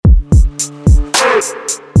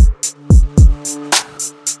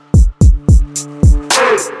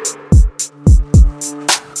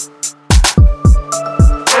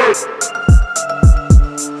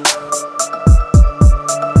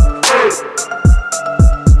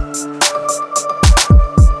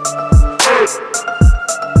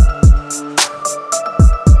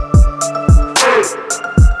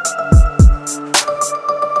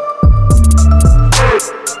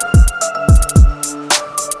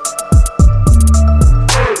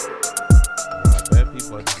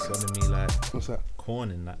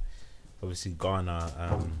corn in that. Obviously,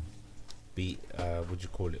 Ghana beat what do you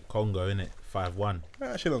call it? Congo, innit? 5-1.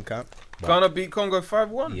 That shit don't count. Ghana beat Congo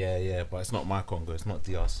 5-1. Yeah, but it's not my Congo. It's not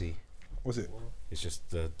DRC. Was it? It's just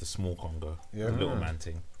the small Congo, Yeah. the little man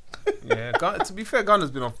thing. Yeah, to be fair,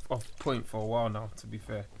 Ghana's been off point for a while now. To be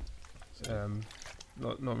fair,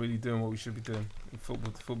 not really doing what we should be doing in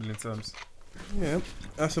footballing terms. Yeah.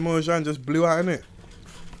 Asamoah Gyan just blew out, innit?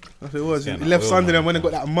 That's what it was. He Getting left that oil Sunderland and money, went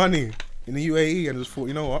and got that money in the UAE and just thought,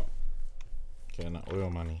 you know what? Getting that oil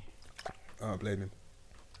money. I don't blame him.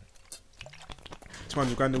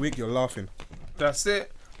 200 grand a week, you're laughing. That's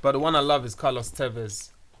it. But the one I love is Carlos Tevez.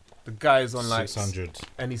 The guy's on like 600.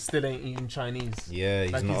 and he still ain't eating Chinese. Yeah,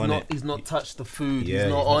 he's Like not on it. He's not touched the food. Yeah,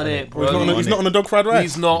 he's not on it, bro. He's not on the dog fried rice.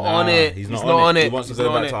 He's not on it. He's not on it. He wants to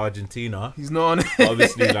go back to Argentina. He's not on it. But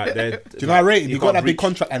obviously, like, Do you know how I rate him? He got that big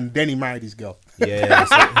contract and then he married his girl. Yeah.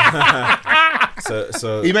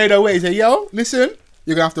 So He made her wait. He said, yo, listen,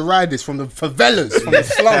 you're going to have to ride this from the favelas, from the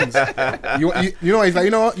slums. You know, he's like,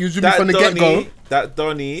 you know what? You zoom me from the get-go. That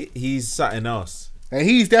Donny, he's something else. And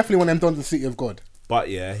he's definitely one of them dons in the city of God. But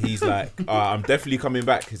yeah, he's like, I'm definitely coming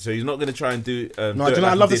back. So he's not going to try and do... No, do you know what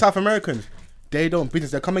I love the South Americans? They don't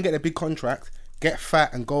business. They come and get their big contract, get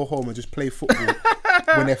fat and go home and just play football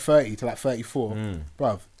when they're 30 to like 34.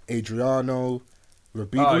 Bruv, Adriano,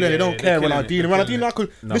 Robinho, they don't care. Ronaldinho,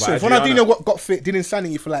 listen, if Ronaldinho got fit, did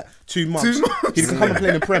insanity for like 2 months, he can come and play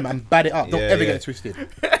in the Prem and bad it up. Don't ever get it twisted.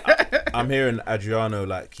 I'm hearing Adriano,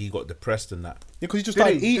 like, he got depressed and that. Yeah, because he just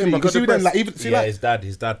started eating, because he then, like, even see, like,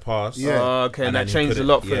 his dad passed. Yeah. Oh, okay, and that changed a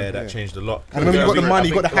lot for him. Yeah, that changed a lot. And when you got the money,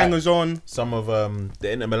 you got the hangers on. Some of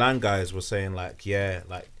the Inter Milan guys were saying, like,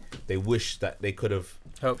 they wish that they could have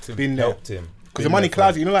helped him. Because the money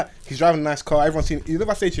clouds it. You know, like, he's driving a nice car. Everyone's seen. If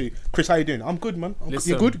I say to you, Chris, how you doing? I'm good, man.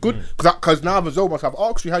 You're good? Because now I've told myself, I've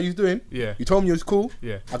asked you how you doing. Yeah. You told me you was cool.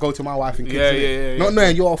 Yeah. I go to my wife and kids. Yeah. Not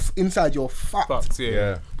knowing you're inside, you're fucked.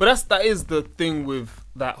 Yeah. But that is the thing with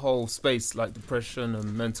that whole space, like depression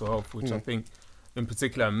and mental health, which I think, in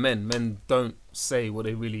particular, men don't say what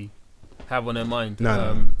they really have on their mind.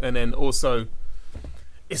 No. And then also,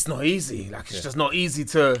 it's not easy. Like, it's just not easy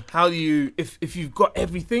to... How do you... If you've got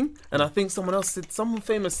everything... And I think someone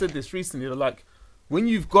famous said this recently. They're like, when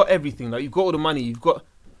you've got everything, like, you've got all the money,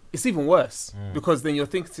 it's even worse. Because then you're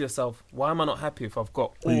thinking to yourself, why am I not happy if I've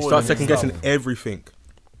got all You start second stuff? guessing everything.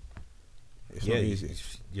 It's not easy.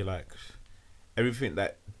 You're like, everything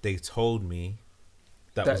that they told me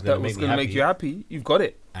that was that going was to going to make you happy, you've got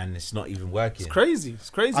it. and it's not even working. It's crazy.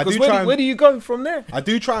 I Because do where do you go from there? I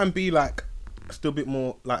do try and be like still a bit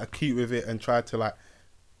more like acute with it and try to like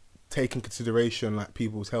take in consideration like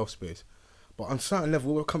people's health space. But on a certain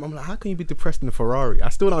level, I'm like, how can you be depressed in a Ferrari? I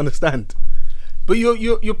still don't understand. But do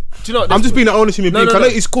you know? I'm just being an honest human being. No. I know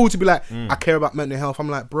it's cool to be like, I care about mental health. I'm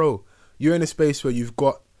like, bro, you're in a space where you've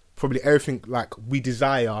got probably everything like we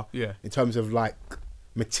desire in terms of like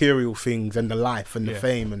material things and the life and the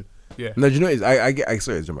fame and. Yeah. No, do you know what it is? I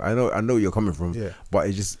sorry, I know where you're coming from. Yeah. But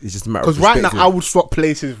it's just a matter of because right now I would swap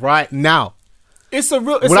places right now. Would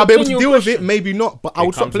I be able to deal with it? Maybe not, but I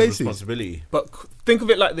would swap places. Responsibility. But think of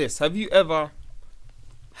it like this: have you ever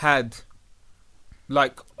had,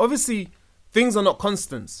 like, obviously things are not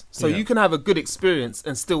constants, so you can have a good experience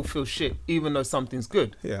and still feel shit, even though something's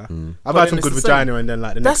good. Yeah, I've had some good vagina, and then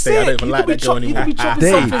like the next day I don't even like that girl anymore. You could be chopping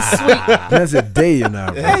something sweet. That's a day, you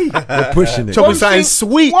know. We're pushing it. Chopping something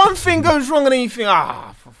sweet. One thing goes wrong, and then you think,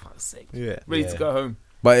 for fuck's sake, ready to go home.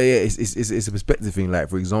 But yeah, it's a perspective thing. Like,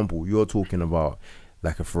 for example, you're talking about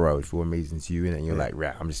like a Ferrari, which feel amazing to you, and you're like,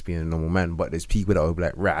 right, I'm just being a normal man. But there's people that will be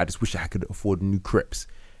like, right, I just wish I could afford new crepes.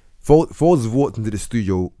 Foles has walked into the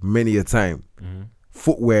studio many a time,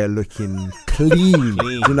 footwear looking clean.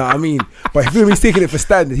 You know what I mean? But if he's taking it for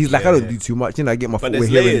standard, he's like, I don't do too much. You know, I get my footwear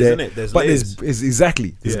here and there. But there's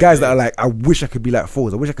exactly. There's guys that are like, I wish I could be like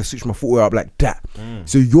Foles. I wish I could switch my footwear up like that.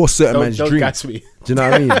 So you're certain man's dream. Don't me. Do you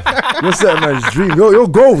know what I mean? You're certain man's dream. Your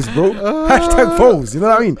goals, bro. Hashtag Foles. You know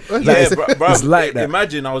what I mean? Like, bro, it's like that.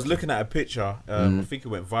 Imagine I was looking at a picture. I think it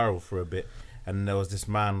went viral for a bit, and there was this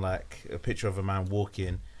man, like a picture of a man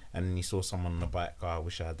walking. And he saw someone on a bike. Oh, I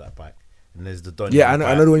wish I had that bike. And there's the Donny. Yeah, I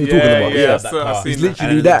know the one you're talking about. Yeah, I've seen it's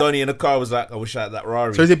literally and that. The Donny in the car was like, I wish I had that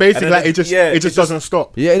Ferrari. So is it basically like it just doesn't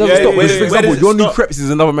stop? Yeah, it doesn't stop. Where For example, does it your new stop? crepes is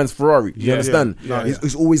another man's Ferrari. You understand? Yeah.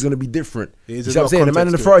 It's always going to be different. You see what I'm lot saying? of The man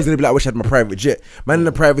in the context to Ferrari is going to be like, I wish I had my private jet. Man in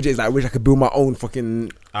the private jet is like, I wish I could build my own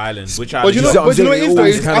fucking island. Which But you know what what it is though?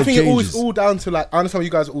 always I think it changes. all down to like, I understand what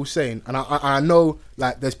you guys are all saying. And I know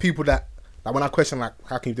like there's people that, like when I question like,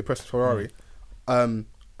 how can you depress a Ferrari?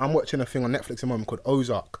 I'm watching a thing on Netflix at the moment called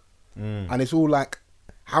Ozark. And it's all like,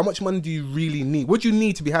 how much money do you really need? What do you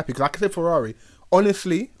need to be happy? Because like I said, Ferrari,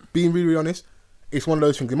 honestly, being really honest, it's one of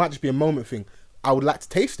those things. It might just be a moment thing. I would like to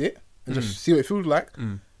taste it and just see what it feels like.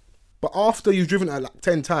 But after you've driven it like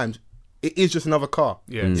 10 times, it is just another car.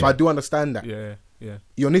 Yeah. So I do understand that. Yeah.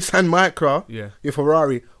 Your Nissan Micra, your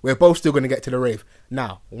Ferrari, we're both still going to get to the rave.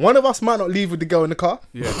 Now, one of us might not leave with the girl in the car,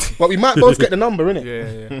 but we might both get the number, innit?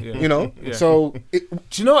 Yeah. You know? Yeah. So, Do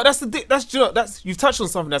you know what? You've touched on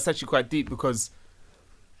something that's actually quite deep, because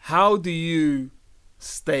how do you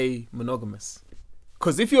stay monogamous?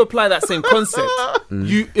 Because if you apply that same concept,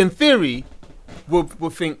 you, in theory, will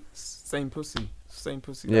think same pussy.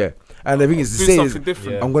 Yeah, and the thing is, to Do say something is,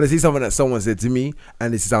 different. I'm gonna say something that someone said to me,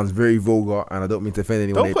 and this sounds very vulgar, and I don't mean to offend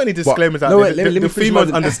anyone. don't put any but- disclaimers out no, there. wait, let me The finish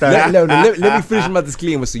females my- understand. Let me finish my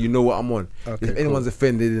disclaimer so you know what I'm on. Okay, If anyone's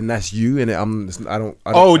offended, then that's you, and I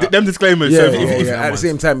don't. Them disclaimers. Yeah, So yeah, if- yeah. At the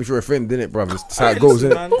same time, if you're offended, innit, bruv, it's how Hey, it goes,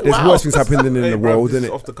 listen, innit? man. There's Wow. worse things happening in Hey, the bro, world, this is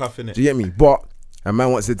innit? off the cuff, innit? Do you get me? But a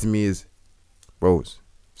man once said to me is, bros,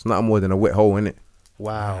 it's not more than a wet hole, innit?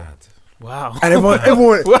 Wow. Wow. And everyone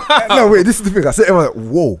no, wait, this is the thing. I said, everyone like,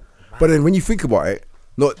 whoa. But then when you think about it,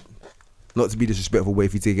 not to be disrespectful, but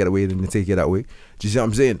if you take it away, then you take it that way. Do you see what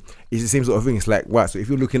I'm saying? It's the same sort of thing. It's like, wow, so if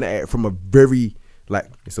you're looking at it from a very,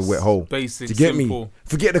 like, it's a wet hole. Basic, Do you get simple. me?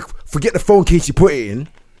 Forget the phone case you put it in.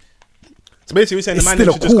 So basically, we're saying It's the man still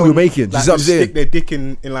a should just call go you're making. and, Do you see what I'm just saying? stick their dick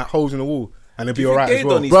in like holes in the wall, and it'll be you alright think as gay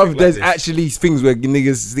well. don't need- Bruv, like there's this. actually things where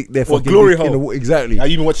niggas stick their Or fucking glory dick in the hole. wall. Exactly. I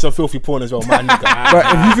even watch some filthy porn as well, man. Nigga. But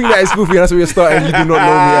if you think that is filthy and that's where you're starting, you do not know me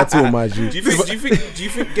at all, my G. Do you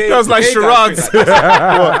think gay? That was like gay guys charades. think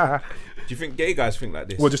like this? Do you think gay guys think like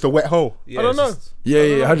this? Well, just a wet hole. Yeah, I don't it's know. just- Yeah,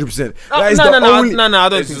 100%. No, That is no, the no, only- I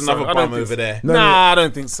don't There's think so. another I bum don't think over so. there. No, Nah, I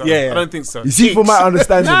don't think so. Yeah, yeah. I don't think so. You see, from my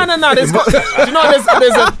understanding. No. There's you know,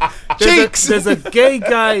 there's a gay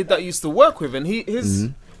guy that I used to work with, and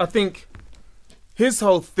I think his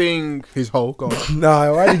whole thing, His hole. Go on.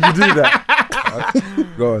 Nah, why did you do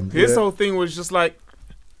that? Go on. his yeah. whole thing was just like,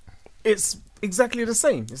 it's exactly the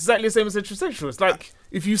same. It's exactly the same as heterosexual. It's like,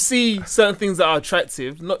 if you see certain things that are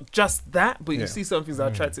attractive, not just that, but you Yeah. see certain things that are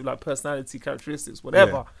attractive, like personality characteristics,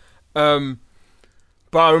 whatever.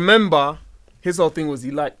 But I remember his whole thing was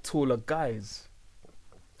he liked taller guys.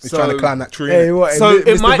 He's trying to climb that tree. Hey, what? So it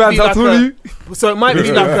Mr. might Vance, be how like tall are you? So it might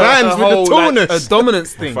be like Vans a with the whole like, tallness. a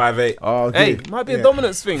dominance thing. 5'8". Oh, okay. Hey, it might be a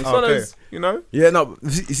dominance thing. It's one of Okay. those, you know. Yeah, no. You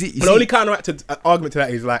see, But the only counteracted argument to that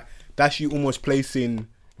is like that's you almost placing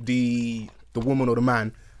the woman or the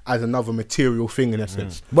man as another material thing in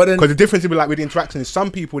essence. But then- because the difference will be like with the interaction is some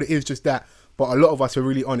people it is just that, but a lot of us are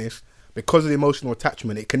really honest because of the emotional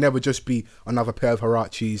attachment. It can never just be another pair of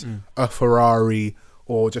Huaraches, a Ferrari,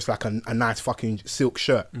 or just like a nice fucking silk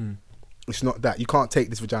shirt. It's not that. You can't take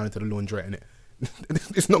this vagina to the laundrette,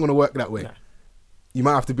 innit? It's not going to work that way. Nah. You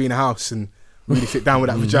might have to be in a house and really sit down with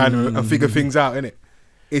that vagina and figure things out, innit?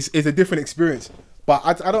 It's a different experience. But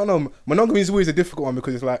I don't know. Monogamy is always a difficult one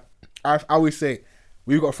because it's like, I always say,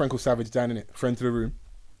 we've got a friend called Savage Dan, innit? Friend to the room.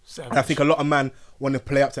 And I think a lot of men want to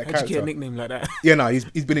play up to that How'd you character. get a nickname like that? Yeah, no, he's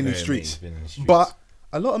been in Yeah, these streets. he's been in the streets. But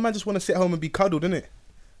a lot of men just want to sit home and be cuddled, innit?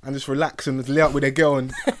 And just relax and just lay out with their girl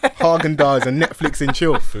and Haagen-Dazs and Netflix and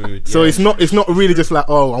chill. Food, So yeah. it's not really just like,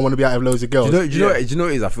 oh, I want to be out of loads of girls. Do you know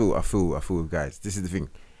what it is? I feel with guys. This is the thing.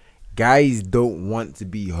 Guys don't want to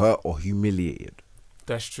be hurt or humiliated.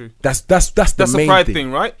 That's true. That's the That's a main pride thing.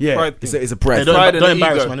 thing, right? Yeah, Pride it's thing. a pride. Hey, thing. Pride don't and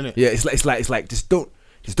embarrass ego. man, innit? Yeah, it's like just don't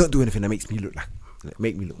do anything that makes me look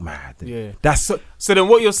make me look mad. Yeah. That's So then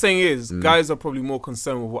what you're saying is guys are probably more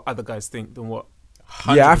concerned with what other guys think than what.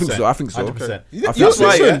 yeah. I think so.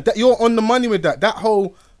 100%. You're on the money with that. That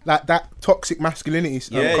whole like that toxic masculinity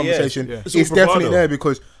Yeah, conversation yeah. is It's all definitely bravado. there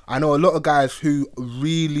because I know a lot of guys who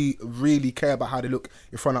really, really care about how they look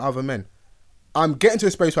in front of other men. I'm getting to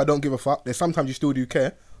a space where I don't give a fuck. There's sometimes you still do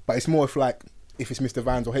care, but it's more if it's Mr.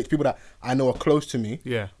 Vans or H people that I know are close to me.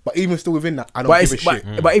 Yeah. But even still within that, I don't But give a it's,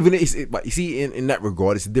 shit. but even but you see in that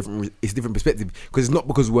regard, it's a different perspective because it's not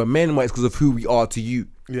because we're men, but it's because of who we are to you.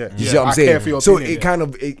 Yeah. you Yeah. see what I'm I saying. care for your So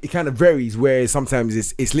opinion, it kind of varies. Whereas sometimes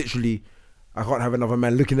it's literally I can't have another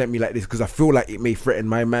man looking at me like this because I feel like it may threaten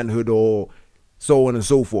my manhood or so on and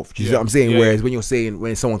so forth. Do you see what I'm saying? Yeah. Whereas when you're saying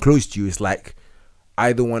when it's someone close to you, it's like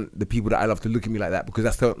I don't want the people that I love to look at me like that because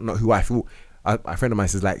that's not who I feel. A friend of mine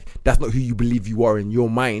says like that's not who you believe you are in your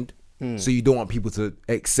mind. So you don't want people to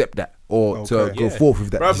accept that or to Okay. go forth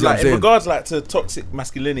with that. Bruv, You see what like, I'm in saying? regards like to toxic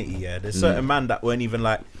masculinity, yeah, there's certain man that won't even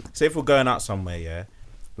like, say if we're going out somewhere, yeah,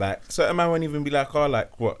 like certain man won't even be like, oh,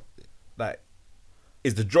 like what, like,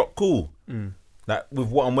 is the drop cool? Like with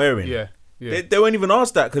what I'm wearing, Yeah. Yeah. They won't even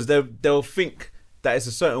ask that because they'll think that it's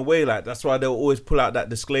a certain way. Like that's why they'll always pull out that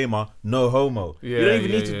disclaimer, no homo. You don't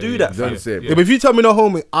even need to do that. Don't fam. say it, Yeah, but if you tell me no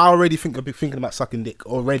homo, I already think I've been thinking about sucking dick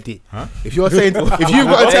already. Huh? If you're saying,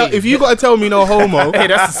 if you got to tell me no homo, Hey,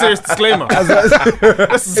 that's a serious disclaimer.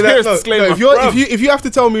 That's a serious disclaimer. if you have to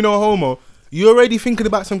tell me no homo, you're already thinking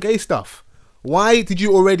about some gay stuff. Why did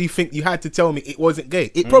you already think you had to tell me it wasn't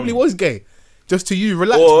gay? It probably was gay. Just to you,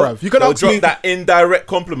 relax, Or bruv. You can they'll ask drop me. that indirect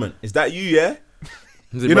compliment. Is that you? Yeah.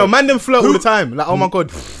 You know, man, them flirt all the time. Like, oh my god,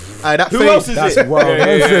 that Who face, else is that's it? Wow,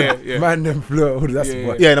 Yeah. man, them flirt. That's Yeah,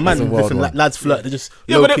 what. Yeah, the man, That's a wild listen, one. lads flirt. They just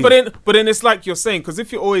Yeah, low but key. but then it's like you're saying, because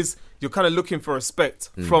if you're kind of looking for respect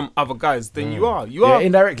from other guys, then you are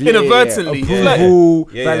indirectly, inadvertently flirting. approval,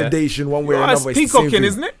 Yeah, yeah. validation, one way or Oh, it's another. It's the same peacocking, thing.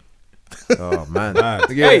 isn't it? Oh man, Nah.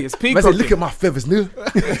 Hey, it's Man said, peacocking. look at my feathers, nigga.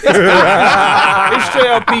 It's straight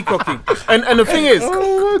up peacocking. And the thing is,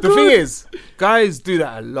 Oh the thing is, guys do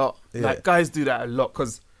that a lot. Like guys do that a lot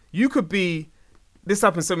because you could be. This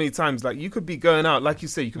happens so many times. Like you could be going out, like you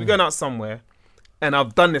say, you could be going out somewhere, and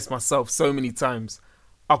I've done this myself so many times.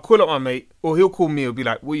 I'll call up my mate, or he'll call me. He'll be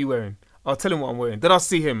like, "What are you wearing?" I'll tell him what I'm wearing. Then I'll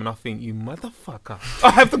see him, and I think, "You motherfucker!"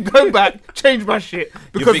 I have to go back, change my shit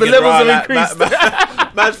because the levels have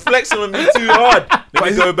increased. Man's flexing on me too hard.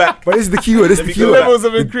 Let me go back. But this is the keyword. This is Let the me go The keyword. levels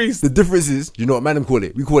have increased. The difference is, you know what man call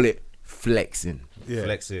it? We call it flexing.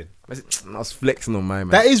 Flexing. I was flexing on my man.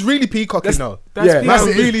 That is really peacocking, though. That's yeah, peacocking.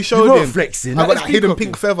 Man really you showed not him. flexing. I got is that hidden peacocking.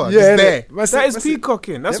 pink feather. Yeah, Just there. That is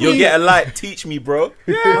peacocking. That's You'll what get a light. Teach me, bro.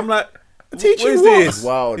 Yeah. I'm like, Teach what you is what? this?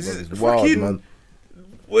 Wild, Is man. this It's wild, fucking- man.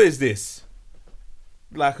 What is this?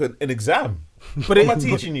 Like an exam. But What am I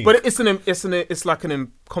teaching you? But it's like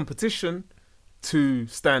an competition to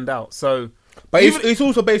stand out. So, But even- it's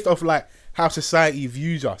also based off like how society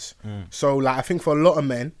views us. So like I think for a lot of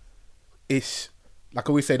men, it's like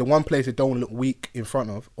I always say, the one place they don't want to look weak in front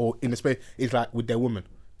of or in the space is like with their woman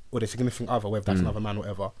or their significant other, whether that's another man or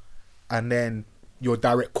whatever. And then your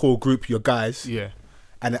direct core group, your guys. yeah,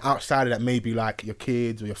 And then outside of that, maybe like your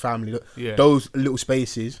kids or your family, Yeah. those little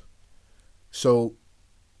spaces. So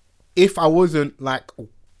if I wasn't like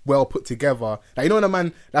well put together, like you know when a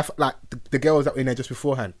man, that like the girls that were in there just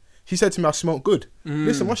beforehand, she said to me, I smelled good.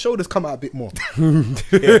 Listen, my shoulders come out a bit more. I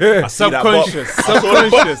see that subconscious.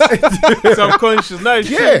 Subconscious. No,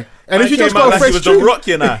 shit. Yeah. And if you just got a fresh the tune, Rock,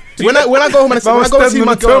 you know. when I go home and when I go see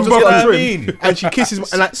my girl, just You know got what a I trim, mean? and she kisses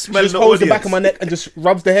and like she Smelling just the holds the back audience. of my neck and just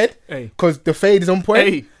rubs the head Hey. because the fade is on point.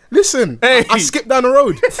 Hey. Listen, Hey. I skipped down the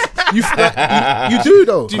road. you do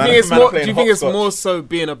though. Do you Man- think it's man more? Do playing you think it's hopscotch. more so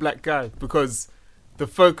being a black guy because the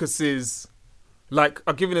focus is like?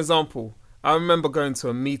 I'll give you an example. I remember going to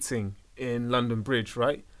a meeting in London Bridge,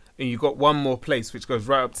 right? And you got one more place which goes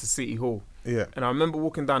right up to City Hall. Yeah. And I remember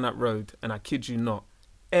walking down that road, and I kid you not,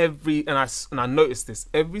 I noticed this.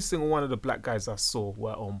 Every single one of the black guys I saw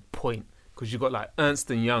were on point because you got like Ernst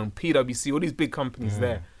and Young, PwC, all these big companies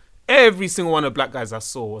there. Every single one of the black guys I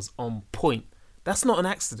saw was on point. That's not an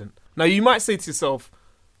accident. Now you might say to yourself,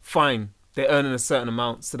 "Fine, they're earning a certain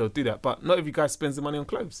amount, so they'll do that." But not every guy spends the money on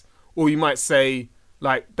clothes. Or you might say,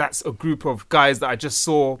 like, that's a group of guys that I just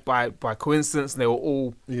saw by coincidence, and they were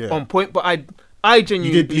all Yeah. on point. But I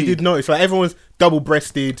genuinely You believe. did notice like everyone's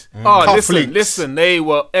double-breasted. Oh, cufflinks. listen, they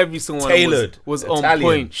were, every single one of them Tailored, was on Italian.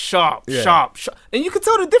 point, sharp. And you could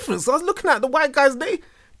tell the difference. I was looking at the white guys,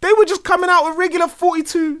 they were just coming out with regular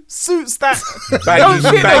 42 suits that Baggy, don't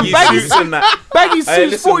fit them. baggy suits and that. baggy Hey,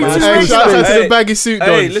 suits, listen, 42 man. Hey, regular. shout out to Hey. the baggy suit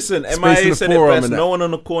Hey, dons. listen, Space in MIA the said it forum best. and that. No one on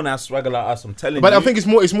the corner has swagger like us. I'm telling But you. I think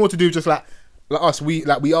it's more to do just like us. We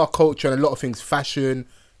are culture and a lot of things, fashion,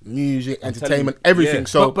 music, entertainment, you, everything. yeah.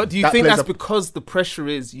 So, But do you that think plays that's a- because the pressure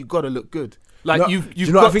is you got to look good? Like No, you've do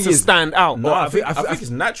you know what I got think to is- stand out. No, I think I- it's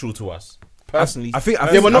natural to us. Personally, I think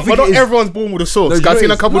Yeah, but not it is- everyone's born with a sauce. No, you I've know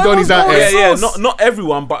seen a it's- couple No, donnies out no, there. yeah, sauce. not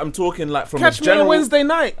everyone, but I'm talking like from Catch a me on a general. Wednesday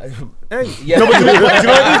night. Hey. Yeah, No, but do you know what it is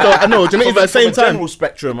though? I know. Do you know what it is? At the from same a time, general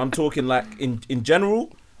spectrum, I'm talking like in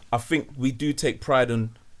general. I think we do take pride on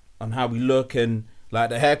how we look, and like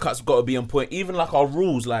the haircut's got to be on point. Even like our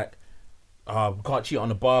rules, like we can't cheat on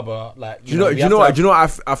the barber. Like Do you know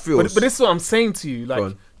what I feel? But this is what I'm saying to you. Go Like,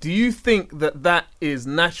 on. do you think that is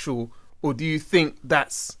natural, or do you think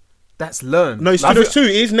that's learned? no, it's Like, there's two.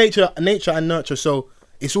 It is nature and nurture. So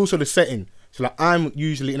it's also the setting. So like I'm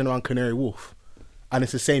usually in and around Canary Wharf, and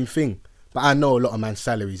it's the same thing. But I know a lot of man's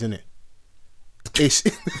salaries, innit? It's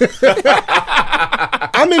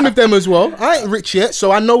I'm in with them as well. I ain't rich yet,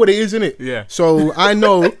 so I know what it is, innit? Yeah. So I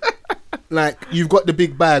know, like you've got the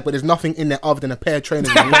big bag, but there's nothing in there other than a pair of trainers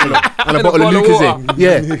and a bottle of And a bottle of Lucozade. water.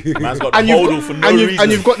 Yeah. man's got the and you've hodl got, for no and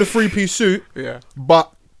reason. you've got the 3-piece suit, Yeah.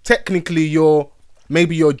 but technically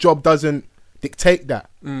maybe your job doesn't dictate that.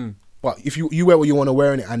 But if you wear what you want to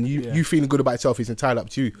wear in it and you feeling good about yourself, it's entirely up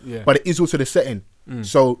to you. Yeah. But it is also the setting.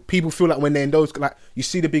 So people feel like when they're in those, like you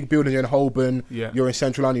see the big building, you're in Holborn, you're in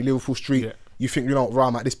Central London, Liverpool Street, you think, you know, right,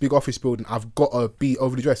 I'm at this big office building, I've got to be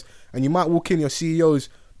overly dressed. And you might walk in, your CEO's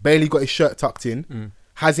barely got his shirt tucked in,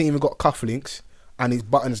 hasn't even got cufflinks, and his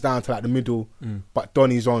buttons down to like the middle, but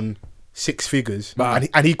Donny's on 6 figures,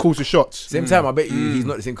 and he calls the shots. Same time, I bet you he's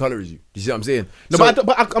not the same colour as you. Do you see what I'm saying? No, So-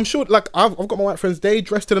 but I'm sure, like, I've got my white friends, they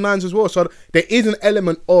dress to the nines as well. So there is an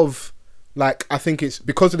element of, like, I think it's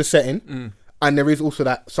because of the setting, and there is also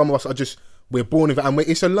that some of us are just, we're born with it, and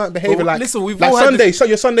it's a learned behaviour. Well, Like, listen, we've like all had Sunday, this- so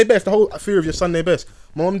your Sunday best, the whole fear of your Sunday best.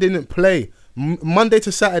 My mum didn't play. Monday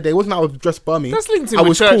to Saturday, it wasn't I was dressed bummy. That's linked in I with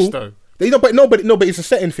was church, cool. though. But it's a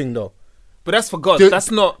setting thing, though. But that's for God. The-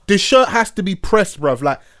 That's not. The shirt has to be pressed, bruv.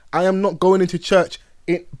 Like, I am not going into church.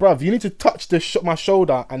 Bruv, you need to touch my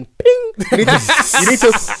shoulder and ping.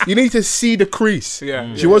 You need to see the crease.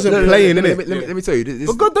 Yeah. She wasn't playing, let innit? me tell you. This,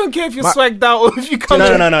 But God don't care if you're swagged out or if you come.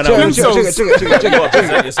 No. Check check it. You gotta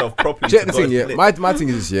present yourself properly. Check to the God, thing, yeah. innit? My thing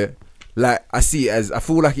is this, yeah. Like I see it as, I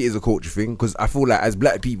feel like it is a culture thing because I feel like as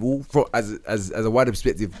black people, as a wider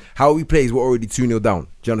perspective, how we play is we're already 2-0 down. Do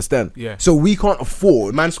you understand? Yeah. So we can't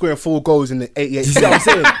afford. Man scoring 4 goals in the 88. You see what I'm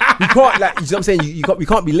saying? We can't, like, you see what I'm saying? We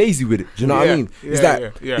can't be lazy with it. Do you know what I mean? It's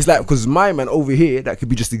like it's like because my man over here that could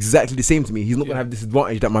be just exactly the same to me. He's not gonna have this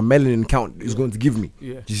advantage that my melanin count is going to give me.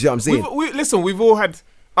 Yeah. Do you see what I'm saying? Listen, we've all had.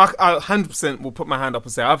 I 100% will put my hand up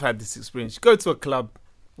and say I've had this experience. You go to a club,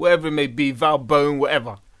 wherever it may be, Valbone,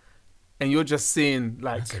 whatever, and you're just seeing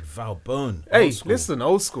like, I said Valbone. hey, Old school. listen,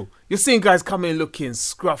 old school. You're seeing guys come in looking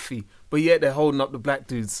scruffy, but yet they're holding up the black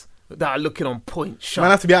dudes that are looking on point. Sharp.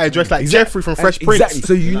 Man have to be out of dressed like Jeffrey from Fresh Prince. Exactly.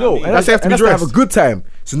 So you know, and That's have to be have to have a dressed. good time.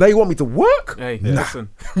 So now you want me to work? Hey, listen,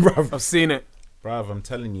 Bruv. I've seen it. Bruv, I'm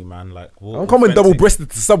telling you, man. Like, I'm coming double-breasted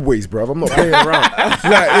to Subways, bruv. I'm not playing around. Like, you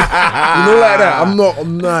know, like that. I'm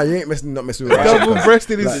nah. You ain't messing with me.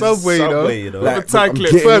 Double-breasted in Like, Subway, you know. you know. Like, tight I'm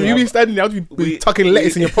clip. getting- Firm, you be standing there, I'll be tucking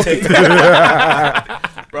lettuce in your pocket.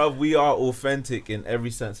 Bruv, we are authentic in every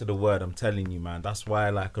sense of the word. I'm telling you, man. That's why,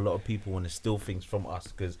 like, a lot of people want to steal things from us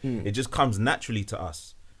because it just comes naturally to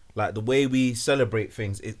us. Like, the way we celebrate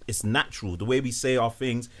things, it's natural. The way we say our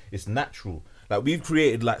things, it's natural. Like, we've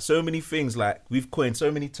created, like, so many things. Like, we've coined so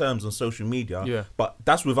many terms on social media. Yeah. But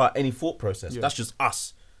that's without any thought process. Yeah. That's just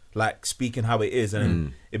us, like, speaking how it is. And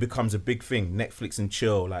then it becomes a big thing. Netflix and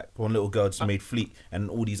chill. Like, one little girl just made Fleet. And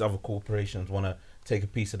all these other corporations want to take a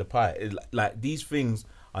piece of the pie. Like, these things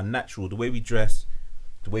are natural. The way we dress,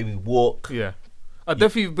 the way we walk. Yeah, I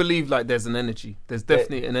definitely believe like there's an energy. There's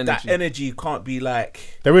definitely an energy. That energy can't be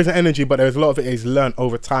like... There is an energy, but there's a lot of it is learnt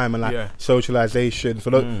over time and like socialization.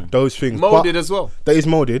 So those things. molded But as well. that is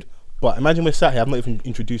molded. But imagine we're sat here. I've not even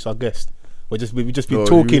introduced our guest. We just been No,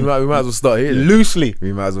 talking We might as well start here. loosely.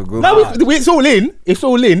 We might as well go. No, it's all in. It's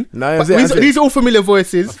all in. No, But that's it. these are all familiar I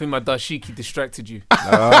voices. think my dashiki distracted you. Look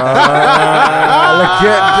at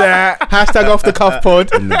that. Hashtag off the cuff pod.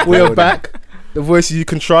 the We are building. back. The voices you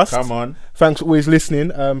can trust. Come on, Thanks for always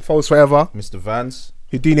listening. False forever. Mr. Vance.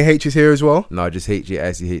 Houdini H is here as well. No, just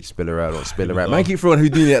HJICH, spell it out, don't spell it right. Man, keep throwing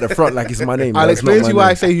Houdini at the front like it's my name. I'll man. It's not explain to you my why I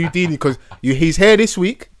name. say Houdini because he's here this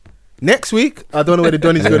week. Next week, I don't know where the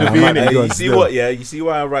Donny's going to be in Yeah, it. You God, see still. what? Yeah, you see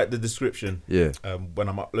why I write the description. Yeah. When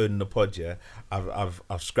I'm uploading the pod, yeah, I've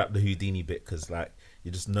scrapped the Houdini bit because like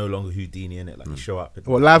you're just no longer Houdini in it. Like you show up. And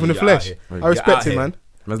Well, live in the you're out flesh. here. I You're respect out it, here. man.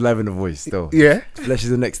 Man's live in the voice still. Yeah. Flesh is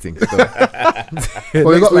the next thing. Still.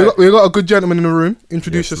 Well, we got a good gentleman in the room.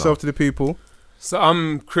 Introduce Yes, yourself to the people. So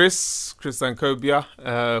I'm Chris Ankobia,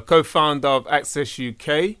 co-founder of Access UK,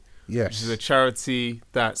 which Yes. is a charity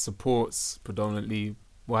that supports predominantly,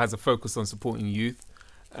 has a focus on supporting youth,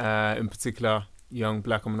 in particular young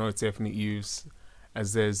black and minority ethnic youths,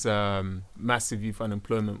 as there's massive youth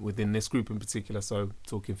unemployment within this group in particular. So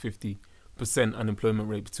talking 50% unemployment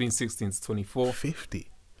rate between 16 to 24. 50.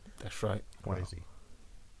 That's right. Crazy.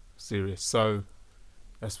 Serious. So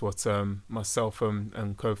that's what myself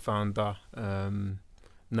and co-founder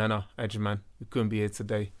Nana Edgerman, who couldn't be here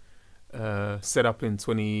today, set up in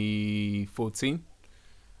 2014.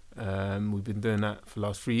 We've been doing that for the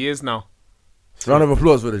last 3 years now. Round of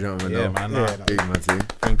applause for the gentleman. Yeah, though. man. Yeah, nah. Big man, team.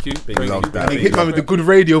 Thank you. Big Thank love you. that. And he hit man with the good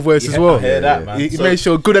radio voice as Yeah, well. I hear that, Yeah, man. He So- made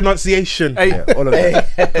sure good enunciation. Hey, Yeah, all of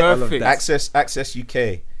that. perfect. Access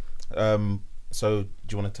UK. So do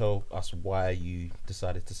you want to tell us why you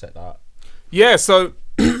decided to set that up? Yeah, so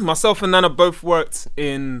myself and Nana both worked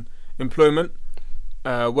in employment,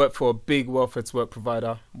 worked for a big welfare to work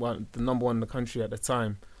provider, the number one in the country at the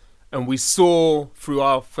time. And we saw through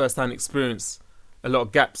our first-hand experience a lot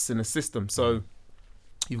of gaps in the system. So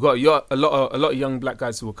you've got a lot of young black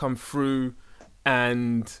guys who will come through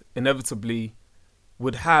and inevitably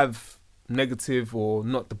would have negative or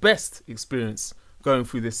not the best experience going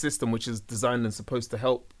through this system, which is designed and supposed to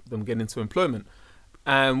help them get into employment.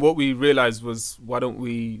 And what we realized was, why don't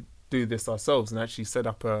we do this ourselves and actually set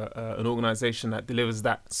up an organization that delivers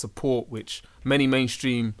that support, which many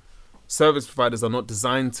mainstream service providers are not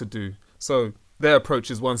designed to do. So their approach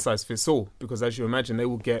is one size fits all, because as you imagine, they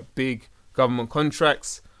will get big government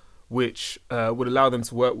contracts, which would allow them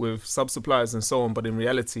to work with sub-suppliers and so on. But in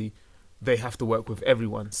reality, they have to work with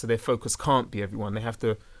everyone. So their focus can't be everyone. They have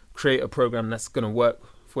to create a program that's going to work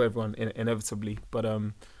for everyone inevitably. But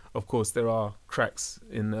of course, there are cracks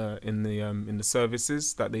in the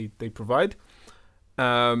services that they provide,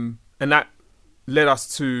 and that led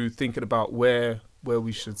us to thinking about where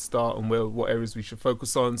we should start and what areas we should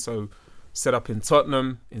focus on. So set up in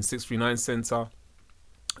Tottenham in 639 Centre,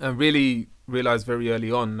 and really realised very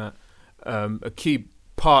early on that a key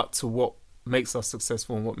part to what makes us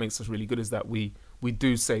successful and what makes us really good is that we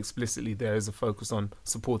do say explicitly there is a focus on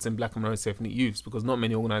supporting black and minority ethnic youths, because not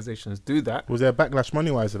many organisations do that. Was there a backlash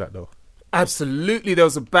money-wise to that, though? Absolutely, there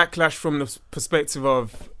was a backlash from the perspective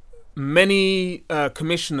of many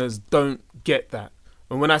commissioners don't get that.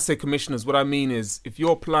 And when I say commissioners, what I mean is, if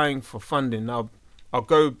you're applying for funding, now I'll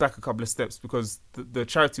go back a couple of steps, because the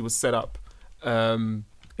charity was set up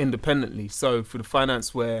independently. So for the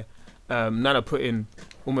finance, where Nana put in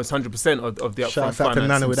almost 100% of the upfront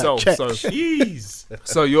finance himself.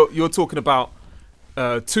 So you're talking about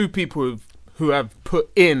two people who have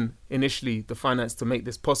put in initially the finance to make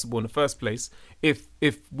this possible in the first place. If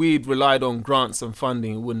we'd relied on grants and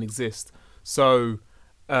funding, it wouldn't exist. So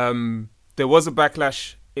there was a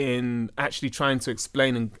backlash in actually trying to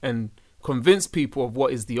explain and convince people of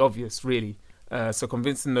what is the obvious, really. So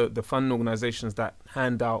convincing the funding organisations that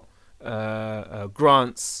hand out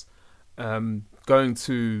grants, going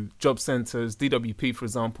to job centres, DWP, for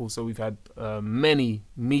example. So we've had many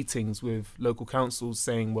meetings with local councils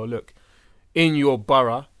saying, well, look, in your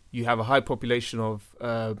borough, you have a high population of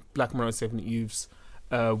black and minority ethnic youths.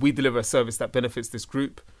 We deliver a service that benefits this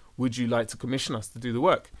group. Would you like to commission us to do the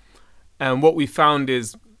work? And what we found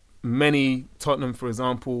is many, Tottenham, for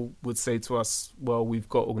example, would say to us, well, we've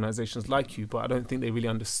got organisations like you, but I don't think they really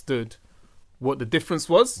understood what the difference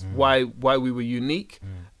was, why we were unique.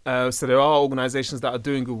 So there are organisations that are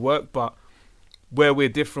doing good work, but where we're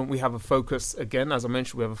different, we have a focus, again, as I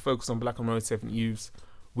mentioned, we have a focus on black and minority ethnic youths.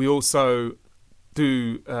 We also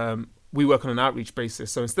do, we work on an outreach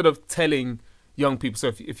basis. So instead of telling young people,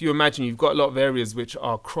 so if you imagine you've got a lot of areas which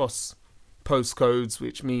are cross postcodes,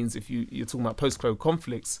 which means if you're talking about postcode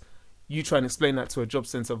conflicts, you try and explain that to a job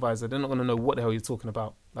centre advisor, they're not going to know what the hell you're talking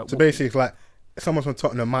about. Like, so basically, it's like someone from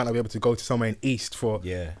Tottenham might not be able to go to somewhere in East for...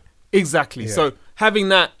 Yeah. Exactly. Yeah. So having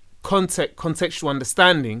that contextual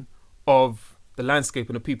understanding of the landscape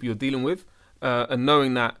and the people you're dealing with, and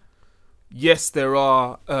knowing that, yes, there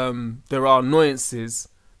are annoyances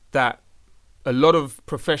that a lot of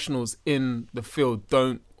professionals in the field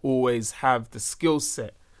don't always have the skill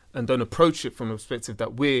set and don't approach it from a perspective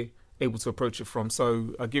that we're able to approach it from.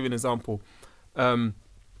 So I'll give you an example.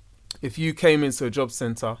 If you came into a job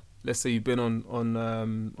centre, let's say you've been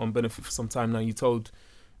on benefit for some time now, you told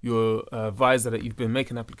your advisor that you've been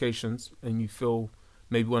making applications, and you feel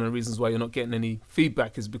maybe one of the reasons why you're not getting any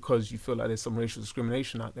feedback is because you feel like there's some racial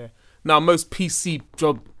discrimination out there. Now, most PC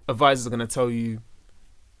job advisors are going to tell you,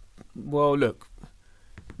 well, look,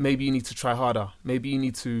 maybe you need to try harder. Maybe you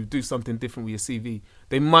need to do something different with your CV.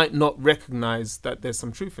 They might not recognise that there's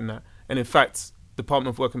some truth in that. And in fact,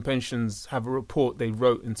 Department of Work and Pensions have a report they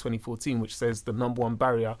wrote in 2014 which says the number one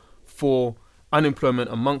barrier for unemployment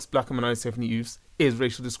amongst black and minority ethnic youths is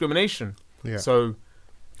racial discrimination. Yeah. So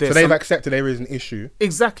they've accepted there is an issue.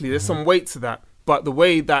 Exactly. There's some weight to that. But the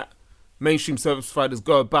way that mainstream service providers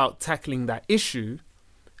go about tackling that issue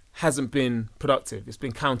hasn't been productive. It's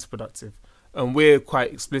been counterproductive. And we're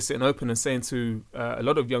quite explicit and open and saying to a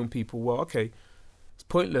lot of young people, well, okay, it's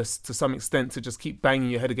pointless to some extent to just keep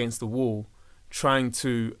banging your head against the wall, trying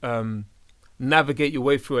to navigate your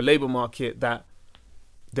way through a labour market that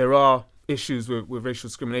there are issues with racial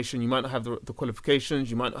discrimination. You might not have the qualifications,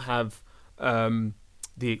 you might not have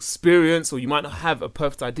the experience, or you might not have a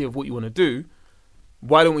perfect idea of what you want to do.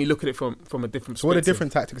 Why don't we look at it from a different perspective? So what are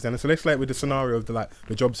different tactics then? So let's with the scenario of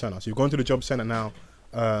the job centre. So you've gone to the job centre now,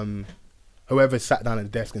 whoever sat down at the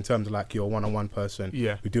desk in terms of like your one-on-one person,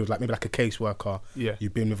 who deals like maybe like a caseworker. Yeah.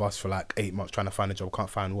 You've been with us for like 8 months trying to find a job, can't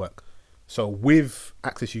find work. So with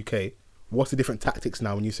Access UK, what's the different tactics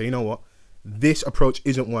now when you say, you know what, this approach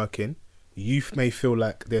isn't working, you may feel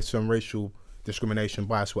like there's some racial discrimination,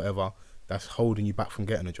 bias, whatever, that's holding you back from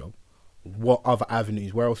getting a job. what other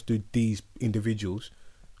avenues, where else do these individuals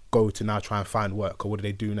go to now try and find work, or what do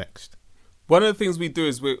they do next? One of the things we do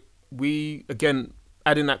is we again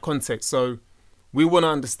add in that context. So we want to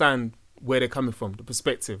understand where they're coming from, the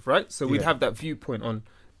perspective, right? So we'd Yeah. have that viewpoint on,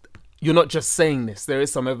 you're not just saying this. There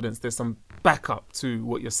is some evidence. There's some backup to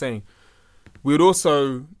what you're saying. We would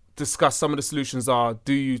also discuss some of the solutions are,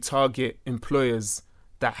 do you target employers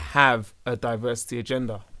that have a diversity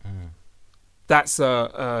agenda? That's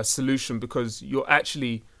a solution, because you're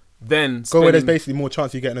actually then Go where there's spending- basically more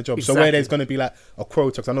chance of you getting a job. So where Exactly. there's going to be like a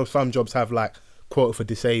quota, because I know some jobs have like quota for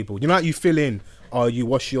disabled. You know, like you fill in,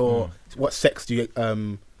 what sex do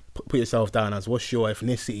you put yourself down as? What's your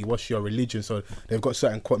ethnicity? What's your religion? So they've got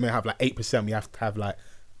certain may have like 8%. We have to have like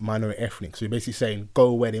minority ethnic. So you're basically saying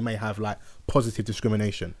go where they may have like positive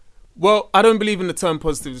discrimination. Well, I don't believe in the term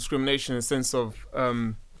positive discrimination in the sense of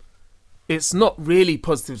it's not really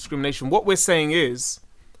positive discrimination. What we're saying is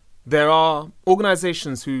there are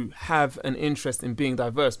organizations who have an interest in being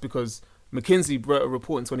diverse, because McKinsey wrote a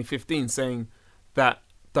report in 2015 saying that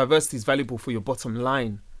diversity is valuable for your bottom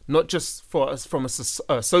line, not just for us from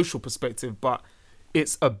a social perspective, but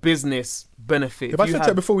it's a business benefit. If I said to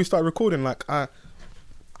you before we start recording, like I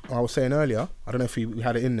was saying earlier, I don't know if we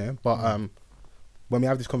had it in there, but when we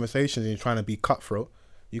have these conversations and you're trying to be cutthroat,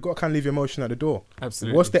 you got to kind of leave your emotion at the door.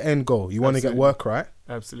 Absolutely. What's the end goal? You want to get Absolutely. work right.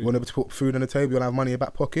 You Absolutely. want to put food on the table. You want to have money in your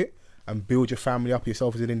back pocket and build your family up,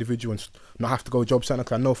 yourself as an individual, and not have to go job centre.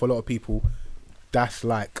 Because I know for a lot of people, that's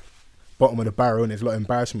like bottom of the barrel, and there's a lot of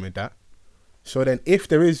embarrassment with that. So then, if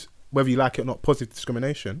there is, whether you like it or not, positive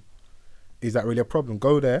discrimination, is that really a problem?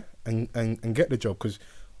 Go there and get the job, because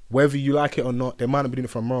whether you like it or not, they might not be doing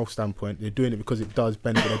it from a moral standpoint. They're doing it because it does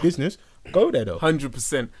benefit their business. Go there though.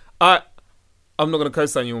 100%. I'm not going to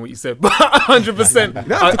co-sign you on what you said, but 100%. You don't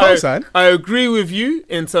have to co-sign. I agree with you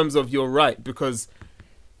in terms of you're right, because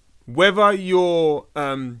whether you're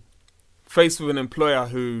faced with an employer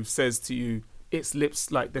who says to you, it's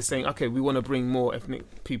lips, like they're saying, okay, we want to bring more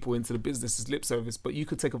ethnic people into the business as lip service, but you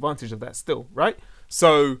could take advantage of that still, right?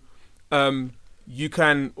 So you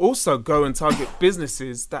can also go and target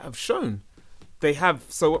businesses that have shown they have.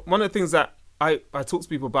 So one of the things that I talk to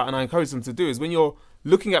people about and I encourage them to do is, when you're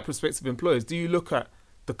looking at prospective employers, do you look at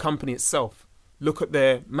the company itself? Look at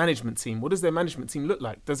their management team. What does their management team look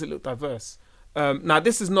like? Does it look diverse? Now,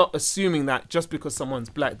 this is not assuming that just because someone's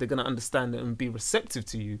black, they're going to understand it and be receptive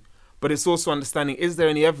to you. But it's also understanding, is there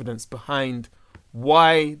any evidence behind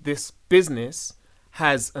why this business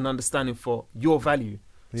has an understanding for your value?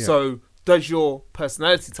 Yeah. So does your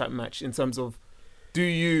personality type match in terms of, do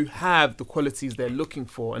you have the qualities they're looking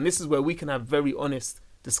for? And this is where we can have very honest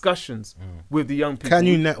discussions with the young people. Can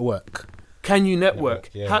you network? Can you network?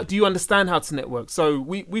 Yeah. How do you understand how to network? So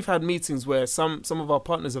we've had meetings where some of our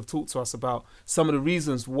partners have talked to us about some of the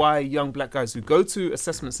reasons why young black guys who go to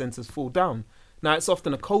assessment centres fall down. Now, it's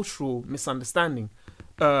often a cultural misunderstanding.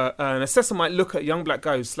 An assessor might look at a young black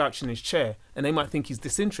guy who's slouching in his chair and they might think he's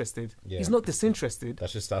disinterested. Yeah. He's not disinterested.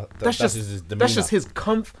 That's just That's just his demeanor. that's just his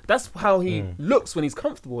That's how he looks when he's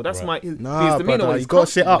comfortable. That's Right. his Nah, demeanor brother, when you he's got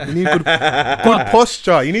to sit comfortable. up. You need good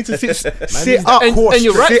posture. You need to sit up. And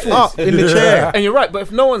you're right, sit up in the chair. And you're right, but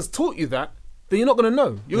if no one's taught you that, then you're not going to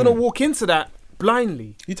know. You're going to walk into that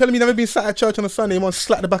blindly. You telling me you've never been sat at church on a Sunday, you want to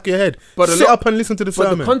slap the back of your head, But a sit lot- up and listen to the But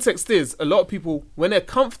sermon. the context is, a lot of people, when they're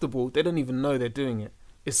comfortable, they don't even know they're doing it.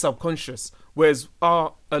 It's subconscious. Whereas a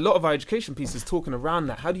lot of our education pieces talking around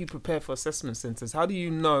that. How do you prepare for assessment centres? How do you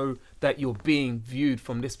know that you're being viewed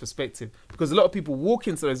from this perspective? Because a lot of people walk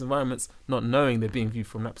into those environments not knowing they're being viewed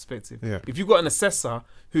from that perspective. Yeah. If you've got an assessor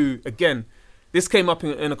who, again, this came up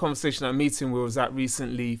in a conversation at a meeting we was at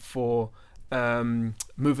recently for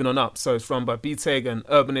Moving On Up. So it's run by BTEG and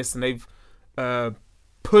Urbanist, and they've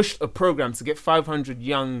pushed a program to get 500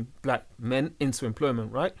 young black men into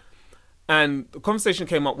employment, right? And the conversation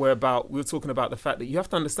came up we were talking about the fact that you have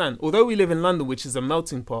to understand, although we live in London, which is a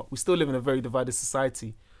melting pot, we still live in a very divided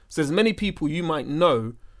society. So there's many people you might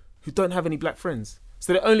know who don't have any black friends.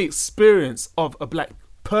 So the only experience of a black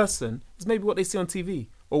person is maybe what they see on TV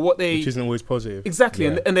or what they... Which isn't always positive. Exactly,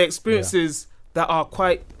 Yeah. and their experiences that are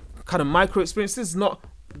quite kind of micro experiences,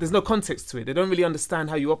 there's no context to it. They don't really understand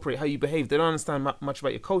how you operate, how you behave. They don't understand much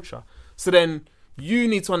about your culture. So then you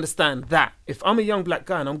need to understand that. If I'm a young black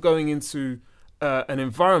guy and I'm going into an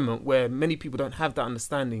environment where many people don't have that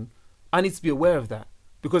understanding, I need to be aware of that,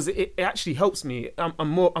 because it actually helps me.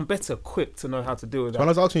 I'm better equipped to know how to deal with So when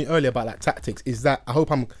I that. was asking you earlier about like tactics, is that, I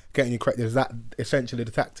hope I'm getting you correct, is that essentially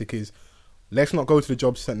the tactic is, let's not go to the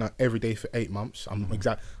job centre every day for 8 months.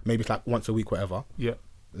 Maybe it's like once a week, whatever. Yeah.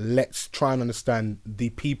 Let's try and understand the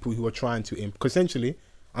people who are trying to, because essentially,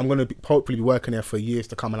 I'm going to hopefully be working there for years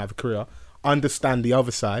to come and have a career. Understand the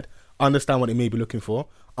other side, understand what they may be looking for,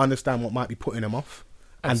 understand what might be putting them off,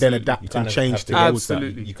 and then adapt and change towards that.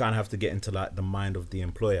 Absolutely. You kind of have to get into like the mind of the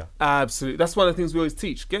employer. Absolutely. That's one of the things we always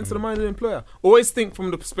teach. Get into the mind of the employer. Always think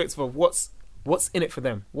from the perspective of what's in it for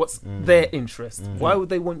them. What's their interest? Why would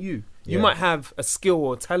they want you? You might have a skill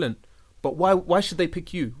or a talent, but why should they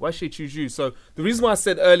pick you? Why should they choose you? So the reason why I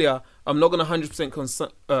said earlier I'm not going to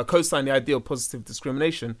 100% co-sign the idea of positive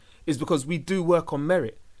discrimination is because we do work on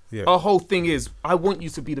merit. Yeah. Our whole thing is I want you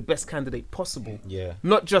to be the best candidate possible. Yeah.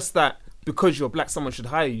 Not just that because you're black someone should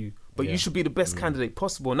hire you, but you should be the best candidate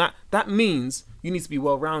possible. And that means you need to be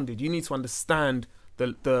well-rounded. You need to understand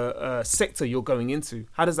the sector you're going into.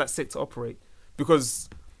 How does that sector operate? Because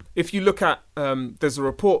if you look at, there's a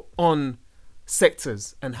report on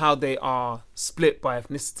sectors and how they are split by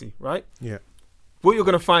ethnicity, right? Yeah. What you're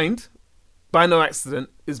going to find, by no accident,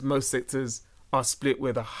 is most sectors are split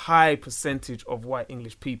with a high percentage of white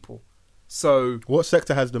English people. So What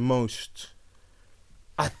sector has the most?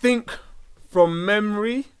 I think from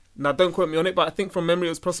memory, now don't quote me on it, but I think from memory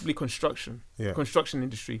it was possibly construction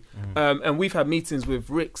industry. And we've had meetings with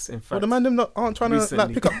Ricks, in fact. Well, the man them aren't trying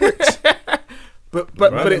Recently. to like pick up bricks.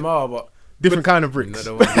 but Different kind of bricks.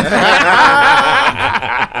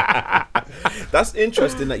 That's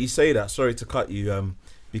interesting that you say that. Sorry to cut you,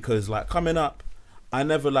 because like coming up, I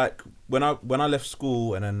never like when I left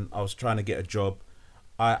school and then I was trying to get a job,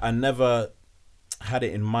 I never had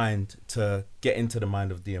it in mind to get into the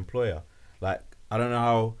mind of the employer. Like I don't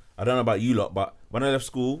know about you lot, but when I left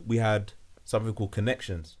school, we had something called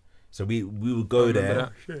connections. So we would go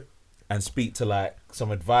there and speak to like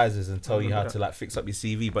some advisors and tell you how to like fix up your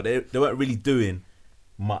CV, but they weren't really doing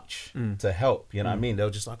much to help. You know what I mean? They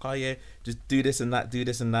were just like, oh yeah, just do this and that, do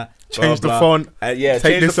this and that. Change blah, the blah. font. Change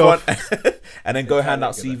this the font, and then go hand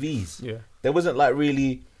out CVs. Yeah. There wasn't like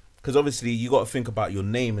really, because obviously you got to think about your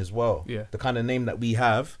name as well. Yeah. The kind of name that we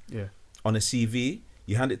have on a CV,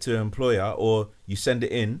 you hand it to an employer or you send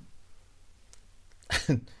it in.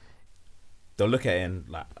 They'll look at it and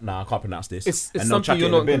like, nah, I can't pronounce this. It's and they'll something chuck it you're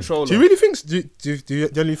in the not in bin. control of. Do you really think? Do you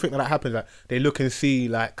generally think that happens? Like they look and see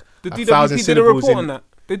like The 1,000 DWP did a syllables report in. on that.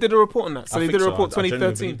 They did a report on that. So I they think did a so. report I genuinely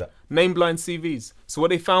 2013. believe that. Name blind CVs. So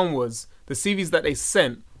what they found was the CVs that they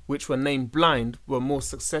sent, which were named blind, were more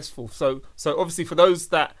successful. So obviously for those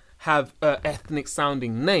that have an ethnic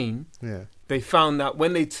sounding name, Yeah. they found that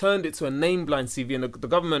when they turned it to a name blind CV, and the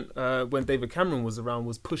government, when David Cameron was around,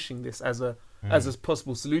 was pushing this as a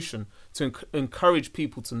possible solution to encourage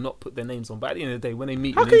people to not put their names on. But at the end of the day, when they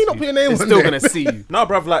meet How you, can you not put your name they're on still there? going to see you. No,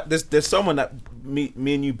 bruv, like there's someone that me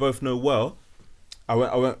and you both know well. I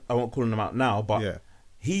won't call him out now, but Yeah.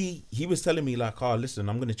 he was telling me like, oh, listen,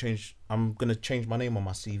 I'm gonna change my name on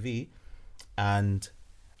my CV, and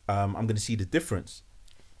I'm gonna see the difference.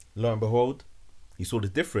 Lo and behold, he saw the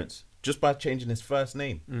difference just by changing his first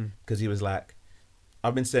name, because he was like,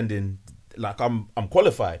 I've been sending, like I'm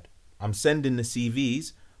qualified, I'm sending the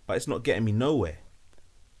CVs, but it's not getting me nowhere.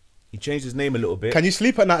 He changed his name a little bit. Can you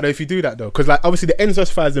sleep at night though if you do that though? Because like obviously the ends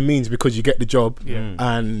justifies the means because you get the job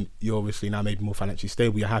and you're obviously now maybe more financially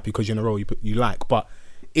stable. You're happy because you're in a role you like. But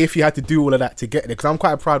if you had to do all of that to get there, because I'm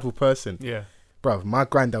quite a prideful person. Yeah. Bruv, my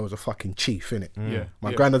granddad was a fucking chief, innit? Yeah.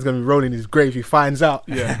 My Yeah. granddad's gonna be rolling his grave. He finds out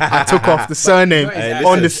Yeah. I took off the surname Hey,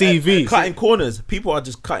 on the listen, CV. cutting corners. People are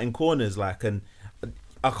just cutting corners, like, and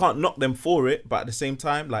I can't knock them for it. But at the same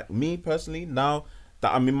time, like me personally, now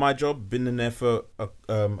that I'm in my job, been in there for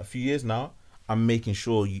a few years now, I'm making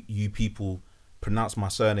sure you people pronounce my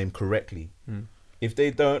surname correctly. If they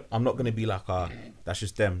don't, I'm not gonna be like, that's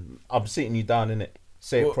just them. I'm sitting you down in it.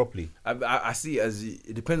 Say it properly. I see it as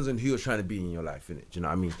it depends on who you're trying to be in your life, innit? Do you know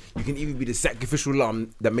what I mean? You can either be the sacrificial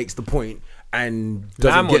lamb that makes the point and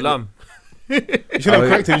doesn't Lamb or get lamb? You should have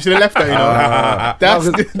corrected. You should have left that. You know, that's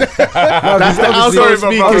That's the outside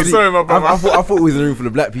speaking. Sorry, my brother. I thought it was a room full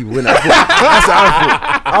of black people, innit? That's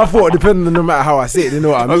what I thought. Depending on no matter how I say it, you know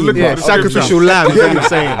what I mean? Yeah, But- sacrificial lamb. Is what you're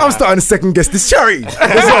saying. I'm starting to second guess this charity. That's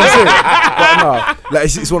what I'm saying. But no, like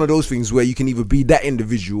it's one of those things where you can either be that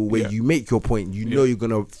individual where you make your point, you know you're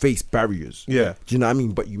gonna face barriers. Yeah. Do you know what I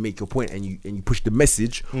mean? But you make your point and you push the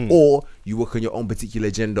message, or you work on your own particular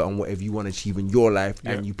agenda on whatever you want to achieve in your life,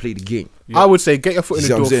 and you play the game. I would say get your foot in See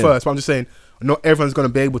the what I'm door saying? first. But I'm just saying, not everyone's gonna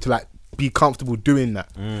be able to like be comfortable doing that.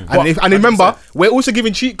 And What? and remember, we're also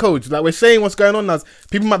giving cheat codes. Like we're saying what's going on now.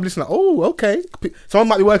 People might be listening. Like, oh, okay. Someone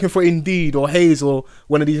might be working for Indeed or Hayes or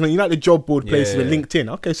one of these. You know, like the job board places with LinkedIn.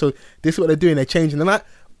 Okay, so this is what they're doing. They're changing. And like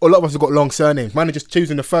a lot of us have got long surnames. Mine are just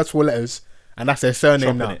choosing the first 4 letters, and that's their surname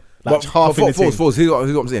Chopping now. it. Like half in the thing. Here's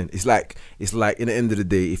what I'm saying. It's like in the end of the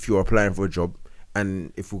day, if you're applying for a job,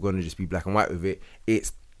 and if we're gonna just be black and white with it,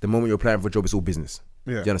 it's the moment you're applying for a job, it's all business.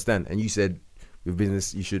 Yeah. Do you understand? And you said with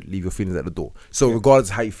business, you should leave your feelings at the door. So regardless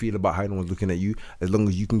of how you feel about how no one's looking at you, as long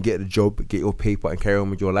as you can get the job, get your paper, and carry on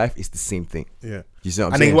with your life, it's the same thing. Yeah. You see what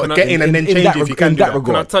I'm And saying? then what? Get in and then change that if you can do that.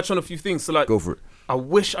 Can I touch on a few things? So like, Go for it. I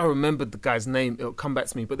wish I remembered the guy's name. It'll come back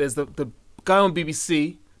to me. But there's the guy on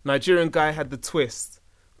BBC, Nigerian guy, had the twist.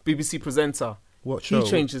 BBC presenter. What show? He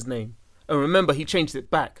changed his name. And remember, he changed it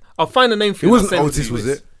back. I'll find the name for It you. wasn't I'll send Otis, to you. was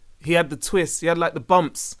it? He had the twist. He had like the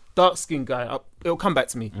bumps. Dark skinned guy. It'll come back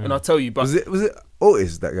to me and I'll tell you. But Was it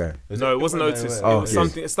Otis, that guy? no, it wasn't Otis. It Oh, was yes.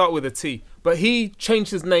 something. It started with a T. But he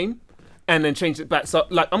changed his name and then changed it back. So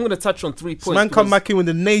like, I'm gonna touch on 3 points. Man come because- back in with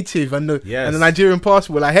the native and the Yes. and the Nigerian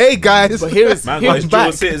passport. Like, hey guys, But here is Man here got is his dual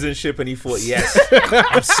back. citizenship and he thought, yes,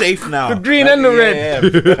 I'm safe now. The green and the red.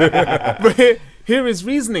 Yeah. But here is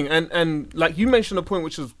reasoning, and like you mentioned a point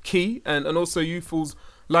which was key, and also you fools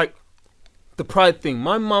like the pride thing.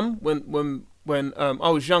 My mum, when I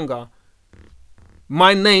was younger,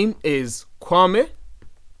 my name is Kwame,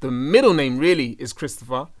 the middle name really is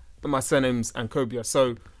Christopher, and my surname's Ankobia.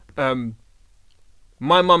 So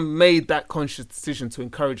my mum made that conscious decision to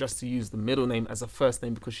encourage us to use the middle name as a first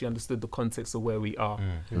name because she understood the context of where we are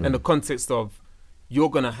and the context of you're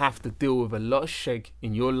gonna have to deal with a lot of shag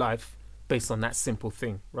in your life based on that simple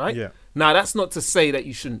thing, right? Yeah. Now that's not to say that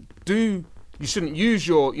you shouldn't use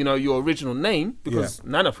your your original name because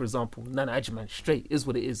Nana, for example, Nana Ajiman straight is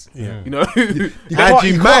what it is. Yeah. You know.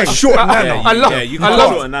 Haji man. Short Yeah, you can't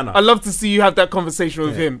shorten Nana. I love to see you have that conversation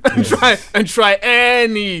with him and try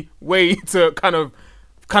any way to kind of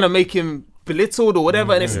make him belittled or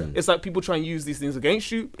whatever. And it's like people try and use these things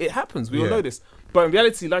against you. It happens. We all know this. But in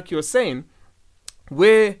reality, like you were saying,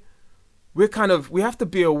 we have to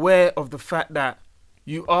be aware of the fact that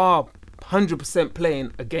you are 100%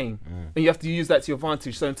 playing a game and you have to use that to your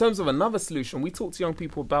advantage. So in terms of another solution, we talk to young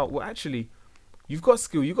people about, well, actually, you've got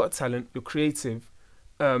skill, you've got talent, you're creative.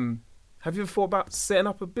 Have you ever thought about setting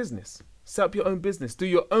up a business? Set up your own business, do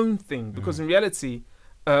your own thing, because in reality,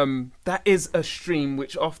 that is a stream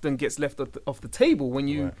which often gets left off the table when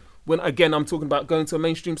again, I'm talking about going to a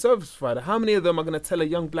mainstream service provider. How many of them are going to tell a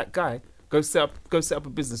young black guy, go set up a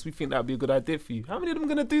business? We think that would be a good idea for you. How many of them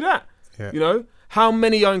are going to do that? Yeah. You know, how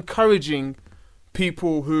many are encouraging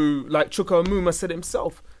people who, like Chuka Amuma said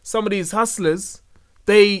himself, some of these hustlers,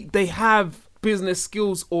 they have business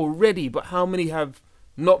skills already, but how many have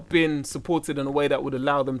not been supported in a way that would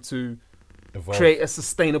allow them to create a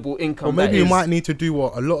sustainable income? Or maybe that you is- might need to do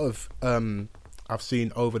what a lot of I've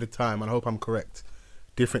seen over the time, and I hope I'm correct,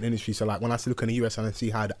 different industries. So like when I look in the US and I see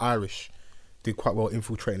how the Irish did quite well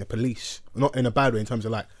infiltrating the police, not in a bad way, in terms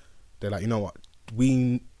of like, they're like, you know what,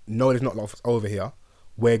 we know there's not a lot of us over here,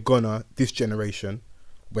 this generation,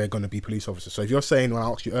 we're gonna be police officers. So if you're saying, when I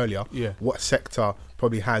asked you earlier, what sector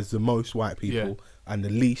probably has the most white people and the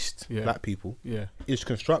least black people, is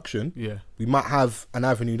construction, we might have an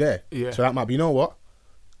avenue there. So that might be, you know what,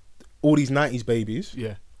 all these 90s babies,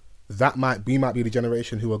 we might be the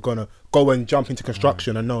generation who are gonna go and jump into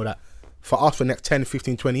construction and know that for us for the next 10,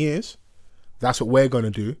 15, 20 years, that's what we're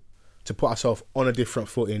gonna do to put ourselves on a different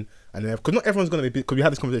footing. And then, because not everyone's gonna be, because we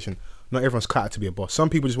had this conversation, not everyone's cut out to be a boss. Some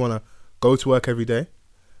people just wanna go to work every day,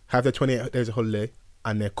 have their 28 days of holiday,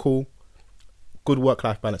 and they're cool, good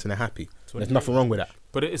work-life balance, and they're happy. There's nothing wrong with that.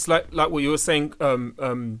 But it's like what you were saying,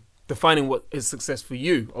 defining what is success for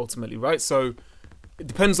you ultimately, right? So it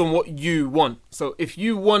depends on what you want. So if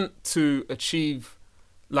you want to achieve,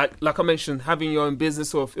 like I mentioned, having your own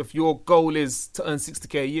business, or if your goal is to earn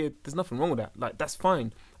 60k a year, there's nothing wrong with that. Like, that's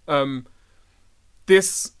fine. I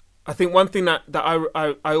think one thing that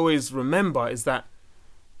I always remember is that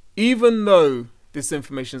even though this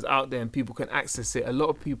information is out there and people can access it, a lot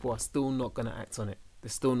of people are still not going to act on it. They're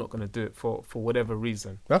still not going to do it for whatever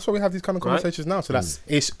reason. That's why we have these kind of conversations now, so that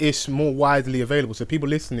it's more widely available. So people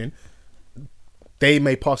listening, they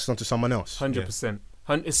may pass it on to someone else. 100%.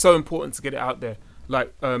 It's so important to get it out there.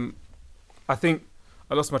 Like, I think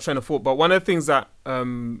I lost my train of thought, but one of the things that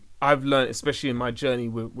I've learned, especially in my journey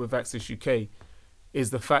with Access UK, is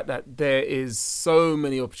the fact that there is so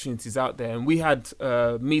many opportunities out there. And we had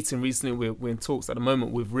a meeting recently, we're in talks at the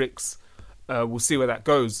moment with RICS. We'll see where that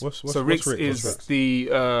goes. What's RICS RICS? is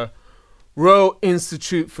the Royal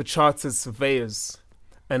Institute for Chartered Surveyors,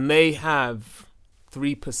 and they have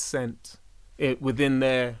 3% within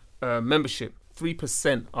their membership.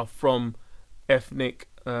 3% are from ethnic,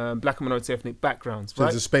 black and minority ethnic backgrounds. So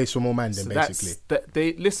right? there's a space for more men then, basically.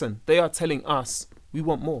 They are telling us, we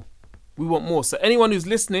want more. We want more. So anyone who's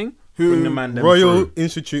listening, Bring the man them Royal through.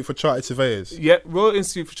 Institute for Chartered Surveyors. Yeah, Royal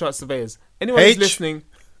Institute for Chartered Surveyors. Anyone who's listening,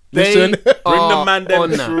 Listen. Bring the are man them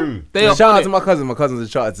on that. through. They are Shout on out it. to my cousin. My cousin's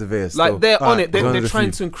a chartered surveyor. Like Still. they're on it. One of They're the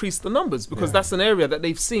trying few. to increase the numbers because that's an area that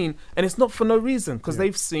they've seen, and it's not for no reason because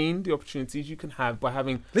they've seen the opportunities you can have by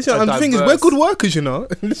having. Listen, a and the thing is, we're diverse- good workers, you know.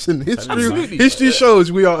 Listen, Absolutely. history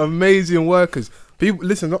shows we are amazing workers. People,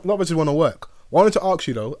 listen, not much just want to work. I wanted to ask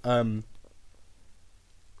you though.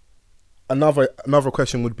 Another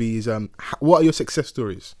question would be is what are your success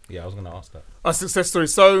stories? Yeah, I was gonna ask that. Our success story.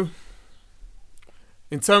 So,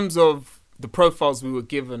 in terms of the profiles we were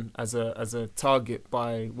given as a target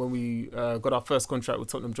by when we got our first contract with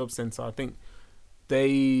Tottenham Job Centre, I think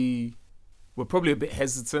they were probably a bit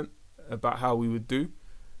hesitant about how we would do,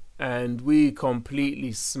 and we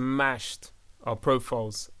completely smashed our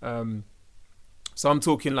profiles. So I'm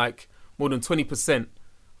talking like more than 20%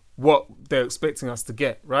 what they're expecting us to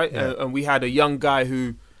get, right? Yeah. And we had a young guy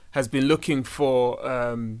who has been looking for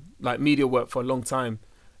like media work for a long time,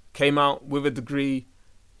 came out with a degree,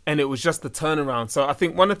 and it was just the turnaround. So I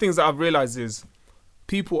think one of the things that I've realized is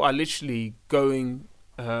people are literally going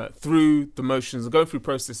through the motions, going through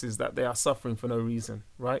processes that they are suffering for no reason,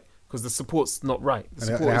 right? Because the support's not right. The And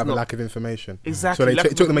support they is have a not lack of information. exactly. So they lack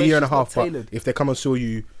of it took them a year and a information, half, it's not but tailored. if they come and saw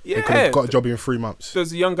you, they could Yeah. have got a job in 3 months.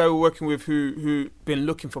 There's a young guy we're working with who been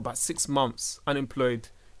looking for about 6 months, unemployed.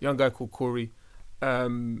 Young guy called Corey.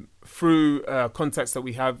 Through contacts that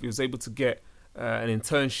we have, he was able to get an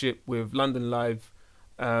internship with London Live.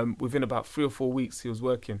 Within about 3 or 4 weeks, he was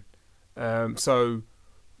working. So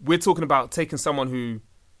we're talking about taking someone who,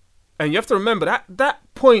 and you have to remember that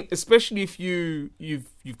point, especially if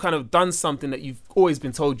you've kind of done something that you've always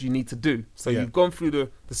been told you need to do. So Yeah. you've gone through the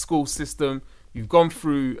school system, you've gone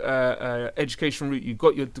through education route, you've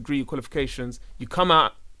got your degree, your qualifications, you come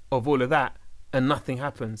out of all of that and nothing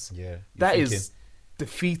happens. Yeah, That is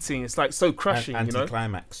defeating. It's like so crushing, you know.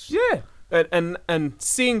 Anticlimax. Yeah, and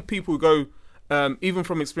seeing people go, even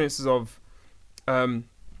from experiences of,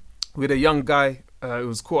 with a young guy who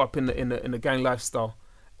was caught up in the gang lifestyle,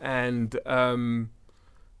 and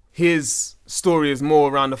his story is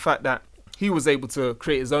more around the fact that he was able to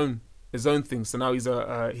create his own thing. So now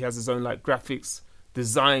he has his own like graphics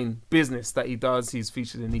design business that he does. He's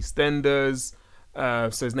featured in EastEnders.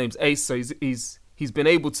 So his name's Ace. So he's been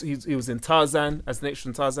able to. He was in Tarzan as an extra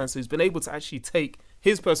in Tarzan. So he's been able to actually take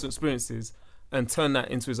his personal experiences and turn that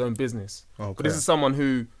into his own business. Okay. But this is someone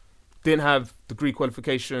who didn't have degree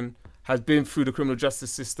qualification, has been through the criminal justice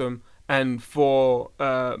system, and for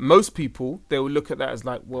most people, they will look at that as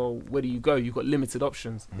like, well, where do you go? You've got limited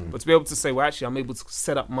options. But to be able to say, well, actually, I'm able to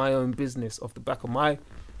set up my own business off the back of my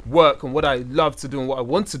work and what I love to do and what I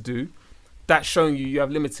want to do, that's showing you have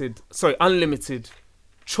unlimited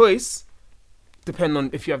choice, depending on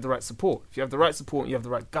if you have the right support. If you have the right support and you have the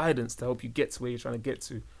right guidance to help you get to where you're trying to get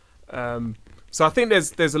to. So I think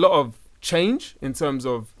there's a lot of change in terms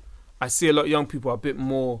of, I see a lot of young people are a bit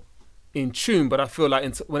more in tune, but I feel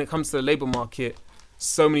like when it comes to the labour market,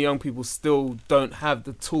 so many young people still don't have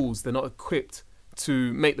the tools. They're not equipped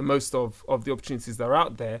to make the most of the opportunities that are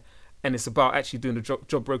out there. And it's about actually doing the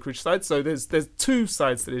job brokerage side. So there's two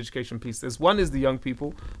sides to the education piece. There's one is the young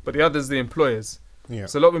people, but the other is the employers. Yeah.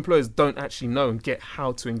 So a lot of employers don't actually know and get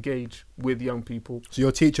how to engage with young people. So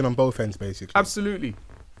you're teaching on both ends, basically. Absolutely.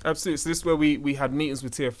 So this is where we had meetings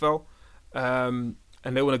with TFL, and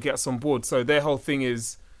they want to get us on board. So their whole thing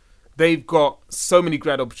is they've got so many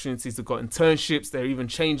grad opportunities. They've got internships. They're even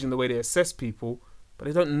changing the way they assess people, but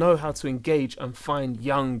they don't know how to engage and find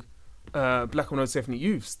young black and minority ethnic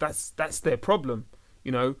youths. That's their problem,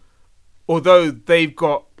 you know. Although they've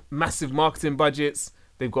got massive marketing budgets,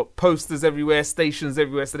 they've got posters everywhere, stations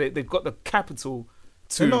everywhere, so they've got the capital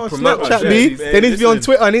to No, promote Snapchat, opportunities. B. They need to be on Listen.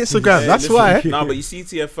 Twitter and Instagram. Yeah, That's listen, why. No, but you see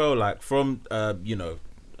TFL like from I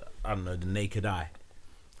don't know, the naked eye,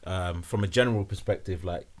 from a general perspective,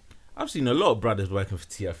 like I've seen a lot of brothers working for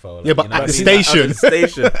TFL. Like, Yeah, but you know at what the I mean? Like, station. at the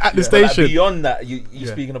station, At the But, like, station. beyond that, you're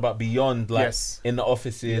Yeah. speaking about beyond, like Yes. in the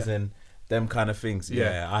offices and them kind of things.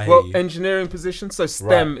 Yeah, I hear well, you. engineering positions. So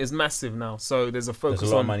STEM Right. is massive now. So there's a focus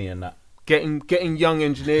There's a lot on of money in that. getting young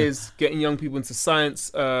engineers, getting young people into science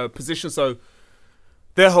positions. So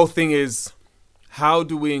their whole thing is, how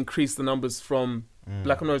do we increase the numbers from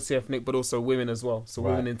black and minority ethnic, but also women as well. So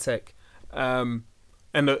women Right. in tech. And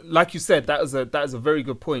like you said, that is a very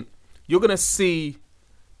good point. You're gonna see,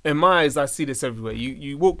 in my eyes, I see this everywhere.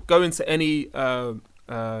 You go into any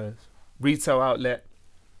retail outlet,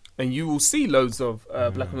 and you will see loads of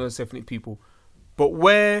black and minority ethnic people. But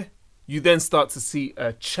where you then start to see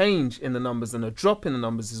a change in the numbers and a drop in the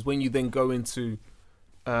numbers is when you then go into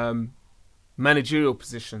managerial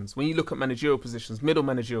positions. When you look at managerial positions, middle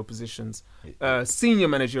managerial positions, senior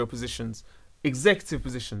managerial positions, executive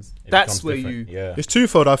positions, It that's becomes where different. you. Yeah. It's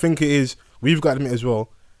twofold. I think it is. We've got to admit as well.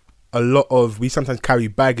 We sometimes carry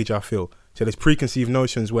baggage. I feel so. There's preconceived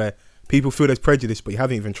notions where people feel there's prejudice, but you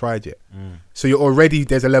haven't even tried yet. So you're already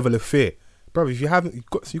there's a level of fear, bro. If you haven't,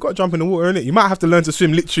 you got to jump in the water, innit? You might have to learn to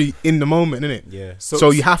swim literally in the moment, innit? Yeah.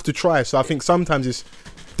 So you have to try. So I think sometimes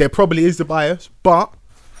there probably is the bias, but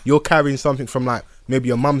you're carrying something from like maybe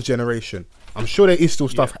your mum's generation. I'm sure there is still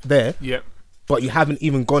stuff there, Yeah. but you haven't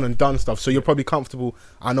even gone and done stuff. So you're probably comfortable.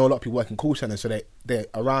 I know a lot of people work in call centers, so they're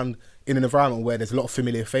around in an environment where there's a lot of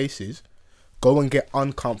familiar faces. Go and get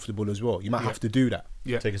uncomfortable as well. You might have to do that.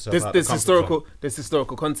 Yeah. Take yourself There's, out there's the comfort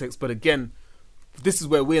historical context, but again, this is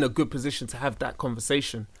where we're in a good position to have that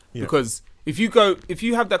conversation. Yeah. Because if you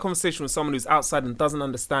have that conversation with someone who's outside and doesn't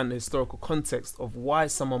understand the historical context of why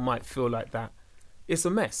someone might feel like that, it's a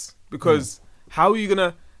mess. Because how are you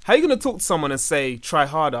gonna talk to someone and say try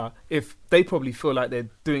harder if they probably feel like they're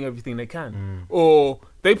doing everything they can, or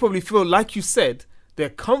they probably feel like you said they're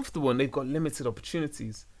comfortable and they've got limited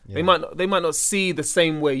opportunities. Yeah. They might not see the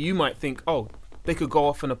same way you might think. Oh, they could go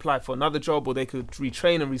off and apply for another job, or they could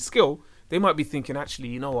retrain and reskill. They might be thinking, actually,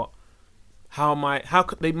 you know what?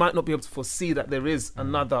 They might not be able to foresee that there is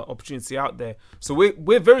another opportunity out there. So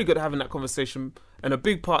we're very good at having that conversation, and a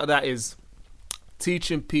big part of that is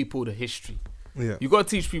teaching people the history. Yeah. You got to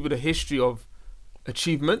teach people the history of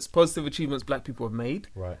achievements, positive achievements Black people have made.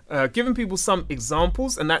 Right. Giving people some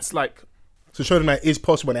examples, and that's like So show them that it is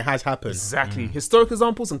possible and it has happened. exactly historic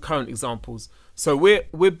examples and current examples. So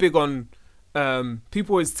we're big on.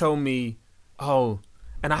 People always tell me, oh,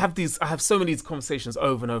 and I have so many of these conversations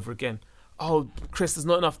over and over again. Oh, Chris, there's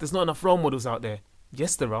not enough role models out there.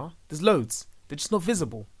 Yes, there are. There's loads. They're just not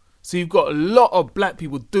visible. So you've got a lot of Black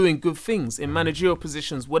people doing good things in managerial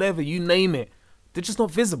positions, whatever, you name it. They're just not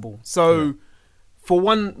visible. So for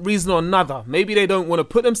one reason or another, maybe they don't want to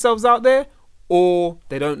put themselves out there, or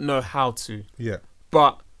they don't know how to. Yeah.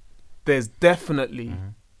 But there's definitely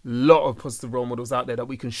a lot of positive role models out there that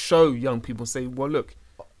we can show young people and say, well, look,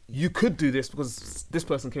 you could do this because this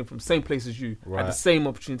person came from the same place as you, had the Right. same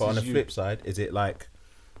opportunities But on the as you. flip side, is it like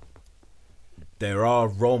there are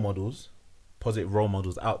role models, positive role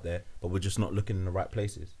models out there, but we're just not looking in the right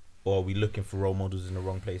places? Or are we looking for role models in the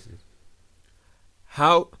wrong places?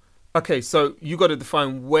 Okay, so you got to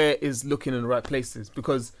define where is looking in the right places,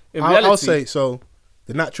 because in reality, I'll say, so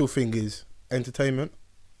the natural thing is entertainment,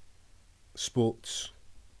 sports,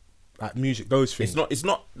 like music, those things. It's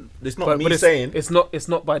not but me saying it's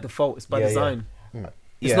not by default, it's by Yeah, yeah. design. Mm.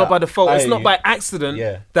 It's Yeah, not by default. I It's hear not you. by accident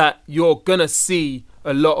Yeah. that you're gonna see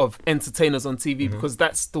a lot of entertainers on TV, Mm-hmm. because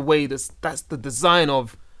that's the way. That's the design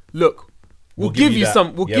of. Look, we'll We'll give give you you that.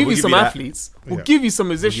 some. We'll Yeah, give we'll you give some you that. athletes. We'll Yeah. give you some give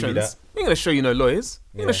you musicians. that. We're gonna show you no lawyers.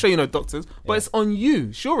 We're gonna Yeah. show you no doctors. But Yeah. it's on you.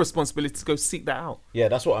 It's your responsibility to go seek that out. Yeah,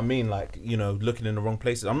 that's what I mean. Like, you know, looking in the wrong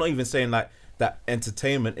places. I'm not even saying like that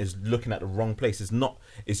entertainment is looking at the wrong place. It's not.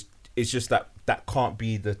 It's just that can't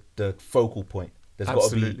be the focal point. There's got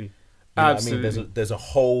to be. Absolutely. You know what I mean? Absolutely. There's a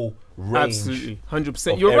whole range. Absolutely,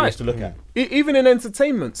 100%. of You're areas right. to look at. Even in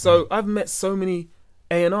entertainment. So I've met so many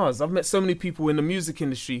A&Rs. I've met so many people in the music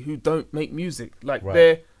industry who don't make music. Like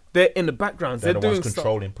Right. they're in the background. They're They're the ones doing stuff.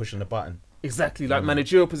 controlling, pushing the button. Exactly, like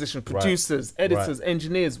managerial position, Right. producers, editors, Right.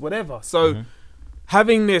 engineers, whatever. So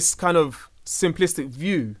having this kind of simplistic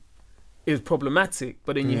view is problematic,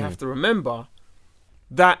 but then you have to remember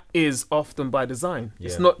that is often by design.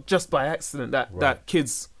 It's Yeah. not just by accident that Right.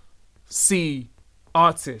 kids see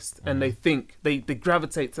artists and they think they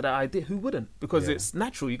gravitate to that idea. Who wouldn't? Because Yeah. it's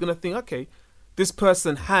natural. You're gonna think, okay, this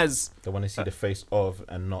person has They want to see the face of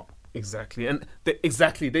and not. exactly, and they're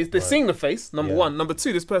seeing the face. Number Yeah. one, number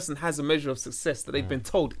two, this person has a measure of success that they've been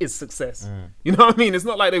told is success. You know what I mean? It's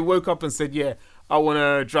not like they woke up and said, "Yeah, I want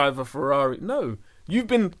to drive a Ferrari." No, you've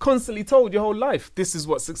been constantly told your whole life this is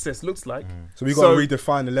what success looks like. So we've got to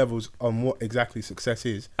redefine the levels on what exactly success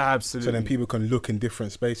is. Absolutely. So then people can look in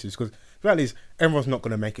different spaces. Because the reality is, everyone's not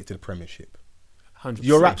going to make it to the Premiership. 100%.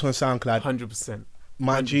 Your raps on SoundCloud, 100%.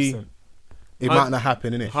 my G, 100%. it might not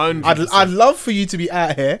happen, innit? 100%. I'd love for you to be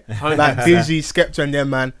out here, 100%. like Dizzy, Skepta and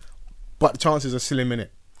them, man. But the chances are slim, innit?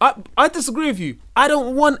 I disagree with you. I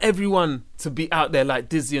don't want everyone to be out there like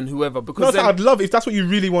Dizzy and whoever, No, because I'd love if that's what you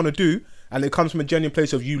really want to do, and it comes from a genuine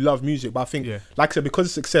place of you love music. But I think, Yeah. like I said, because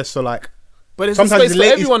of success, so like but it's a space for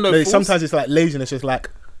everyone though. Fools. sometimes it's like laziness. It's like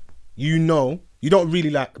you don't really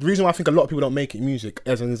like. The reason why I think a lot of people don't make it music,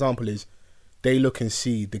 as an example, is they look and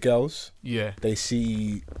see the girls, Yeah, they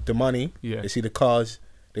see the money, Yeah. they see the cars,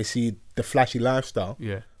 they see the flashy lifestyle,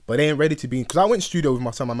 yeah. but they ain't ready to be. Because I went studio with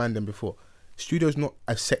my son, my man, them before. Studio's not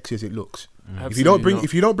as sexy as it looks. If you don't Absolutely bring not.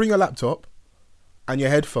 if you don't bring a laptop and your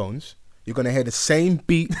headphones, you're gonna hear the same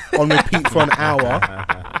beat on repeat for an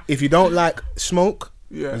hour. If you don't like smoke,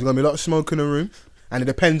 there's gonna be a lot of smoke in the room, and it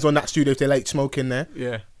depends on that studio if they like smoke in there.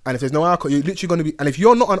 Yeah. And if there's no alcohol, you're literally gonna be. And if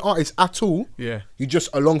you're not an artist at all, Yeah. you're just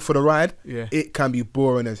along for the ride. Yeah. It can be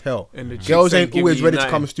boring as hell. And the Girls chicks ain't giving always you ready to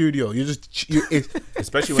nothing. come studio. You just it's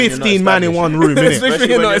Especially when you're not 15 man in established. one room, innit? Especially when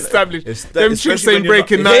you're not established. Them chicks especially ain't when you're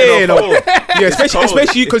breaking not- nothing Yeah, off. no. Yeah,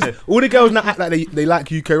 especially cold. because all the girls now act like they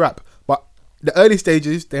like UK rap, but the early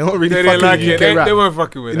stages they don't really They fucking didn't like UK it. They rap. weren't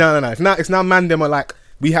fucking with it. No. It's now man them are like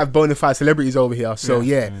we have bona fide celebrities over here, so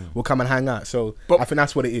we'll come and hang out. So But- I think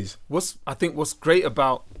that's what it is. I think what's great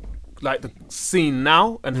about like the scene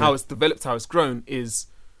now and how it's developed, how it's grown, is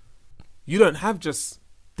you don't have just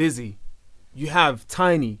Dizzy, you have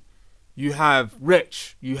Tiny, you have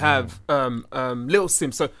Wretch, you have Little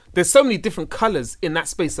Sim. So there's so many different colours in that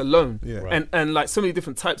space alone, Yeah. Right. and like so many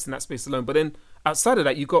different types in that space alone. But then outside of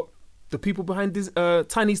that, you got the people behind this,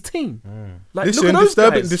 Tiny's team. Like Listen, look at those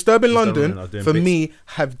guys. Disturbing London are doing for bits. me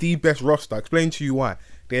have the best roster. Explain to you why.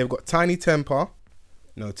 They have got Tiny Temper,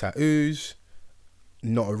 no tattoos,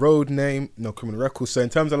 not a road name, no criminal records. So in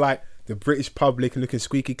terms of like the British public and looking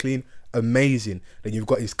squeaky clean, amazing. Then you've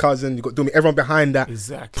got his cousin, you've got Dumi, everyone behind that,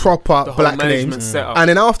 Exactly. proper The whole black management names. setup. And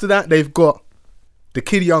then after that, they've got the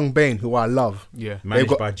kid Young Bane, who I love. Yeah. Managed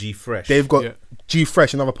got- by G Fresh. They've got Yeah. G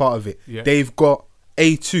Fresh, another part of it. Yeah. They've got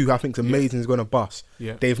A2, who I think is amazing, is going to bust.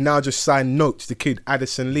 Yeah. They've now just signed Notes, the kid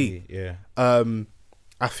Addison Lee. Yeah.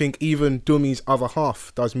 I think even Dumi's other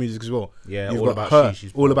half does music as well. Yeah, You've All got About her, She,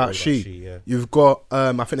 she's all part about of she. yeah. You've got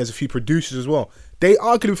I think there's a few producers as well. They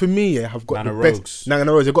arguably for me have got Nana the Rogues. best.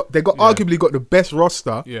 Nana Rogues. They got arguably got the best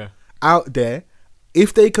roster Yeah. out there.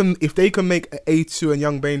 If they can make an A2 and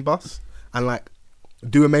Young Bane bus and like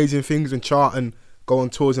do amazing things and chart and go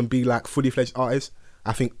on tours and be like fully fledged artists,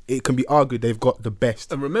 I think it can be argued they've got the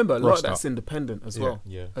best. And remember, a lot roster. of that's independent as well.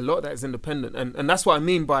 yeah. A lot of that is independent, and that's what I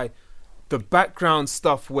mean by the background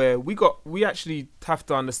stuff. Where we actually have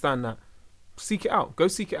to understand that. Seek it out. Go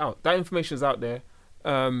seek it out. That information is out there.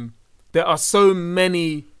 There are so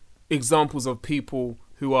many examples of people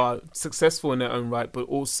who are successful in their own right, but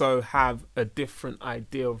also have a different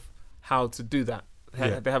idea of how to do that.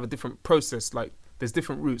 They have a different process. Like there's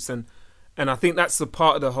different routes, and I think that's a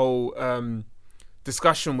part of the whole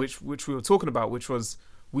discussion which we were talking about, which was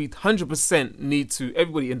we 100% need to.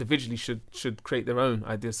 Everybody individually should create their own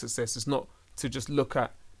idea of success. It's not to just look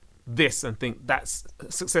at this and think that's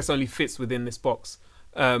success only fits within this box,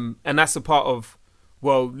 and that's a part of.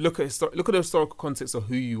 Well, look at the historical context of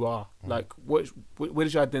who you are. Like, where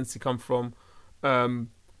does your identity come from?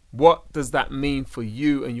 What does that mean for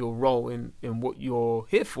you and your role in what you're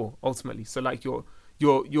here for ultimately? So, like,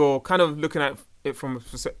 you're kind of looking at it from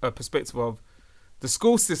a perspective of the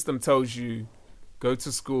school system tells you go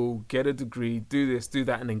to school, get a degree, do this, do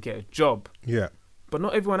that, and then get a job. Yeah. But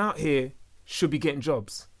not everyone out here should be getting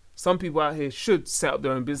jobs. Some people out here should set up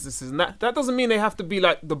their own businesses, and that doesn't mean they have to be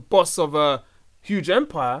like the boss of a huge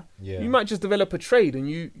empire. Yeah. You might just develop a trade,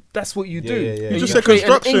 and that's what you do. Yeah, yeah. And You just you say create an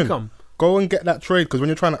construction. income. Go and get that trade, because when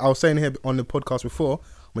you're trying to, I was saying here on the podcast before,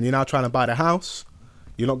 when you're now trying to buy the house,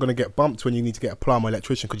 you're not going to get bumped when you need to get a plumber or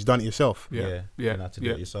electrician because you've done it yourself. Yeah. You don't have to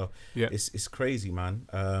do it yourself. Yeah. It's crazy, man.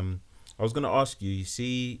 I was gonna ask you. You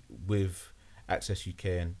see, with Access UK,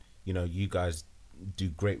 and you guys do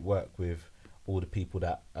great work with all the people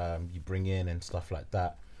that you bring in and stuff like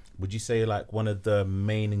that. Would you say like one of the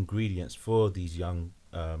main ingredients for these young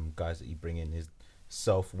guys that you bring in is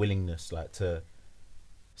self-willingness, like to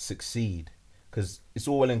succeed? Because it's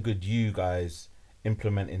all well and good you guys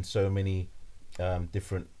implementing so many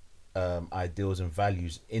different ideals and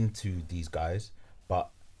values into these guys,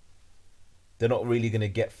 but they're not really going to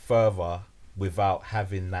get further without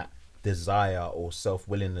having that desire or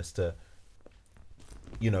self-willingness to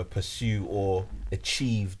pursue or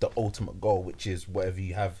achieve the ultimate goal, which is whatever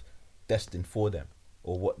you have destined for them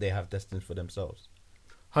or what they have destined for themselves.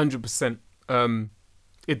 100%.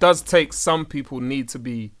 It does take some people need to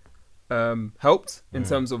be helped in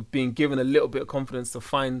terms of being given a little bit of confidence to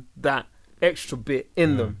find that extra bit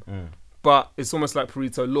in them. But it's almost like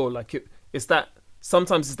Pareto law. Like it's that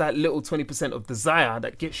sometimes it's that little 20% of desire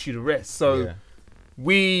that gets you the rest. So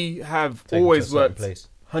we have Take 'em to a always certain worked place.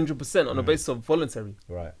 100% on the basis of voluntary.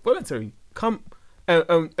 Right. Voluntary. Come.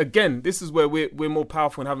 Again, this is where we're more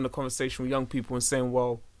powerful in having a conversation with young people and saying,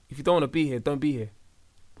 well, if you don't want to be here, don't be here.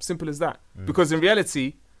 Simple as that. Because in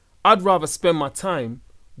reality, I'd rather spend my time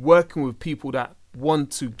working with people that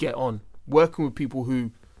want to get on, working with people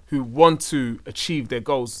who want to achieve their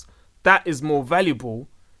goals. That is more valuable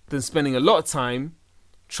than spending a lot of time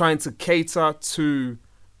trying to cater to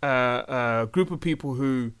a group of people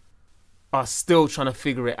who are still trying to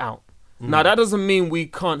figure it out. Now, that doesn't mean we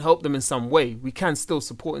can't help them in some way. We can still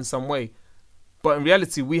support in some way. But in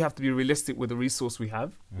reality, we have to be realistic with the resource we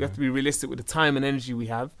have. We have to be realistic with the time and energy we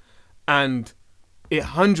have. And it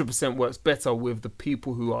 100% works better with the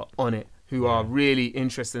people who are on it, who are really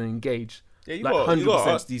interested and engaged. Yeah, you Like, got to 100%.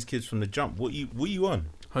 ask these kids from the jump. What you on?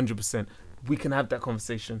 100%. We can have that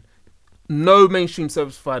conversation. No mainstream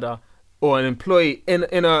service provider or an employee in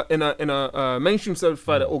a mainstream service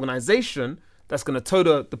provider organization that's going to toe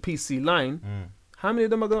the PC line. How many of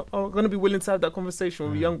them are going to be willing to have that conversation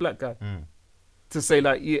with a young black guy to say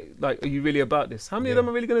like, yeah, like, are you really about this? How many of them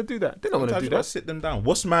are really going to do that? They're not going to Sometimes do you got to that. sit them down.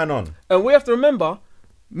 What's man on? And we have to remember,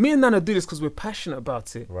 me and Nana do this because we're passionate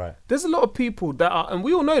about it. Right. There's a lot of people that are, and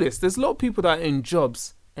we all know this. There's a lot of people that are in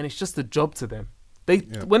jobs, and it's just a job to them.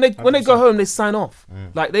 When they go home, they sign off.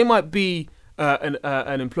 Like, they might be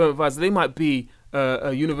an employment advisor, they might be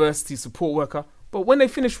a university support worker, but when they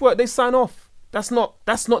finish work, they sign off. That's not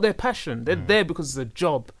their passion. They're there because it's a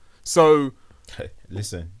job. So,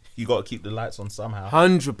 Listen, you got to keep the lights on somehow.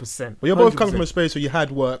 100%. Well, you're both 100%. coming from a space where you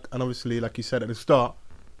had work, and obviously, like you said at the start,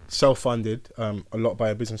 self-funded a lot by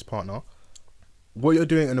a business partner. What you're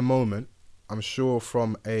doing in the moment, I'm sure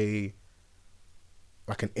from an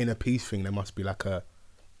inner peace thing, there must be like a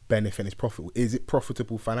benefit. It's profitable. Is it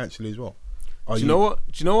profitable financially as well? Do you know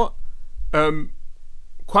what?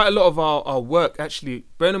 Quite a lot of our work, actually,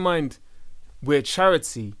 bear in mind, we're a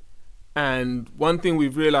charity, and one thing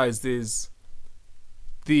we've realised is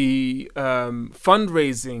the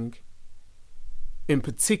fundraising, in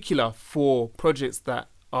particular for projects that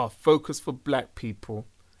are focused for black people,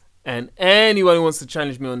 and anyone who wants to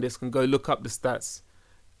challenge me on this can go look up the stats,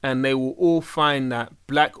 and they will all find that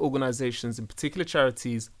black organisations, in particular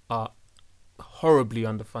charities, are horribly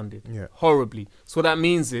underfunded. Yeah. Horribly. So what that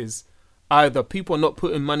means is either people are not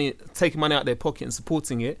taking money out of their pocket and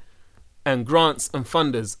supporting it, and grants and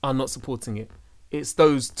funders are not supporting it. It's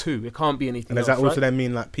those two. It can't be anything And does else, that also right? then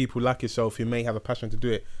mean like people like yourself who may have a passion to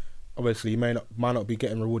do it, obviously you might not be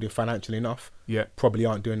getting rewarded financially enough, Yeah. probably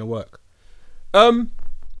aren't doing the work? Some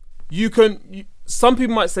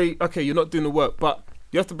people might say, okay, you're not doing the work, but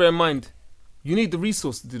you have to bear in mind, you need the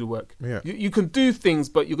resource to do the work. Yeah. You can do things,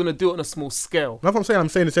 but you're going to do it on a small scale. That's what I'm saying. I'm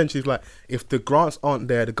saying essentially is like, if the grants aren't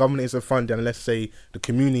there, the government isn't funding, and let's say the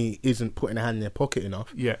community isn't putting a hand in their pocket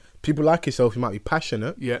enough, Yeah. people like yourself, you might be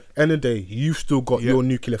passionate. Yeah. End of the day, you've still got Yeah. your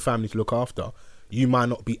nuclear family to look after. You might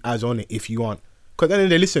not be as on it if you aren't. Because at the end of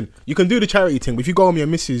the day, listen, you can do the charity thing, but if you go home, your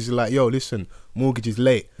missus is like, yo, listen, mortgage is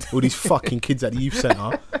late. All these fucking kids at the youth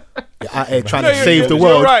centre, you're out here trying No, to save the you're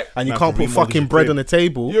world, right. and you Man, can't to put remortgage fucking your bread crib. on the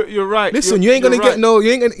table. You're right. Listen, you ain't gonna you're get right.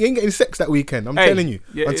 you ain't getting sex that weekend. I'm telling you.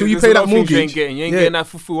 Yeah, Until you there's pay a lot that of things you ain't mortgage, getting. You ain't yeah. getting that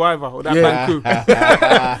fufu either, or that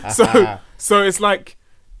banku. So it's like,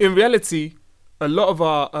 in reality, a lot of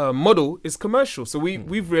our model is commercial. So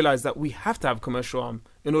we've realized that we have to have a commercial arm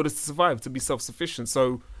in order to survive, to be self-sufficient.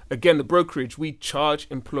 So again, the brokerage, we charge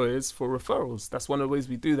employers for referrals. That's one of the ways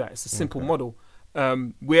we do that. It's a simple model.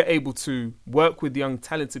 We're able to work with young,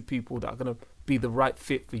 talented people that are going to be the right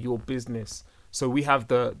fit for your business. So we have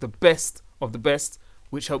the best of the best,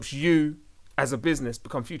 which helps you as a business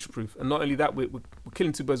become future-proof. And not only that, we're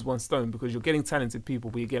killing two birds with one stone, because you're getting talented people,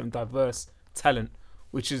 but you're getting diverse talent,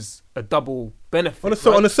 which is a double benefit.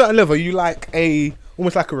 on a certain level, you like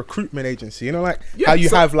almost like a recruitment agency. You know, like how you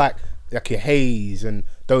have like your Hayes and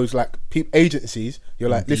those like agencies. You're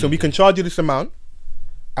like, listen, we can charge you this amount,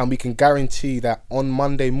 and we can guarantee that on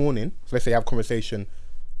Monday morning, so let's say I have a conversation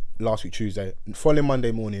last week Tuesday, and following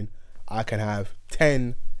Monday morning, I can have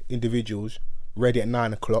 10 individuals ready at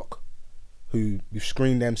 9 o'clock who we've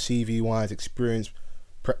screened them CV wise, experience,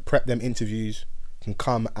 prep them interviews, can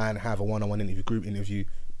come and have a one-on-one interview, group interview,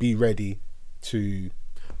 be ready to...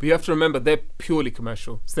 But you have to remember, they're purely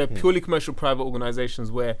commercial. So they're purely commercial private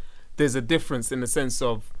organizations where there's a difference in the sense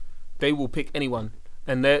of they will pick anyone,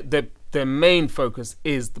 and their main focus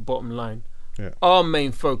is the bottom line. Yeah. Our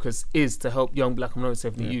main focus is to help young black and minority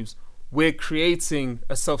ethnic youths. We're creating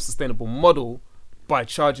a self-sustainable model by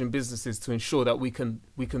charging businesses to ensure that we can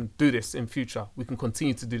do this in future. We can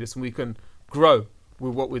continue to do this, and we can grow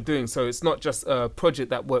with what we're doing. So it's not just a project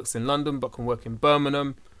that works in London, but can work in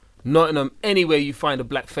Birmingham, Nottingham, anywhere you find a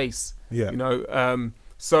black face. Yeah. You know,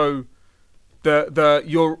 so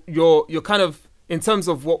you're kind of, in terms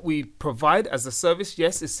of what we provide as a service,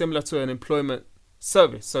 yes, it's similar to an employment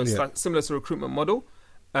service. So it's like similar to a recruitment model.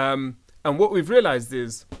 And what we've realized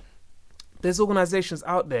is there's organizations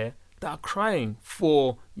out there that are crying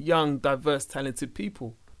for young, diverse, talented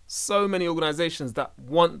people. So many organizations that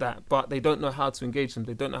want that, but they don't know how to engage them.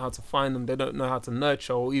 They don't know how to find them. They don't know how to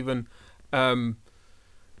nurture or even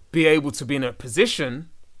be able to be in a position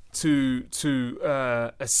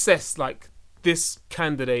to assess like this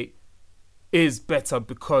candidate is better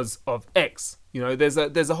because of X. You know, there's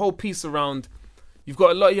a whole piece around. You've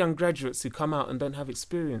got a lot of young graduates who come out and don't have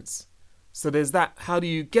experience. So there's that. How do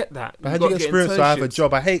you get that? But how do you get experience to have a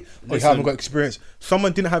job? I hate. Oh, you Listen. haven't got experience.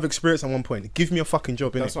 Someone didn't have experience at one point. Give me a fucking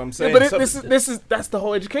job, innit? That's what I'm Yeah, saying. but So- that's the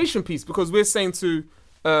whole education piece, because we're saying to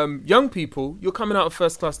young people, you're coming out of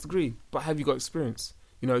first class degree, but have you got experience?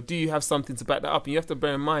 You know, do you have something to back that up? And you have to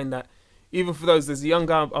bear in mind that even for those, there's a young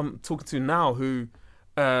guy I'm talking to now who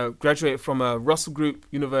graduated from a Russell Group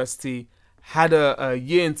University, had a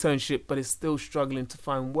year internship, but is still struggling to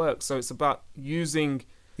find work. So it's about using.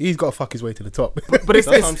 He's got to fuck his way to the top. But it's,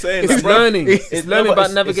 That's what I'm saying. it's Like, bro, learning. It's learning no, but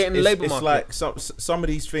about navigating the labour it's market. like some of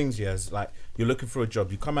these things, yeah. It's like you're looking for a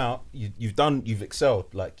job. You come out, you've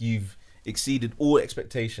excelled, like you've exceeded all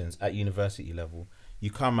expectations at university level. You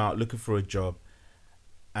come out looking for a job,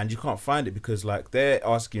 and you can't find it because like they're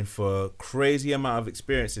asking for crazy amount of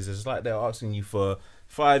experiences. It's like they're asking you for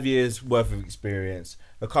 5 years worth of experience,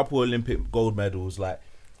 a couple Olympic gold medals. Like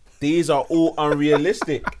these are all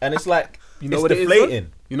unrealistic, and it's like it's what it is, deflating. though?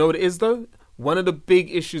 You know what it is, though? One of the big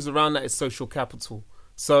issues around that is social capital.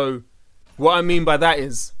 So what I mean by that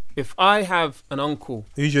is, if I have an uncle,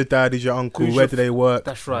 Who's your dad? Who's your uncle? Who's Where your do they work?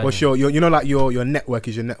 that's right. What's your you know, like your network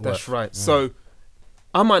is your network. That's right. So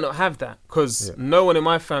I might not have that because Yeah. no one in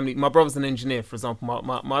my family, my brother's an engineer, for example,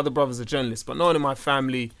 my other brother's a journalist, but no one in my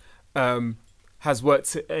family has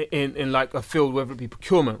worked in like a field, whether it be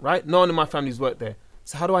procurement, right? No one in my family's worked there.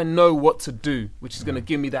 So how do I know what to do, which is going to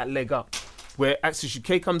give me that leg up? Where Access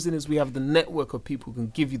UK comes in is we have the network of people who can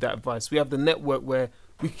give you that advice. We have the network where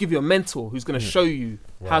we can give you a mentor who's going to show you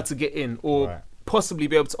how Right. to get in, or Right. possibly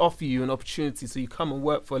be able to offer you an opportunity so you come and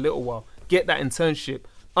work for a little while, get that internship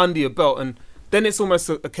under your belt. And then it's almost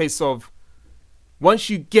a case of, once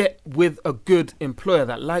you get with a good employer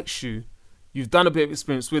that likes you, you've done a bit of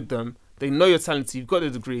experience with them, they know you're talented, you've got a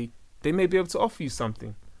degree, they may be able to offer you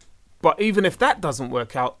something. But even if that doesn't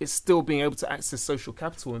work out, it's still being able to access social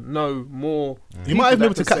capital and know more. You might have been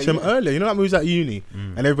able to people that catch can them say, earlier. You know, like we was at uni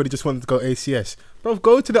and everybody just wanted to go ACS. Bro,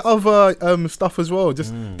 go to the other stuff as well.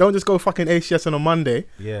 Just don't just go fucking ACS on a Monday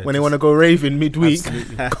Yeah, when they just- want to go raving midweek.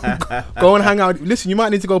 Go and hang out. Listen, you might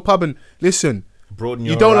need to go pub and listen. Broaden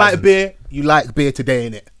You your don't like horizons. beer. You like beer today,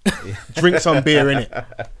 innit? Drink some beer, innit?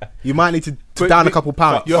 You might need to But down a you- couple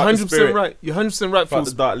pounds. You're Fuck the 100% spirit. right. You're 100% right, Fuck Phil,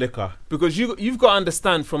 the dark liquor. because you've got to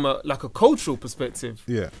understand from a cultural perspective.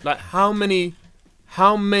 Yeah. Like how many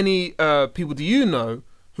people do you know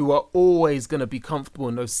who are always going to be comfortable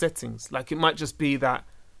in those settings? Like it might just be that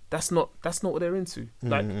that's not what they're into.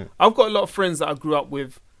 Like I've got a lot of friends that I grew up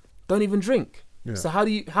with don't even drink. Yeah. So how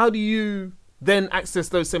do you then access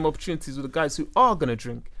those same opportunities with the guys who are going to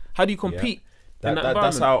drink? How do you compete in that That's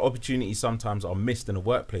environment? how opportunities sometimes are missed in the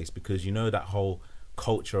workplace, because you know that whole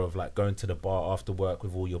culture of like going to the bar after work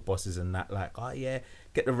with all your bosses and that, like, oh yeah,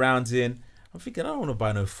 get the rounds in. I'm thinking I don't want to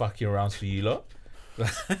buy no fucking rounds for you lot.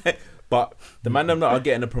 But the man them that are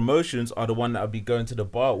getting the promotions are the one that will be going to the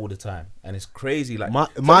bar all the time, and it's crazy. Like My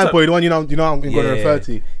sometimes- boy, the one I'm going to Yeah. refer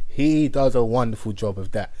to, he does a wonderful job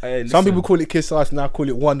of that. Hey, Some listen. people call it kiss ass, and I call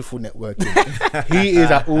it wonderful networking. He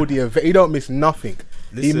is at all the event. He don't miss nothing.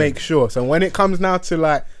 He Listen. makes sure. So when it comes now to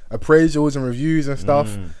like appraisals and reviews and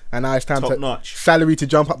stuff, and now it's time Top to notch. salary to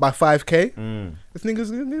jump up by 5k, Mm, this nigga's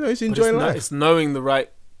he's But enjoying it's, life. it's knowing the right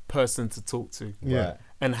person to talk to. Yeah. right.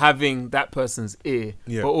 And having that person's ear,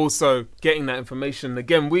 Yeah. but also getting that information.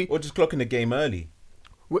 Again, Or just clocking the game early.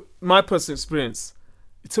 my personal experience,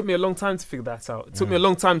 it took me a long time to figure that out. It took me a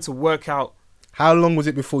long time to work out. How long was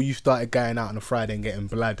it before you started going out on a Friday and getting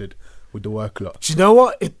bladdered with the work lot? Do you know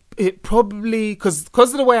what? It probably, because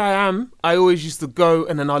of the way I am, I always used to go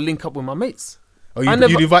and then I'll link up with my mates. Oh, I you'd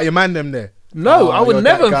never- invite your man them there? No, Oh, I would you're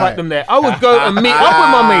never that guy. invite them there. I would go and meet up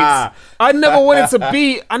with my mates. I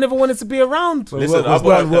never wanted to be around. Well, Listen, work was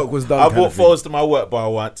done, work was done I kind brought of thing. photos to my work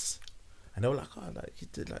bar once, and they were like, "Oh, like you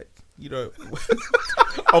did, like you know."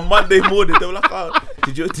 On Monday morning, they were like, "Oh,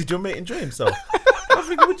 did your mate enjoy himself?" I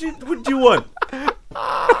think, what do you want?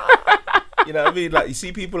 You know what I mean? Like you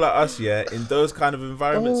see people like us, yeah, in those kind of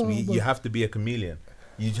environments, you have to be a chameleon.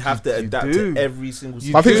 You have to adapt do. to every single.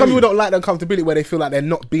 But I think some do. people don't like the uncomfortability where they feel like they're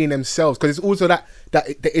not being themselves, because it's also that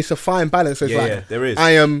it's a fine balance. So it's Yeah, like, yeah, there is.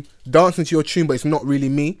 I am dancing to your tune, but it's not really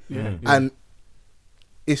me. Yeah. And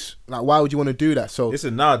it's like, why would you want to do that? So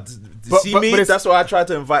Listen, now, But me. it's- That's why I try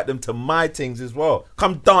to invite them to my things as well.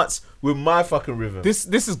 Come dance with my fucking rhythm. This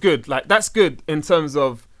is good. Like that's good in terms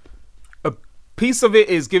of a piece of it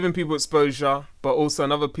is giving people exposure, but also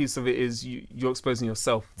another piece of it is you're exposing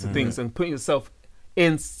yourself to things and putting yourself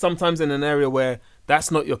in sometimes in an area where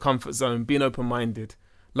that's not your comfort zone. Being open minded.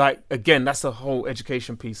 like, again, that's a whole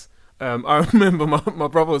education piece. I remember my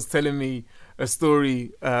brother was telling me a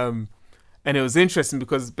story, and it was interesting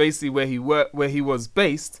because basically where he was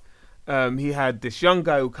based, he had this young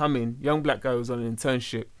guy who come in, young black guy who was on an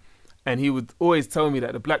internship, and he would always tell me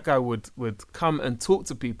that the black guy would come and talk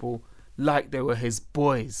to people like they were his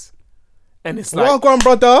boys. And it's like, well, go on,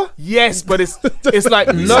 brother. yes, but it's like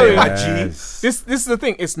knowing. Yes. This is the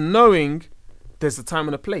thing. It's knowing there's a time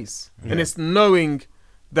and a place, and it's knowing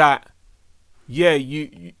that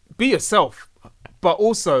you be yourself, but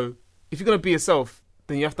also if you're gonna be yourself,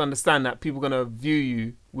 then you have to understand that people are gonna view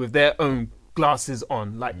you with their own glasses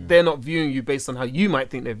on. Like they're not viewing you based on how you might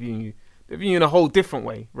think they're viewing you. They're viewing you in a whole different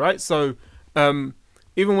way, right? So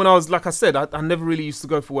even when I was, like I said, I never really used to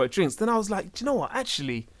go for work drinks. Then I was like, do you know what?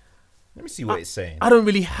 Actually, Let me see what it's saying. I don't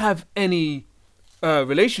really have any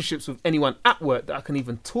relationships with anyone at work that I can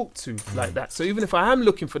even talk to like that. So even if I am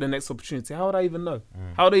looking for the next opportunity, how would I even know?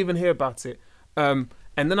 How would I even hear about it?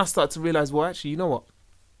 And then I started to realize, well, actually, you know what?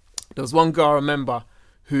 There was one girl I remember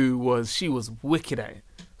she was wicked at it.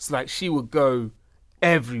 It's like she would go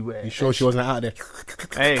everywhere. You sure she wasn't out there?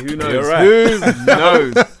 Hey, who knows? You're right. Who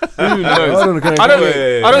knows? Who knows? Hold on, I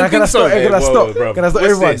don't think so. Can I Whoa, stop? bro. Can I stop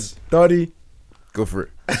What's everyone? this? Daddy, go for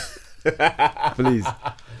it. Please.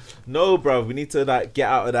 No, bro. We need to like get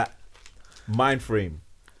out of that mind frame.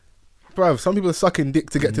 Bruv, some people are sucking dick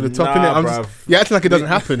to get to the top, Nah, innit? bruv. You're acting like it doesn't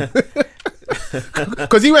happen.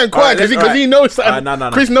 Because he went quiet, because Alright, he knows something.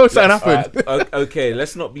 no. Chris knows something happened. Alright, okay,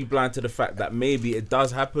 let's not be blind to the fact that maybe it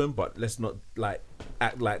does happen, but let's not like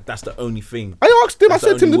act like that's the only thing. I asked him, That's I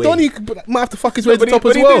said to him, the the only Donny might have to fuck his way to the top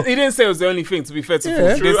But as well. he didn't say it was the only thing, to be fair to Yeah. Paul.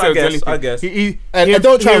 He didn't True, say it was the I only guess, thing. I guess. And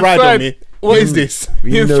don't try and ride on me. What is this?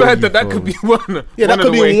 We He know inferred you that from- could be one. Yeah, that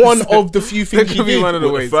could be one of the few things That he could be did. one of the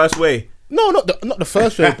The ways. first way. No, not the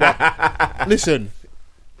first way, but listen,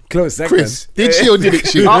 Close second. Chris, did she or didn't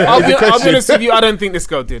she? I'll Is be the question. honest with you. I don't think this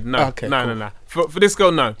girl did. No, Okay, no. For this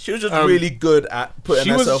girl, no. She was just Um, really good at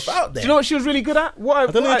putting herself out there. Do you know what she was really good at? I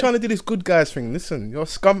don't know you're trying to do this good guys thing. Listen, you're a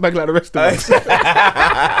scumbag like the rest of us.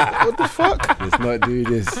 What the fuck? Let's not do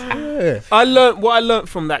this. Yeah. What I learned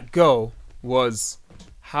from that girl was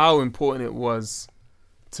how important it was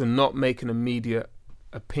to not make an immediate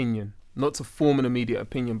opinion, not to form an immediate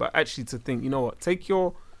opinion, but actually to think, you know what, take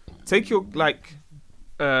your like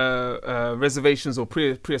reservations or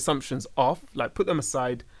pre-assumptions off, like put them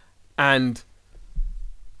aside, and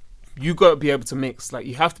you got to be able to mix. Like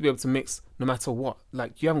you have to be able to mix no matter what.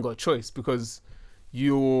 Like you haven't got a choice because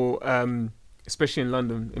you're especially in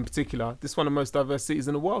London in particular, this is one of the most diverse cities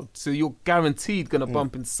in the world. So you're guaranteed going to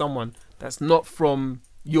bump into someone that's not from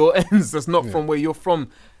your ends, that's not from where you're from,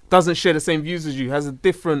 doesn't share the same views as you, has a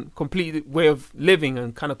different, complete way of living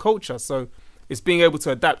and kind of culture. So it's being able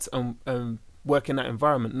to adapt and work in that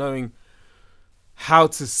environment, knowing how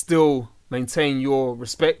to still maintain your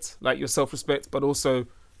respect, like your self-respect, but also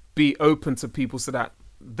be open to people so that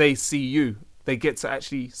they see you. They get to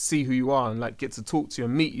actually see who you are and like get to talk to you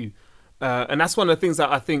and meet you. And that's one of the things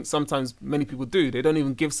that I think sometimes many people do. They don't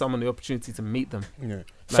even give someone the opportunity to meet them. Yeah.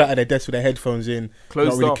 Sat at their desk with their headphones in,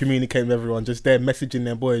 Closed not really off. communicating with everyone, just there messaging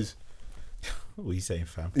their boys. What are you saying,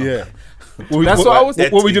 fam? Yeah. That's what I was-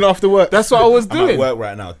 What we doing after work? That's what I was I'm at doing. work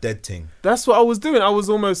right now, dead ting. That's what I was doing.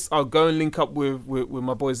 I'll go and link up with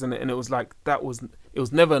my boys and it was like, it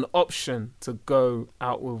was never an option to go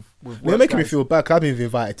out with They're work making me guys. feel bad. 'Cause I've been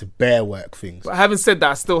invited to bare work things. But having said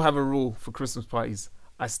that, I still have a rule for Christmas parties.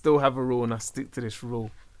 I still have a rule and I stick to this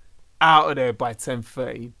rule. Out of there by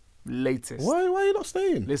 10:30 latest. Why are you not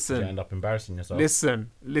staying? You Listen, end up embarrassing yourself.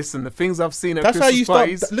 listen. The things I've seen at That's how Christmas you start.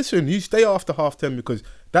 parties. Listen, you stay after 10:30 because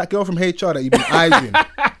that girl from HR that you've been eyeing,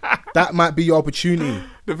 that might be your opportunity.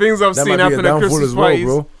 The things I've That seen might be a happen at downfall Christmas as well, parties.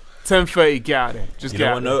 bro. 10:30, get out of there. Just You get don't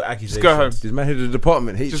out. want of no there. accusations. Just go home. This man head of the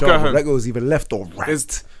department, HR. Just go home. That goes either left or right.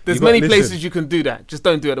 There's You got- many listen. places you can do that. Just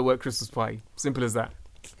don't do it at a work Christmas party. Simple as that.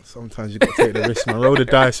 Sometimes you got to take the risk, man. Roll the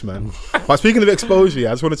dice, man. But speaking of exposure,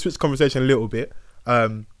 I just want to switch the conversation a little bit.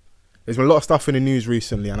 There's been a lot of stuff in the news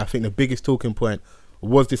recently, and I think the biggest talking point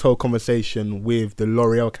was this whole conversation with the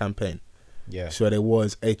L'Oreal campaign. Yeah. So there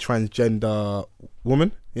was a transgender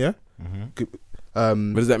woman, yeah?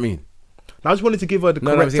 What does that mean? I just wanted to give her the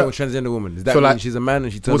No, I'm correct... saying what transgender woman. Does that So, mean like, she's a man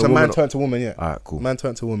and she turned was a a woman? man turned to woman, yeah. Alright, cool. Man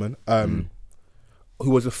turned to woman, who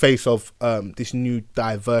was the face of this new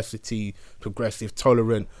diversity, progressive,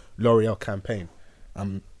 tolerant L'Oreal campaign.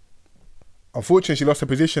 Unfortunately, she lost her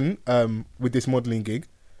position with this modelling gig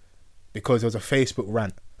because there was a Facebook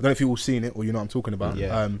rant. I don't know if you've all seen it or you know what I'm talking about.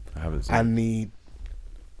 Yeah. I haven't seen And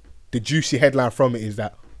the juicy headline from it is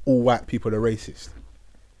that all white people are racist.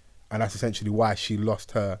 And that's essentially why she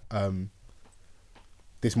lost her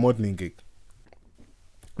this modelling gig.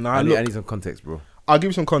 Now, I look, need some context, bro. I'll give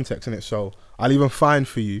you some context in it. So I'll even find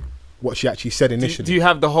for you what she actually said initially. Do you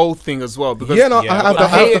have the whole thing as well? Because Yeah, no, Yeah, I have I've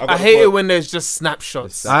the, got I hate it when there's just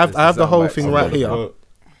snapshots. I have the whole thing right here. Well,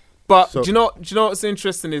 But So- do you know what's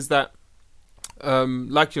interesting is that,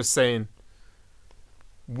 like you're saying,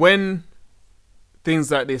 when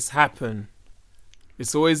things like this happen,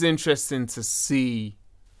 it's always interesting to see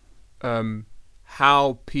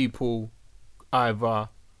how people either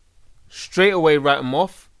straight away write them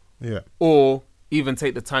off Yeah. or even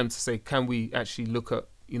take the time to say, can we actually look at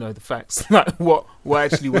the facts, like what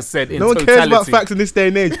actually was said in No one totality. cares about facts in this day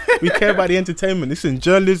and age. We care about the entertainment. Listen,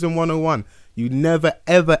 journalism 101. You never,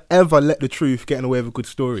 ever, ever let the truth get in the way of a good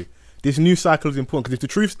story. This news cycle is important because if the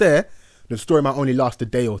truth's there, the story might only last a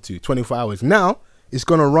day or two, 24 hours. Now, it's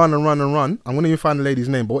going to run and run and run. I'm going to even find the lady's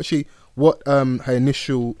name, but her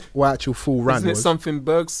actual full rant Isn't it was. something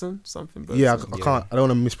Bergson? Something Bergson. Yeah, I can't. I don't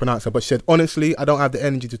want to mispronounce her, but she said, honestly, I don't have the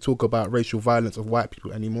energy to talk about racial violence of white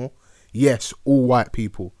people anymore. Yes, all white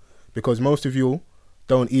people, because most of you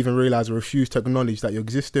don't even realize or refuse to acknowledge that your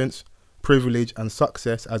existence, privilege, and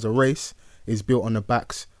success as a race is built on the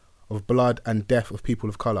backs of blood and death of people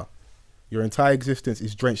of color. Your entire existence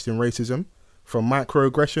is drenched in racism, from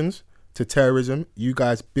microaggressions to terrorism. You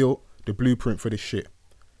guys built the blueprint for this shit.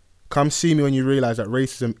 Come see me when you realize that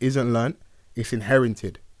racism isn't learnt, it's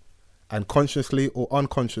inherited, and consciously or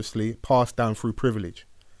unconsciously passed down through privilege.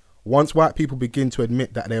 Once white people begin to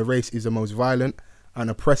admit that their race is the most violent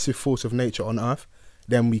and oppressive force of nature on earth,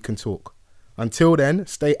 then we can talk. Until then,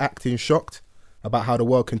 stay acting shocked about how the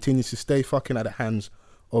world continues to stay fucking at the hands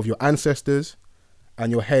of your ancestors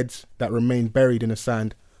and your heads that remain buried in the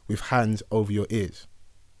sand with hands over your ears.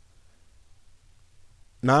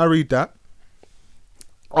 Now I read that.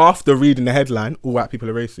 After reading the headline, all white people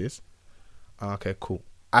are racist. Okay, cool.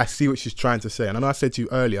 I see what she's trying to say. And I know I said to you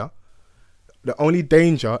earlier, the only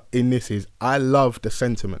danger in this is I love the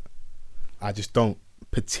sentiment. I just don't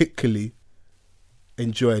particularly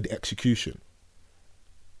enjoy the execution.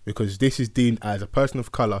 Because this is deemed as a person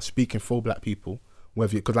of colour speaking for black people.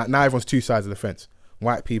 Because like now everyone's two sides of the fence.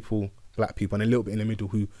 White people, black people, and a little bit in the middle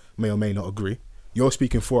who may or may not agree. You're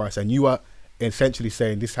speaking for us and you are essentially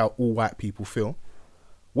saying this is how all white people feel.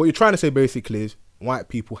 What you're trying to say basically is white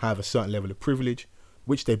people have a certain level of privilege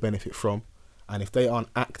which they benefit from, and if they aren't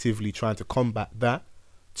actively trying to combat that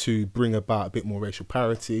to bring about a bit more racial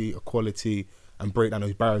parity, equality, and break down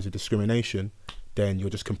those barriers of discrimination, then you're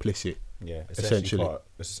just complicit. Yeah, essentially.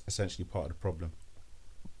 It's essentially part of the problem.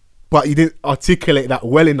 But you didn't articulate that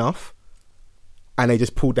well enough, and they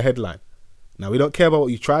just pulled the headline. Now, we don't care about what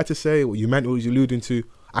you tried to say, what you meant, what you're alluding to.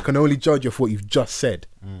 I can only judge you for what you've just said.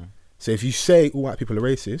 So if you say all white people are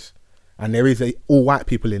racist, and there is all white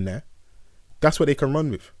people in there, that's what they can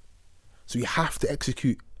run with. So you have to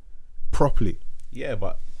execute properly. Yeah,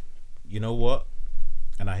 but you know what?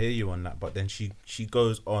 And I hear you on that. But then she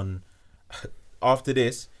goes on after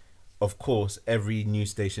this. Of course, every news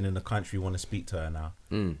station in the country want to speak to her now.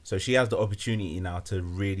 So she has the opportunity now to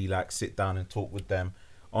really like sit down and talk with them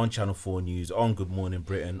on Channel 4 News, on Good Morning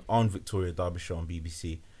Britain, on Victoria Derbyshire on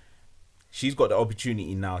BBC. She's got the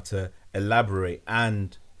opportunity now to elaborate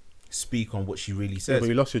and speak on what she really Yeah, says. but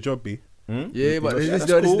you lost your job, B. Yeah, but this That's is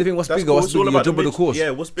the cool. thing. What's That's bigger? cool. What's It's all bigger? Your about job the or the mix. course? Yeah,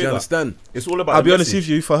 what's Do bigger? you understand? It's all about I'll the be honest message.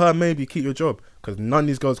 with you, for her, maybe keep your job, because none of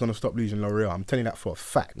these girls going to stop losing L'Oreal. I'm telling you that for a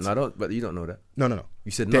fact. No, I don't. But you don't know that. No.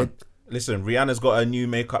 You said They're- none. Listen, Rihanna's got a new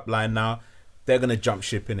makeup line now. They're gonna jump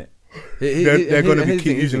ship in it. They're going to be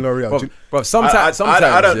keep using L'Oreal. Bro, sometimes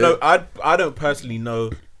I don't yeah. know. I don't personally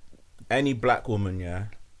know any black woman,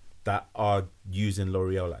 that are using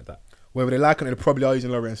L'Oreal like that. Whether they like it, they probably are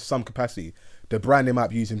using L'Oreal in some capacity. The brand they might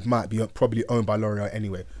be using might be probably owned by L'Oreal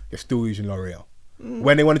anyway. They're still using L'Oreal.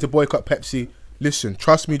 When they wanted to boycott Pepsi, listen,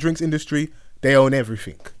 trust me, drinks industry, they own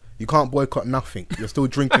everything. You can't boycott nothing. You're still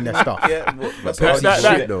drinking their stuff. Yeah, well, that's Pepsi how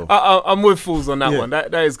shit, shit. though. I'm with fools on that Yeah. one.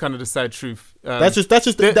 That is kind of the sad truth. That's just that's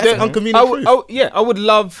inconvenient I would,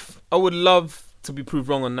 truth. I would love to be proved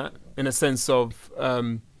wrong on that, in a sense of,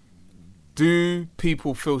 do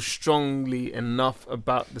people feel strongly enough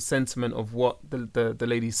about the sentiment of what the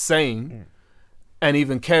lady's saying, and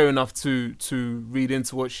even care enough to read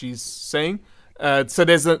into what she's saying? So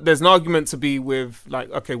there's an argument to be with, like,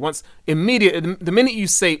 okay, the minute you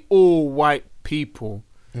say all white people,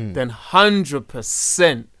 then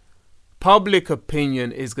 100% public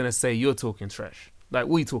opinion is going to say you're talking trash. Like,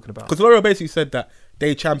 what are you talking about? Because L'Oreal basically said that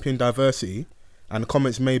they champion diversity, and the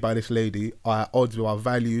comments made by this lady are at odds with our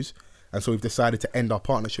values, and so we've decided to end our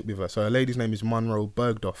partnership with her. So the lady's name is Monroe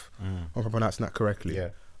Bergdorf. If I'm pronouncing that correctly.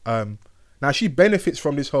 Yeah. Now she benefits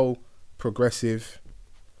from this whole progressive,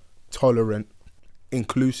 tolerant,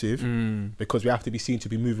 inclusive because we have to be seen to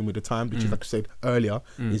be moving with the time, which is, like I said earlier,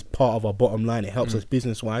 is part of our bottom line. It helps us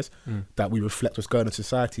business wise that we reflect what's going on in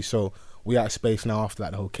society. So we are at a space now after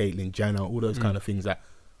that, the whole Caitlyn Jenner, all those kind of things, that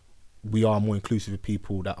we are more inclusive of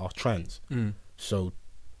people that are trans. So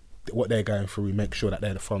what they're going through, we make sure that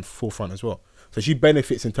they're the forefront as well. So she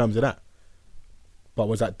benefits in terms of that. But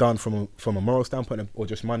was that done from a moral standpoint or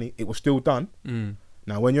just money? It was still done.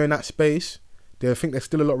 Now, when you're in that space, I think there's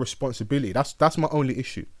still a lot of responsibility. That's my only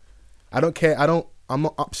issue. I don't care. I'm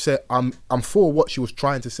not upset. I'm for what she was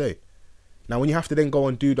trying to say. Now, when you have to then go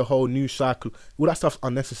and do the whole news cycle, all that stuff's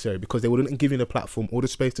unnecessary because they wouldn't give you the platform or the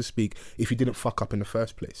space to speak if you didn't fuck up in the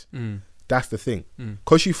first place. That's the thing.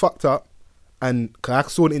 Because she fucked up, and cause I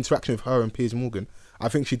saw an interaction with her and Piers Morgan, I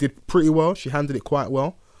think she did pretty well. She handled it quite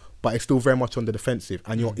well. But it's still very much on the defensive,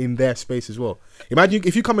 and you're in their space as well. Imagine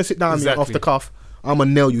if you come and sit down with me off the cuff, I'm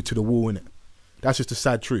gonna nail you to the wall, innit? That's just the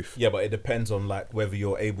sad truth. Yeah, but it depends on like whether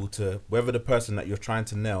you're able to, whether the person that you're trying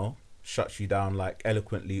to nail shuts you down like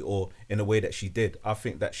eloquently or in a way that she did. I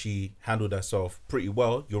think that she handled herself pretty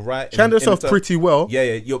well. You're right. She handled herself pretty well.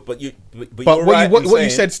 Yeah. But you're what right you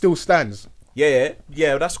said still stands. Yeah.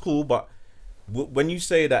 That's cool. But when you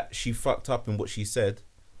say that she fucked up in what she said,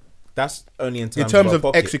 that's only in terms of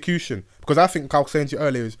execution. Because I think I was saying to you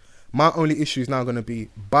earlier is my only issue is now going to be,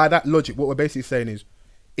 by that logic, what we're basically saying is,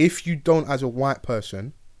 if you don't, as a white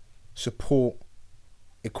person, support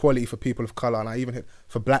equality for people of colour, and I even hit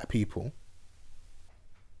for black people,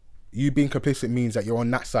 you being complicit means that you're on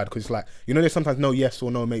that side. Because it's like, you know, there's sometimes no yes or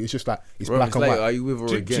no, mate. It's just like it's black and white. Are you with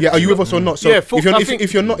or against? Yeah, are you with us or not? So Yeah,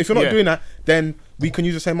 if you're not doing that, then we can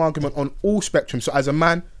use the same argument on all spectrums. So as a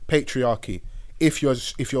man, patriarchy. If you're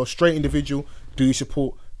a straight individual, do you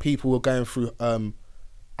support people who are going through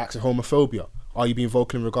acts of homophobia? Are you being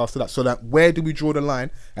vocal in regards to that? So that where do we draw the line,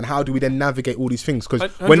 and how do we then navigate all these things? Because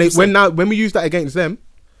when we use that against them,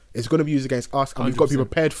 it's going to be used against us, and 100%. We've got to be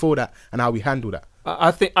prepared for that and how we handle that. I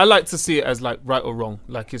think I like to see it as like right or wrong,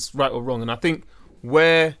 like it's right or wrong, and I think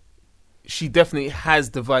where she definitely has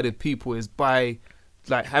divided people is by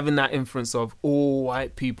like having that inference of all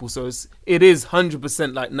white people. So it is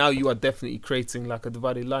 100% like now you are definitely creating like a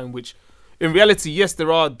divided line, which in reality, yes,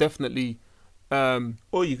 there are definitely.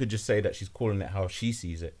 Or you could just say that she's calling it how she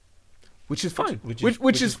sees it, which is fine. Which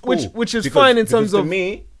is fine in terms of. To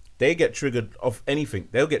me, they get triggered off anything.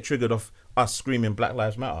 They'll get triggered off us screaming Black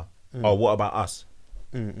Lives Matter. Or what about us?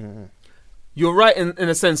 You're right in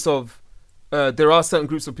a sense of there are certain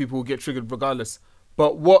groups of people who get triggered regardless.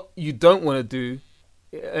 But what you don't want to do,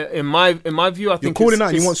 in my view, I think you're calling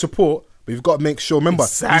out and you want support, but you've got to make sure. Remember,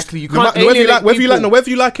 exactly. You can't whether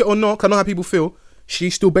you like it or not. 'Cause I know how people feel.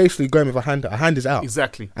 She's still basically going with her hand. Her hand is out.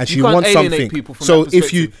 Exactly. And she wants something. So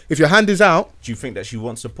if your hand is out, do you think that she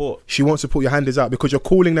wants support? She wants support. Your hand is out because you're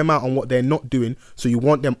calling them out on what they're not doing. So you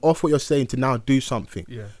want them off what you're saying to now do something.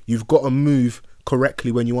 Yeah. You've got to move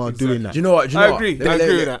correctly when you are doing that. Do you know what? I agree with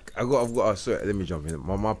that. I've got. Sorry, let me jump in.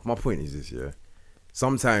 My point is this. Yeah.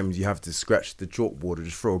 Sometimes you have to scratch the chalkboard or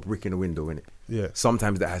just throw a brick in the window, innit? Yeah.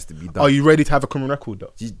 Sometimes that has to be done. Are you ready to have a criminal record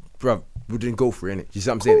though? Bruv, we didn't go for it, innit? You see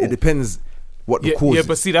what I'm saying? It depends what the cause is. Yeah,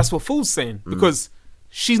 but see, that's what Fool's saying. Because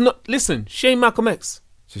she's not... Listen, she ain't Malcolm X.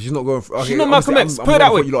 So she's not going for... Okay, she's not Malcolm X. Put it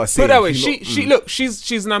that way. Put it that way. Look,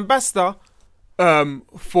 she's an ambassador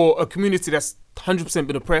for a community that's 100%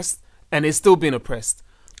 been oppressed and is still being oppressed.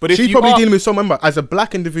 But if she's probably dealing with some, remember, as a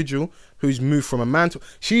black individual who's moved from a man to...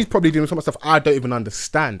 She's probably dealing with some stuff I don't even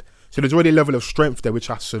understand. So there's already a level of strength there, which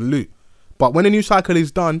I salute. But when a new cycle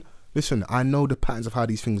is done, listen, I know the patterns of how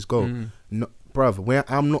these things go. No, brother, we're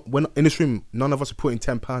not in this room, none of us are putting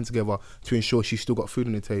 £10 together to ensure she's still got food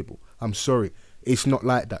on the table. I'm sorry. It's not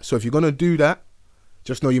like that. So if you're going to do that,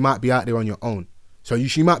 just know you might be out there on your own. So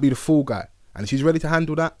she might be the fool guy. And if she's ready to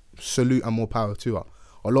handle that, salute and more power to her.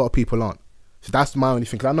 A lot of people aren't. So that's my only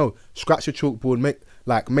thing. Because I know, scratch your chalkboard,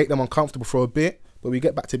 make them uncomfortable for a bit, but we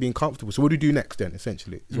get back to being comfortable. So what do we do next then,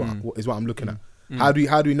 essentially, is what I'm looking at. How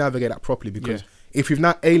do we navigate that properly? Because if you've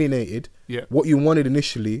now alienated, what you wanted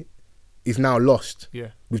initially is now lost. Yeah.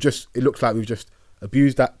 It looks like we've just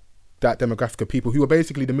abused that demographic of people who are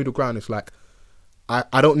basically the middle ground. It's like,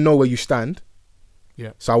 I don't know where you stand.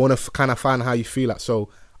 Yeah. So I want to kind of find how you feel like. So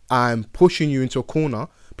I'm pushing you into a corner.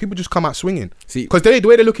 People just come out swinging. See, because the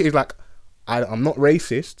way they look at it is like, I'm not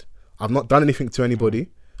racist. I've not done anything to anybody.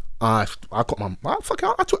 I got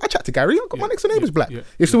I chat to Gary. I got my next door neighbour's black. Yeah,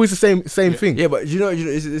 it's always the same thing. Yeah, but you know,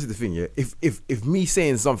 this is the thing. Yeah, if me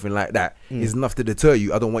saying something like that is enough to deter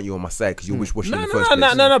you, I don't want you on my side because you're wishwashing in the first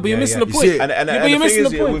place. No. But you're missing the point. But you're missing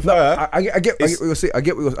the point. I get what you're saying. I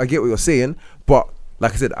get what you're saying. But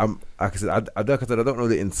like I said, I don't know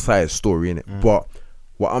the entire story in it. But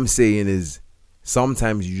what I'm saying is,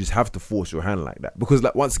 sometimes you just have to force your hand like that, because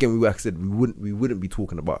like once again, like I said, we wouldn't be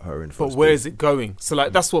talking about her in the But first where place. is it going? So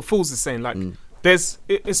like that's what Fools is saying. Like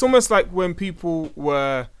it's almost like when people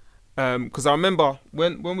were, because I remember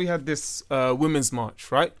when we had this women's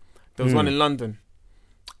march, right? There was one in London,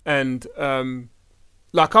 and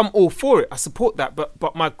like I'm all for it. I support that.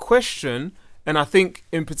 But my question, and I think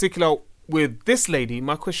in particular with this lady,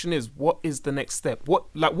 my question is, what is the next step? What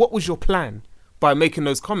was your plan by making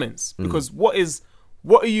those comments? Because what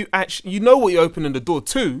are you actually? You know what you're opening the door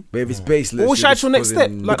to. But if it's baseless, What's your actual next step?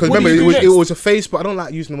 Like, Because what do remember, you do it next? was a Facebook. I don't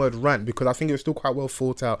like using the word rant because I think it was still quite well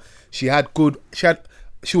thought out.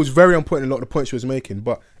 She was very on point in a lot of the points she was making,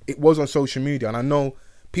 but it was on social media, and I know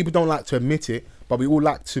people don't like to admit it, but we all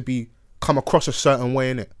like to come across a certain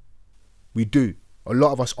way in it. We do. A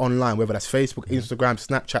lot of us online, whether that's Facebook, Instagram,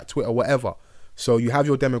 Snapchat, Twitter, whatever. So you have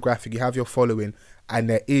your demographic, you have your following, and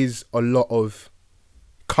there is a lot of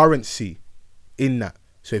currency in that.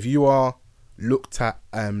 So if you are looked at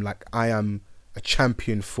like I am a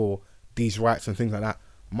champion for these rights and things like that,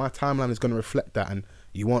 my timeline is going to reflect that, and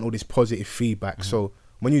you want all this positive feedback. So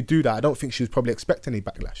when you do that, I don't think she was probably expecting any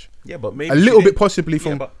backlash. Yeah, but maybe A little bit possibly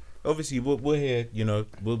from... Yeah, but obviously we're here, you know,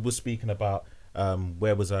 we're speaking about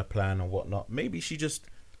where was her plan and whatnot. Maybe she just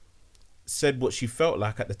said what she felt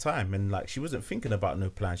like at the time, and like she wasn't thinking about no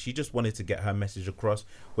plan. She just wanted to get her message across,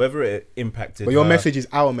 whether it impacted But your her- message is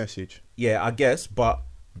our message. Yeah, I guess, but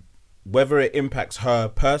whether it impacts her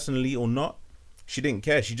personally or not, she didn't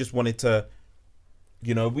care. She just wanted to,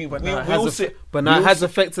 you know, But we now it all has, sit- but we now it all has sit-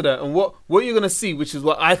 affected her. And what you're going to see, which is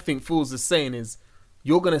what I think Fools is saying, is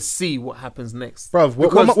you're going to see what happens next. Bruv,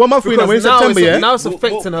 what month are we in? We're in now September, yeah? Now it's Well,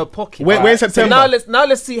 affecting her pocket. We're in So September. now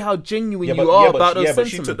let's see how genuine Yeah, you but- are yeah, but- about those yeah, but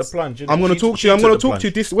sentiments. she took the plunge. didn't I'm going to she? talk to She you. I'm took going the to talk to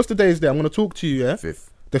you. plunge. What's the day is there? I'm going to talk to you, yeah? 5th.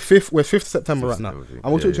 The 5th, we're 5th September 5th right now. September, I think. I'm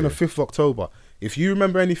going to talk to you Yeah, on the 5th of October. If you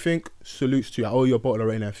remember anything, salutes to you. I owe you a bottle of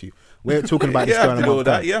Rain nephew. We're talking about You this have going to on do a all month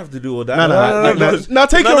that. time. You have to do all that. No,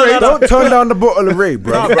 take your Rain. Don't turn down the bottle of Ray,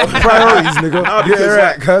 bro. Priorities, nigga. No, Get it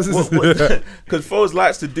right, cuz. Because Foles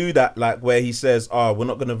likes to do that, like where he says, "Oh, we're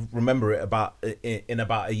not going to remember it in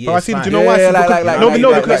about a year." But I think, do you know Yeah, why? yeah, Because- like- no, like- no,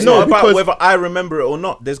 like- because It's no, not about because whether I remember it or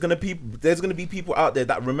not. There's gonna be people out there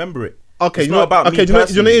that remember it. okay, It's you not know, about me okay, do you know what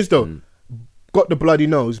it personally. is though? Got the bloody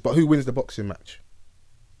nose, but who wins the boxing match?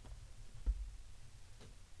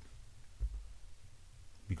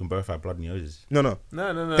 We can both have bloody noses. No. No.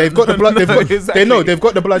 They've got the blood. They've got. Exactly. They've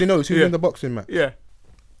got the bloody nose. Who Yeah. wins the boxing match? Yeah.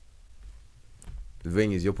 The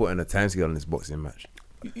thing is, you're putting a timescale on this boxing match.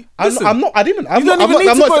 Listen, I'm not. I didn't. I'm you don't not. even need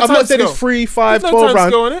I'm to put a not time saying it's scale. 3, 5, There's no 12 time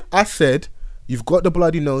scale rounds. on it. I said you've got the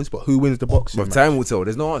bloody nose, but who wins the boxing But match? time will tell.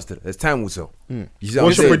 There's no answer to that. There's time will tell. You see what What's I'm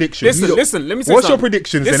your saying? prediction? Listen. Let me say What's your something.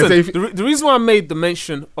 predictions then? Listen, If the reason why I made the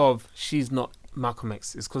mention of she's not Malcolm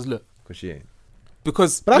X is because look, 'Cause she ain't.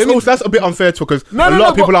 because But that's a bit unfair to her because No, a no, lot no,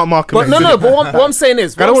 of people but- aren't Malcolm But X, no, innit? no. But what I'm saying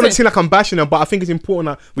is, I don't want to seem like I'm bashing her, but I think it's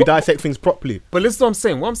important that we dissect things properly. But listen to what I'm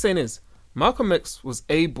saying. What I'm saying is, Malcolm X was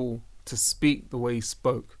able to speak the way he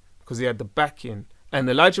spoke because he had the backing. And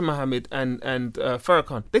Elijah Muhammad and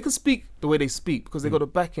Farrakhan, they can speak the way they speak because they got the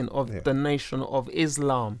backing of the Nation of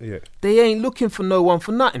Islam. Yeah. They ain't looking for no one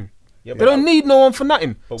for nothing. Yeah, They but don't need no one for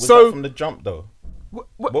nothing. But was So that from the jump though?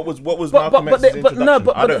 What was but- Malcolm but X's they- but introduction? no,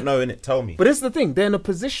 but- I don't know. In it, tell me. But this is the thing. They're in a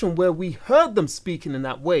position where we heard them speaking in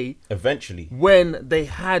that way Eventually, when they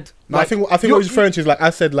had. No, I think what he's referring to is like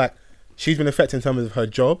I said, like she's been affected in terms of her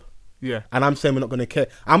job. Yeah. And I'm saying we're not going to care.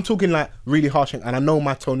 I'm talking like really harsh, and I know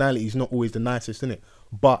my tonality is not always the nicest, innit?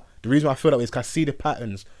 But the reason why I feel that way is because I see the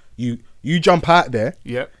patterns. You jump out there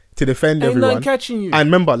Yeah. to defend Ain't everyone. nothing catching you. And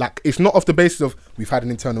remember, like it's not off the basis of we've had an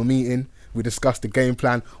internal meeting, we discussed the game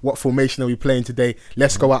plan, what formation are we playing today?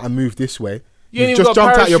 Let's go out and move this way. You ain't You've even just got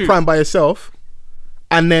jumped out your parachute. prime by yourself,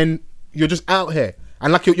 and then you're just out here.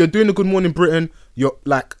 And like you're doing a Good Morning Britain. You're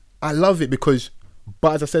like, I love it because,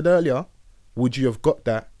 but as I said earlier, would you have got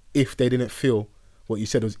that if they didn't feel what you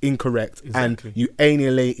said was incorrect Exactly. and you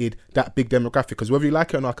alienated that big demographic? Because whether you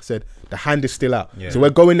like it or not, like I said, the hand is still out. Yeah. So we're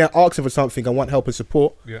going there asking for something and want help and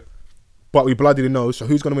support. Yeah. But we bloody know. So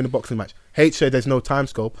who's going to win the boxing match? H said there's no time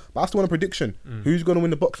scope, but I still want a prediction. Who's going to win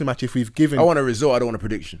the boxing match if we've given? I want a result. I don't want a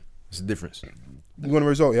prediction. It's a difference. You want a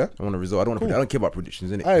result, yeah? I want a result. I don't want. I don't care about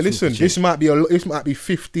predictions, innit? Hey, listen, this might be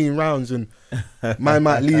 15 rounds, and man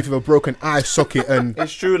might leave with a broken eye socket. And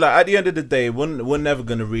it's true. Like at the end of the day, we're never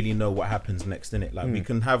gonna really know what happens next, innit? Like we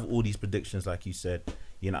can have all these predictions, like you said.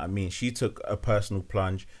 You know what I mean? She took a personal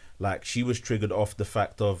plunge. Like she was triggered off the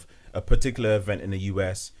fact of a particular event in the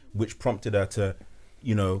US, which prompted her to,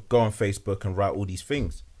 you know, go on Facebook and write all these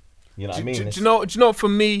things. You know what I mean? Do you know? For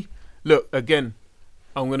me, look again.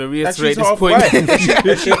 I'm gonna And reiterate she's this half point. white. and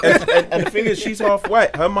the thing is, she's half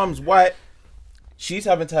white. Her mum's white. she's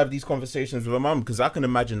having to have these conversations with her mum, because I can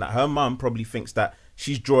imagine that her mum probably thinks that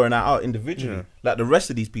she's drawing that out individually, like the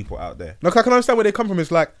rest of these people out there. Look, I can understand where they come from.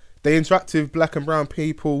 It's like they interact with black and brown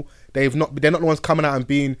people. They're not the ones coming out and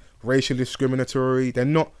being racially discriminatory. They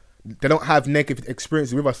don't have negative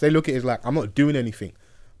experiences with us. They look at it as like, I'm not doing anything.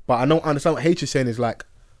 But I don't understand what H is saying is like,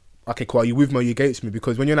 okay, cool, are you with me or you against me?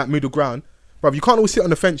 Because when you're in that middle ground, bro, you can't always sit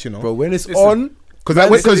on the fence, you know. Bro, when it's on,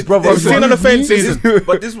 because brother, sitting on the fence is.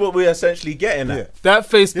 But this is what we're essentially getting at. Yeah. That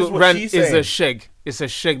This is Facebook what rant she's is a saying. sheg. It's a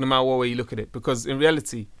sheg no matter what way you look at it. Because in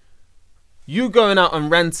reality, you going out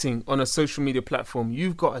and ranting on a social media platform,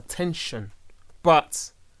 you've got attention.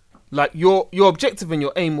 But like your objective and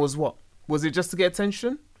your aim was what? Was it just to get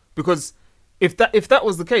attention? Because if that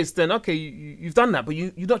was the case, then okay, you've done that, but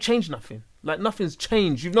you've not changed nothing. Like nothing's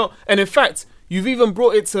changed. You've not, and in fact, you've even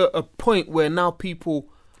brought it to a point where now people.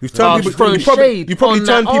 You probably throwing turn shade people on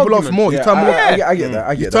that off argument. more. You turn more. I get that.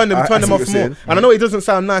 I You get turn that. them I see off what more. you're saying. And I know it doesn't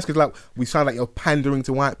sound nice because like we sound like you're pandering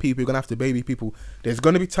to white people. You're gonna have to baby people. There's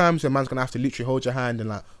gonna be times where man's gonna have to literally hold your hand and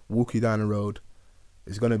like walk you down the road.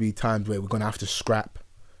 There's gonna be times where we're gonna have to scrap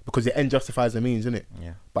because the end justifies the means, isn't it?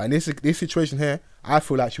 Yeah. But in this situation here, I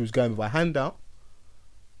feel like she was going with her hand out,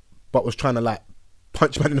 but was trying to like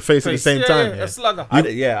punch man in the face at the same time. A slugger. I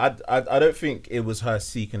don't think it was her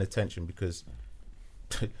seeking attention, because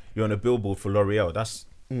you're on a billboard for L'Oreal. That's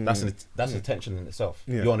attention in itself.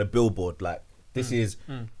 Yeah. You're on a billboard. Like this is.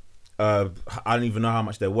 I don't even know how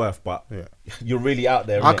much they're worth, but you're really out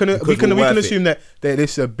there. innit? We Because can we're worth assume it. that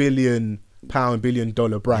this is a £1 billion, $1 billion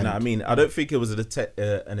brand. You know what I mean? I don't think it was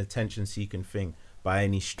an attention-seeking thing by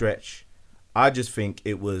any stretch. I just think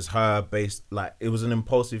it was her based, like it was an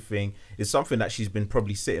impulsive thing. It's something that she's been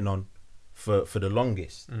probably sitting on for the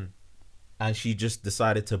longest, and she just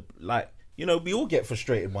decided to, like, you know, we all get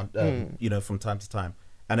frustrated you know, from time to time,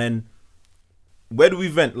 and then where do we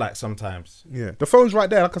vent? Like sometimes, Yeah, the phone's right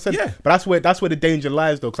there, like I said. Yeah. But that's where the danger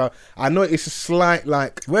lies, though. Because I know it's a slight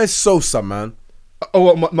like. Where's Sosa, man?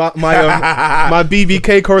 Oh, my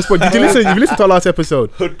BBK correspondent. Did you listen to our last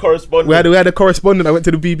episode? hood correspondent. We had a correspondent. I went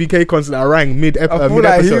to the BBK concert. I rang mid I feel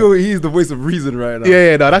like episode. he's the voice of reason right now.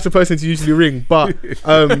 Yeah, no, that's the person to usually ring. But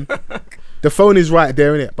the phone is right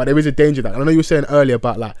there, innit? But there is a danger that. I know you were saying earlier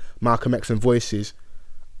about like Malcolm X and voices.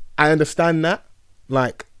 I understand that.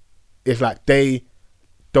 Like, it's like they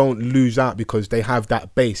don't lose out because they have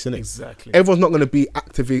that base, innit? Exactly. Everyone's not going to be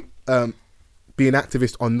be an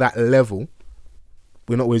activist on that level.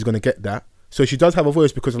 We're not always going to get that. So she does have a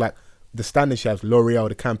voice because of like the standing she has, L'Oreal,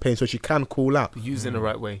 the campaign, so she can call out. Use it in the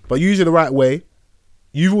right way. But use it the right way.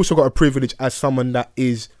 You've also got a privilege as someone that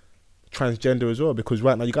is transgender as well, because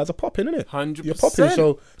right now you guys are popping, innit? 100%. You're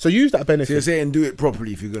popping, so use that So benefit. you're saying do it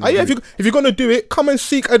properly if you're gonna. Yeah, do it. if you're gonna do it, come and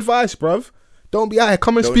seek advice, bruv. Don't be out here.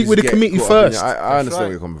 Come and Don't speak just with the get committee caught up in first. it. I understand right. where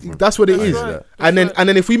you're coming from. That's what it That's is. right. And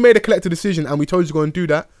then if we made a collective decision and we told you to go and do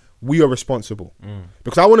that, we are responsible.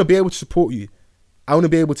 Because I want to be able to support you. I want to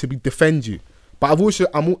be able to defend you. But I'm always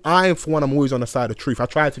on the side of truth. I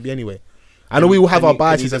try to be anyway. I know we will have our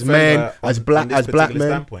biases as men, as black men.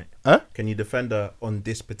 Standpoint? Huh? Can you defend her on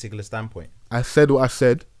this particular standpoint? I said what I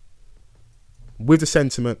said with the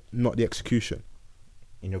sentiment, not the execution.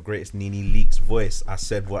 In your greatest Nene Leakes voice, I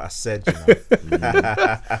said what I said, you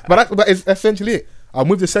know. But it's essentially it. I'm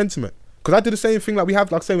with the sentiment. Because I did the same thing. Like we have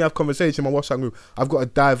conversation in my WhatsApp group. I've got a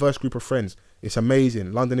diverse group of friends. It's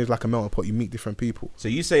amazing. London is like a melting pot. You meet different people. So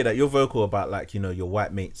you say that you're vocal about, like, you know, your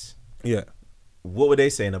white mates. Yeah. What were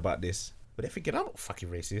they saying about this? Were they thinking, I'm not fucking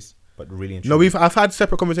racist, but really and No, truly. I've had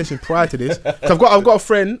separate conversations prior to this. So I've got a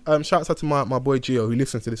friend. Shouts out to my boy Gio, who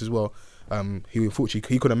listens to this as well. He unfortunately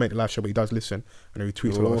he couldn't make the live show, but he does listen and he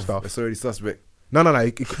retweets a lot of stuff. It's already suspect. No.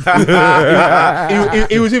 He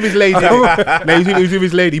was with his lady. He was with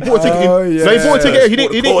his lady. He bought a ticket. Oh, yeah. No, he bought a ticket.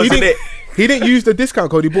 Innit? He didn't use the discount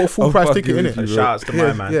code. He bought a full price ticket, fucking innit? with you, Shout outs to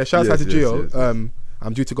my man. Yeah, shouts out to Yes, Gio. yes.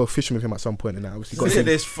 I'm due to go fishing with him at some point, and obviously got Look to at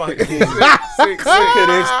this fucking... Look Sick, at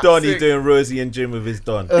this Don. He's sick. doing Rosie and Jim with his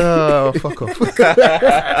Don. Oh, fuck off. What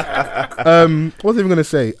was I even going to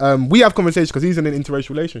say? We have conversations because he's in an interracial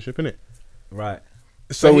relationship, innit? Right.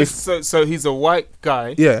 So So he's a white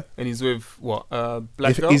guy. yeah, And he's with what?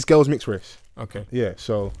 Black girl. his girl's mixed race. Okay. Yeah,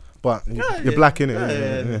 so, but Yeah, you're yeah. black, innit?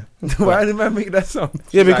 Yeah, Yeah, Why did man make that sound?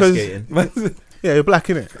 yeah, because, Skating. yeah, you're black,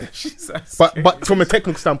 innit? Jesus. But from a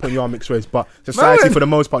technical standpoint, you are mixed race, but society Man. for the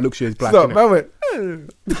most part looks at you as black, Stop, innit? man went.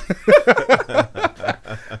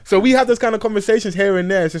 So we have those kind of conversations here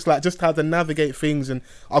and there. It's just like just how to navigate things, and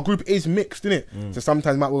our group is mixed, innit? So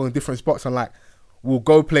sometimes might be in different spots, and like we'll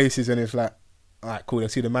go places, and it's like alright, cool. They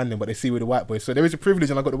see the man then, but they see with the white boys. So there is a privilege,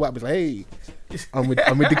 and I got the white boys like, hey, I'm with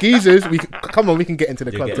the geezers. We can get into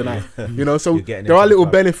the club tonight. You know, so there are little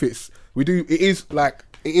benefits. We do. It is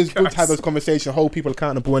good to have those conversations, hold people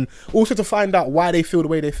accountable, and also to find out why they feel the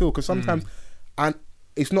way they feel. Because sometimes, and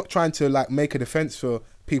it's not trying to like make a defense for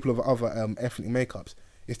people of other ethnic makeups.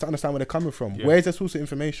 It's to understand where they're coming from. Yeah. Where's their source of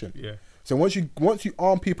information? Yeah. So once you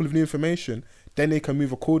arm people with new information, then they can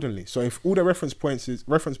move accordingly. So if all the reference points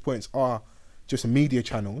are just media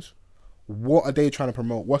channels, what are they trying to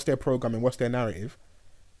promote? What's their programming? What's their narrative?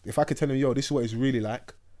 If I could tell them, yo, this is what it's really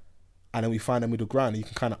like, and then we find a middle ground, you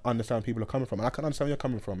can kind of understand where people are coming from. And I can understand where you're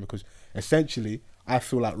coming from, because essentially I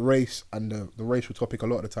feel like race and the racial topic a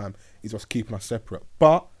lot of the time is what's keeping us separate.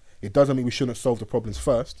 But it doesn't mean we shouldn't solve the problems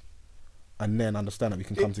first and then understand that we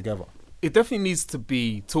can come together. It definitely needs to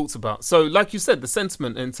be talked about. So like you said, the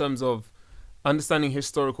sentiment in terms of understanding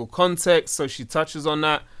historical context, so she touches on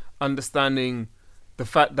that, understanding the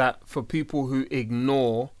fact that for people who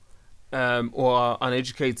ignore or are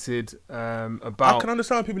uneducated about... I can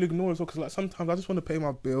understand people ignore as well, because like sometimes I just want to pay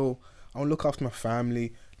my bill, I want to look after my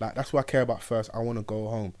family, like that's what I care about first. I want to go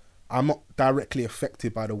home. I'm not directly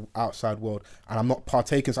affected by the outside world, and I'm not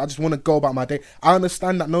partaking, so I just want to go about my day. I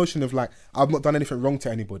understand that notion of like, I've not done anything wrong to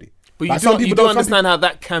anybody. But like, you do understand how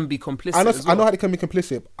that can be complicit. I know how they can be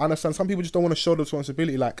complicit. I understand some people just don't want to show the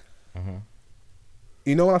responsibility. Like,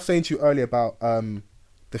 you know what I was saying to you earlier about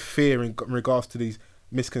the fear in regards to these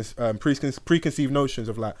preconceived notions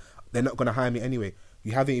of like, they're not going to hire me anyway.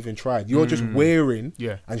 You haven't even tried. You're just wearing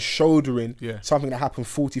and shouldering something that happened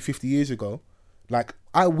 40, 50 years ago. Like,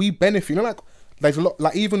 we benefit. You know, like, there's a lot,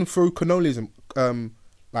 like, even through colonialism,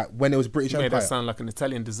 like, when it was British Empire. Made that sound like an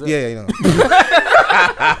Italian dessert. Yeah, you know.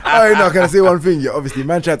 Oh, no, can I say one thing? Yeah, obviously,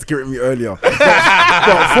 man tried to correct me earlier. But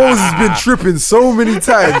Foles has been tripping so many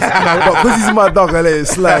times. But because he's my dog, I let it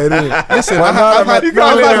slide. Listen, I've had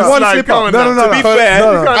one slip up. No. To be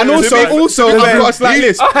fair, and also, I've got a slight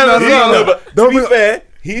list. But to be fair,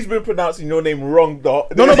 he's been pronouncing your name wrong,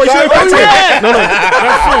 Doc. No, but you should have it. No,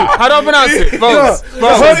 that's true. How do I pronounce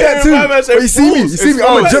it? You see me.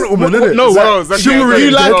 I'm a gentleman, innit? No, chivalry.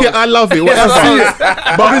 You like it, I love it.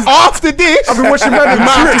 But after this, I've been watching man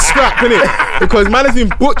have to scrap, innit? Because man has been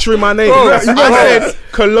butchering my name. I said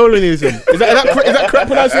colonialism. Is that correct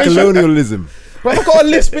pronunciation? Colonialism. But I've got a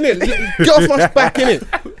lisp, innit? Get off my back, innit?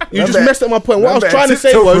 You just messed up my point. What I was trying to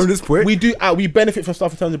say was, we benefit from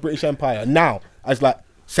stuff in terms of British Empire now, as like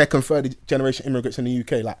second, third generation immigrants in the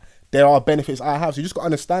UK. Like, there are benefits I have, so you just got to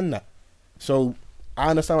understand that. So I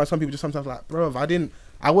understand why some people just sometimes like, bro,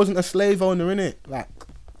 I wasn't a slave owner, innit? Like,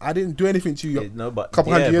 I didn't do anything to you a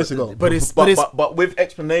couple hundred years ago. But with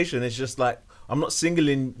explanation, it's just like, I'm not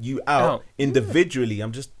singling you out individually.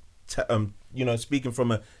 I'm just speaking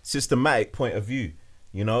from a systematic point of view.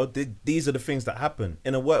 You know, these are the things that happen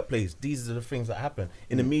in a workplace. These are the things that happen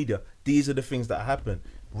in the media. These are the things that happen.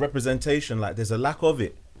 Representation, like, there's a lack of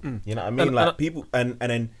it. You know what I mean? Like, people, and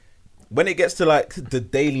then when it gets to like the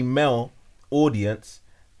Daily Mail audience,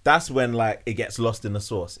 that's when like it gets lost in the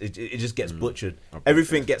sauce. It just gets butchered.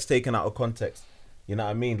 Everything gets taken out of context. You know what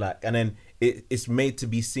I mean? Like, and then it's made to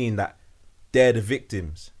be seen that they're the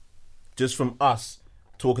victims, just from us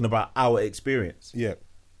talking about our experience. Yeah,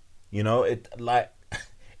 you know, it like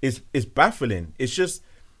it's baffling. It's just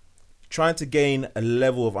trying to gain a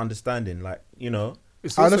level of understanding. Like, you know.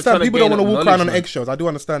 I understand people don't want to walk around on eggshells. I do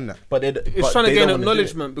understand that. But it's trying to gain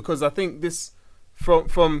acknowledgement, because I think this,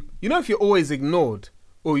 from you know, if you're always ignored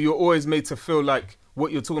or you're always made to feel like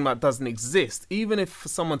what you're talking about doesn't exist, even if for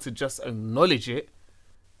someone to just acknowledge it,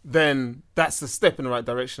 then that's a step in the right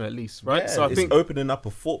direction at least, right? Yeah, so I think opening up a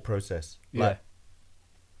thought process. Like,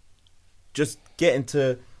 just getting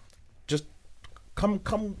to come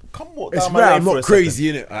walk down my lane. I'm not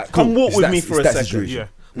crazy, innit? Like, come walk with me for a second. Yeah.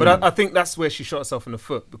 But I think that's where she shot herself in the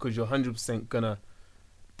foot, because you're 100% gonna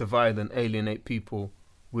divide and alienate people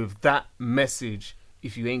with that message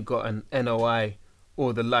if you ain't got an NOI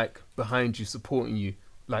or the like behind you supporting you.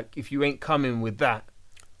 Like, if you ain't coming with that,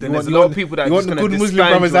 then there's a lot of people that are just gonna disband you. You want the good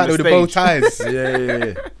Muslim brothers out with the bow ties.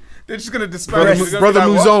 Yeah. They're just gonna disband you. Brother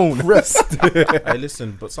Luzone. Rest. Hey,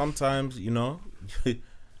 listen, but sometimes, you know,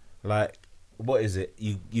 like, what is it?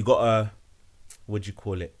 You gotta, what do you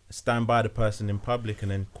call it? Stand by the person in public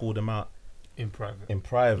and then call them out In private. in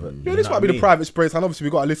private. Yeah, this might be the private space, and obviously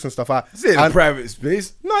we got to listen and stuff. It's in a And- private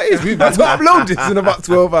space. No, it is. We've got to upload this in about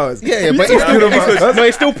 12 hours. Yeah, but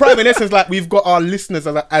it's still private in essence. Like we've got our listeners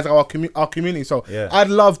as our community. So Yeah. I'd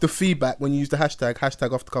love the feedback when you use the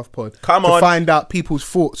hashtag off the cuff pod. Come to on. find out people's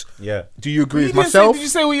thoughts. Yeah. Do you agree with Did myself? you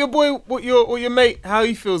say with your boy, what your mate, how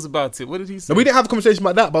he feels about it? What did he say? No, we didn't have a conversation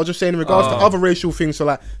about that, but I was just saying in regards to other racial things. So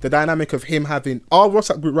like the dynamic of him having our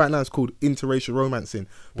WhatsApp group right now is called interracial romancing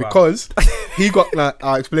because he got like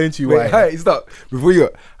I'll explain to you why. Wait, hey, stop. Before you go,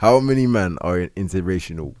 how many men are in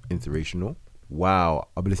interracial? Wow,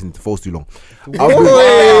 I've been listening to False too long.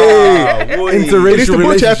 Interracial It's the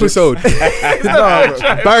Butcher episode.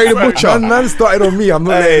 Barry the Butcher. Man started on me. I'm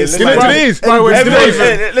not Hey, letting You know what it is?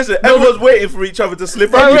 Listen, everyone's waiting for each other to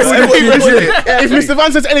slip up. If Mr.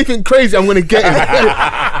 Van says anything crazy, I'm gonna get him.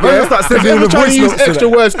 Man, start If sending you're the trying voice to use notes to extra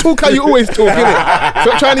that. words, talk how you always talk, innit?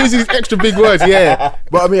 Stop trying to use these extra big words, yeah.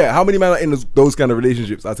 But I mean, how many men are in those kind of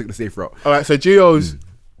relationships? I'll take the safe route. All right, so Gio's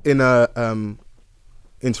in a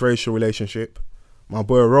interracial relationship. My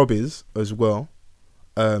boy Rob is as well.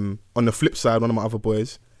 On the flip side, one of my other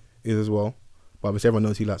boys is as well. But obviously everyone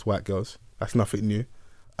knows he likes white girls. That's nothing new.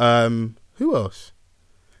 Who else?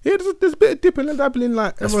 Yeah, there's a bit of dipping and dabbling.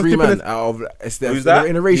 Like That's everyone's 3 dipping men out of. Who's that?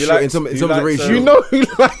 In a You ratio, like- in terms you of like ratio. so- You know he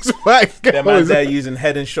likes white Them man girls. there using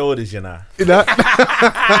Head and Shoulders, you know. You know?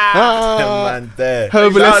 Them man there.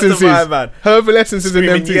 Herbal Shout out to essences. my man. Herbal essences and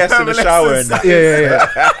them Screaming things. yes in the shower and that.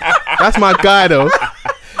 Yeah. That's my guy though.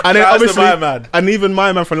 And then Shout out to obviously, my man. and even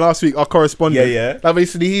my man from last week, our correspondent. Yeah. Like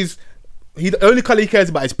basically, the only color he cares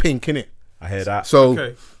about is pink, innit? I hear that. So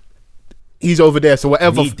Okay. he's over there. So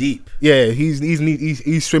whatever. Knee deep. Yeah,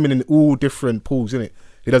 he's swimming in all different pools, innit?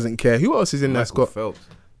 He doesn't care. Who else is in there? Michael Scott. Phelps.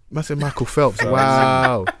 I said Michael Phelps.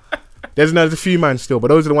 Wow. There's a few man still, but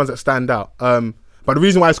those are the ones that stand out. But the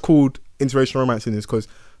reason why it's called interracial romancing is because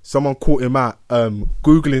someone caught him out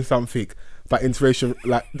googling something about interracial,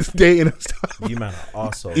 like dating and stuff. You man are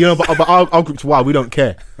arsehole. You know, but our group's wild. We don't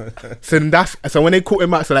care. So when they caught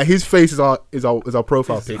him out, so like his face is our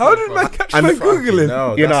profile pic. How did man catch And my the- googling?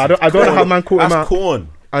 No, You know, I that's don't know how man caught him That's out. corn.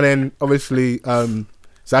 And then obviously,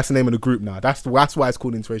 so that's the name of the group now. That's why it's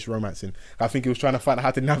called interracial romancing. I think he was trying to find out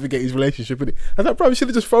how to navigate his relationship with it. I thought, bro, you should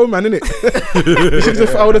have just phoned, man, innit?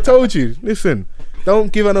 I would have told you. Listen,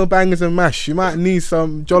 don't give her no bangers and mash. You might need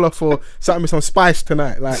some jollof or something with some spice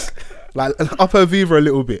tonight, like up her Viva a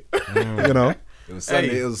little bit. You know. It was Sunday.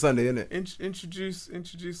 Hey. It was Sunday, innit? Introduce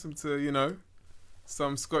them to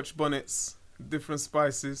some Scotch bonnets, different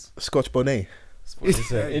spices. Scotch bonnet.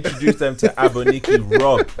 Listen, introduce them to Aboniki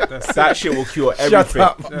Rob. That shit will cure Shut everything.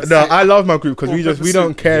 up. No, I love my group because we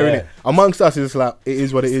don't care Yeah. innit. Amongst us, it's like it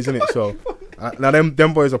is what it is, innit. So now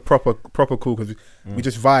them boys are proper cool because we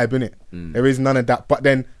just vibe, innit. There is none of that. But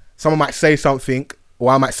then someone might say something,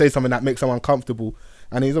 or I might say something that makes someone uncomfortable,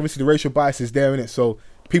 and it's obviously the racial bias is there, innit. So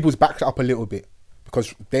people's backed it up a little bit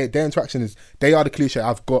because their interaction is they are the cliche.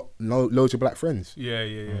 I've got loads of black friends. Yeah.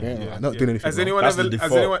 I'm not doing anything Has wrong. anyone That's ever? the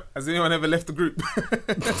Has default. anyone ever left the group?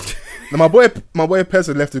 Now my boy Pez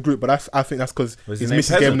had left the group, but I think that's because Was his his name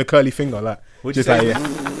missus gave him Peasant? the curly finger, like What'd you just say?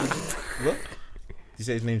 like What? You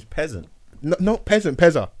say his name's Peasant? no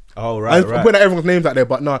Pezza. Oh, I right. put everyone's names out there,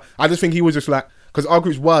 but no, I just think he was just like, because our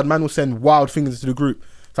group's wild, man will send wild things into the group.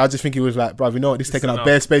 So I just think he was like, bruv, you know what, this is taking up enough.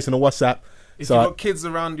 bare space on the WhatsApp. If So you've got kids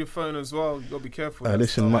around your phone as well, you gotta be careful.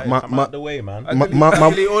 listen, That's Come out the way, man. I my- delete, my- I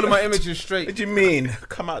delete all of my images What straight. do you mean?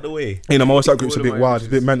 Come out the way. you know, my WhatsApp group's a All bit of my wild, it's a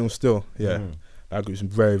bit images. mental still. Yeah, that group's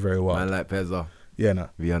very, very wild. Man like Pezza. Yeah, no.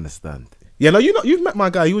 We understand. Yeah, no, you've met my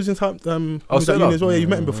guy. He was in time. He was at so uni as well. Yeah, you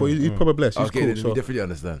met him before. He's probably blessed. He's Okay, cool. then we So. definitely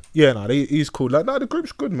understand. Yeah, no, he's cool. Like, no, the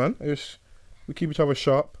group's good, man. We keep each other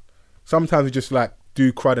sharp. Sometimes we just like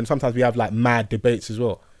do crud, and sometimes we have like mad debates as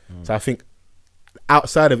well. So I think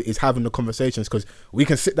outside of it is having the conversations, because we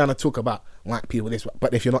can sit down and talk about white people this,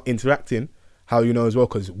 but if you're not interacting, how you know as well?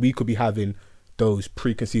 Because we could be having those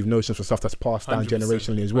preconceived notions for stuff that's passed down 100%,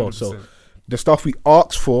 generationally as well. So 100%. the stuff we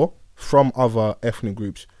ask for from other ethnic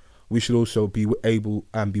groups, we should also be able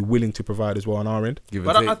and be willing to provide as well on our end. Give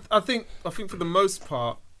and But take. I think for the most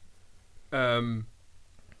part, in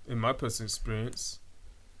my personal experience,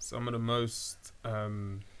 some of the most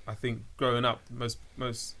I think growing up,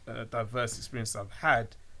 most diverse experience I've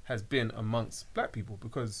had has been amongst black people,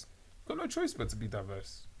 because you've got no choice but to be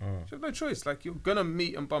diverse. You have no choice. Like, you're gonna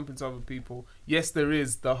meet and bump into other people. Yes, there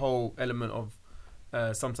is the whole element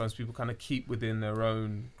of sometimes people kind of keep within their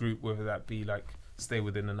own group, whether that be like stay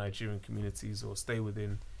within the Nigerian communities or stay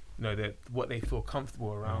within, what they feel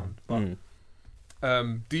comfortable around. But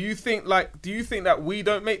do you think that we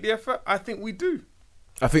don't make the effort? I think we do.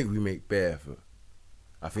 I think we make bare effort.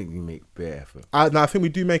 I think we make bare effort. I think we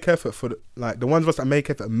do make effort for the ones of us that make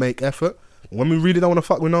effort. When we really don't want to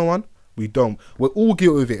fuck with no one, we don't. We're all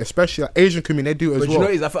guilty of it, especially like Asian community. They do it as But well. you know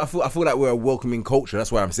what it is? I feel like we're a welcoming culture.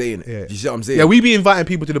 That's why I'm saying it. Yeah. You see what I'm saying? Yeah, we be inviting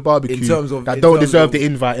people to the barbecue In terms of- that in don't terms deserve of- the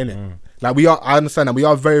invite, innit? Like we are, I understand that we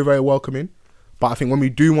are very, very welcoming, but I think when we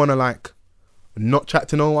do want to like not chat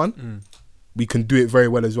to no one, we can do it very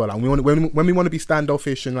well as well. And we want when we want to be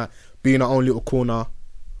standoffish and like be in our own little corner,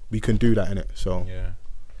 we can do that, innit? So Yeah,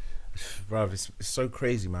 bruv, it's so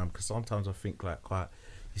crazy, man. Because sometimes I think like,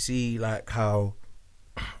 you see, like how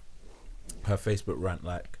her Facebook rant,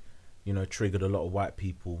 like, you know, triggered a lot of white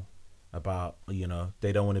people about, you know,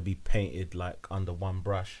 they don't want to be painted like under one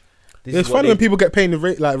brush. This it's is what funny when they- people get painted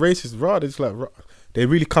like racist. Rather, it's like they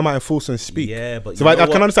really come out and force and speak. Yeah, but so you I know can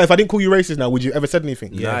what? understand if I didn't call you racist now, would you ever said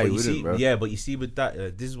anything? Yeah, Nah, but you you wouldn't, see, bro. yeah, but you see with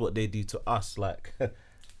that, this is what they do to us, like,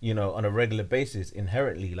 you know, on a regular basis.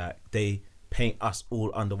 Inherently, like they paint us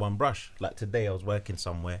all under one brush. Like today, I was working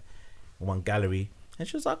somewhere, in one gallery, and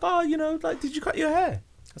she was like, "Oh, you know, like, did you cut your hair?"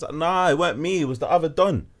 I was like, "Nah, it weren't me. It was the other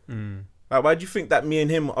Don." Like, why do you think that me and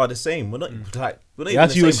him are the same? We're not like we're not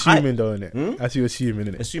That's even you the same assuming, height. though, innit? That's you assuming,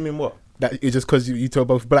 innit? Assuming what? That it's just because you two are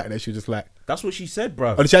both black that she was just like. That's what she said,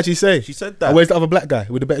 bro. Oh, did she actually say? She said that. Oh, where's the other black guy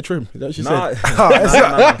with the better trim? Is that what she Nah, said?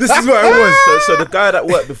 nah. This is what it was. So the guy that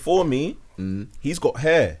worked before me, he's got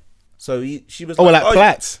hair. So she was Oh, like, like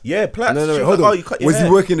plaits? Yeah, plaits. No, She was hold like, on. "Oh, you cut your Was hair."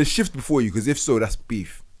 he working the shift before you? Because if so, that's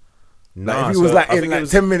beef. Nah, Like if he was so like I in think like it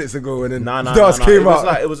was- 10 minutes ago and then Nah, stars came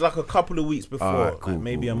out. It was like a couple of weeks before, Alright, cool, like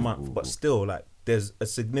maybe cool, a cool, month, cool, but cool. still, like there's a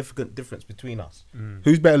significant difference between us.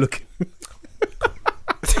 Who's better looking?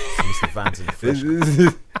 Mr. Vance in the flesh.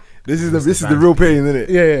 This is the real pain, isn't it?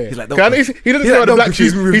 Yeah. He's like, He don't- doesn't he's say like, about the don't black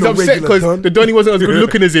confuse shoes. me with He's no upset regular because Don. the Donny wasn't as good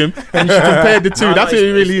looking as him, and she compared the two. No, That's no, what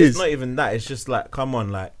it really it's is. not even that. It's just like, come on,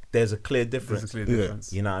 like there's a clear difference. There's a clear Yeah.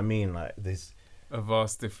 difference. You know what I mean? Like this, A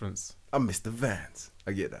vast difference. I'm Mr. Vance.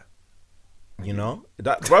 I get that. you know,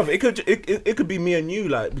 that bruv. It could be me and you.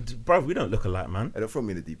 Like, bruv, we don't look alike, man. Hey, don't throw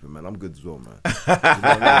me in the deep end, man. I'm good as well, man. You know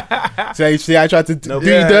what I mean? See, I tried to do you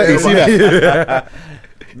Yeah, dirty. yeah, See that?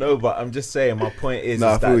 No, but I'm just saying. My point is,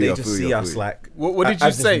 Nah, I is feel that you, they I just feel see you, I us feel you. like. What did you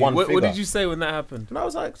as this say? one What figure. did you say when that happened? And I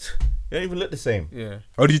was like, you don't even look the same. Yeah.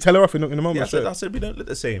 Oh, did you tell her off in the moment? Yeah, straight? I said we don't look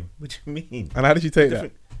the same. What do you mean? And how did she take that?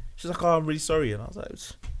 Different. She's like, oh, I'm really sorry, and I was like,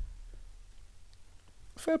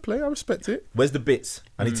 Fair play, I respect it. where's the bits?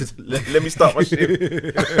 I need to let me start my shit.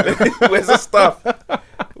 Where's the stuff?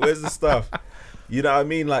 Where's the stuff? You know what I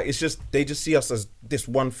mean? Like, it's just they just see us as this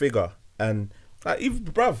one figure, and like, even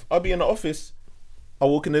bruv, I'll be in the office, I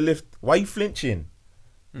walk in the lift. Why are you flinching?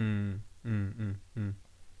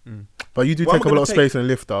 But you do What am take I up a lot gonna of take? space in the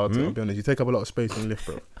lift, though. I'll be honest. You take up a lot of space in the lift,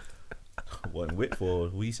 bro. What in width or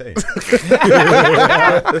what are you saying?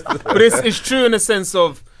 But it's true in the sense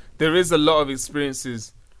of there is a lot of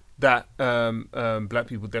experiences that black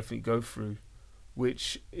people definitely go through,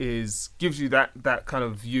 which gives you that kind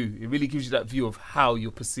of view. It really gives you that view of how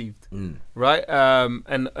you're perceived, right?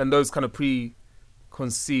 And those kind of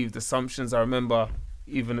preconceived assumptions. I remember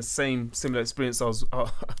even the similar experience. I was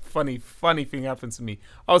funny thing happened to me.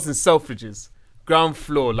 I was in Selfridges, ground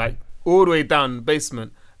floor, like all the way down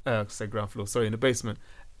basement. Say ground floor, sorry, in the basement.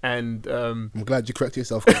 And I'm glad you corrected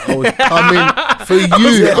yourself. I was coming for you.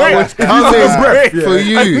 I was great. coming for I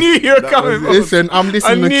you. knew you were coming. Listen, I'm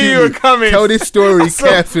listening I knew you were acutely. coming. Tell this story I saw-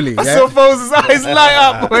 carefully. I yeah? saw Foles' eyes light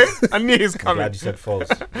up, boy. I knew he was I'm coming. glad you said false.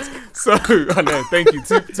 So, I know, thank you.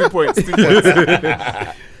 2 points. 2 points.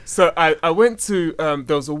 So, I went to,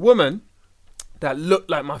 there was a woman that looked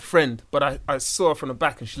like my friend, but I saw her from the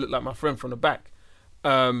back and she looked like my friend from the back.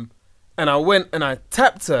 And I went and I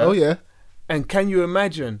tapped her. Oh yeah. And can you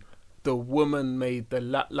imagine? The woman made the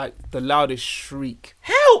loudest shriek.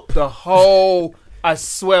 Help! The whole, I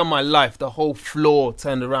swear on my life, the whole floor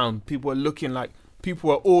turned around. People were looking like, people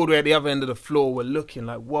were all the way at the other end of the floor were looking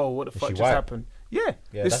like, whoa, what the fuck she just white? happened? Yeah,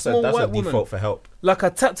 Yeah, this that's small a white woman. default for help. Like I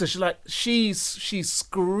tapped her, she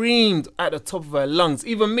screamed at the top of her lungs.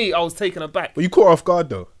 Even me, I was taken aback. But you caught her off guard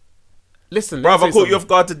though. Listen, Bruv, let me I say caught you off something.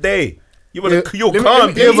 guard today. You're Yeah, calm,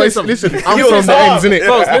 let me Yeah, say but something. listen, I'm You're from the calm. ends, innit?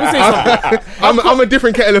 Folks, let me say something. I'm a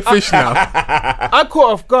different kettle of fish now. I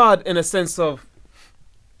caught off guard in a sense of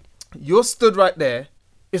you're stood right there.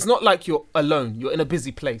 It's not like you're alone. You're in a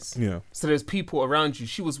busy place. Yeah. So there's people around you.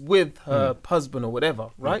 She was with her husband or whatever,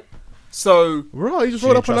 right? So Right, you just She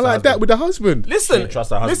rolled didn't up on her trust her like that with the husband. listen, didn't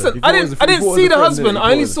trust her husband. listen. If I it was didn't. a- I if it didn't was see a the friend, husband. then I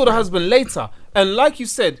it only was saw the husband later. And like you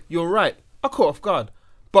said, you're right. I caught off guard.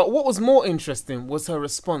 But what was more interesting was her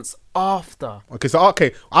response after.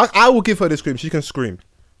 Okay, I will give her the scream. She can scream.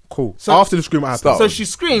 Cool. So- After the scream, I have So she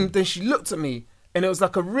screamed, then she looked at me, and it was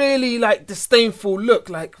like a really like disdainful look,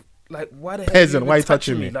 like like, why the hell Peasant, are you why even you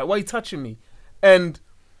touching me? Like, why are you touching me? And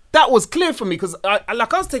that was clear for me because I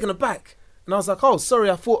was taken aback, and I was like, oh, sorry,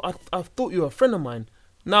 I thought you were a friend of mine.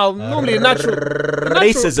 Now, normally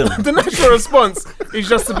Racism. the natural response is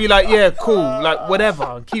just to be like, yeah, cool, like whatever,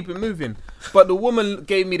 and keep it moving. But the woman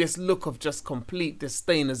gave me this look of just complete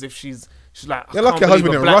disdain, as if she's like, You're lucky your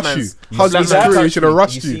husband didn't rush you. Husband see that? security should have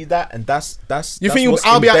rushed You see you. that, and that's You that's think what's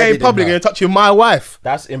I'll be out here in embedded public her. and you're touching my wife?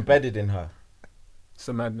 That's embedded in her. It's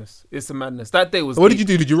a madness. It's a madness. That day was. What did deep.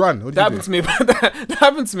 you do? Did you run? What did That you happened do? to me about that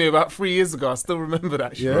happened to me about 3 years ago. I still remember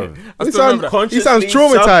that shit. Yeah. I He still remember that. He sounds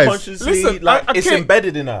traumatized. Subconsciously, Listen, like I it's can't-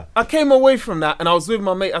 embedded in her. I came away from that and I was with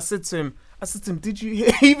my mate. I said to him, did you hear?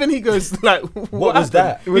 Even he goes like, what was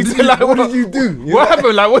that? He said, like, What did you do? What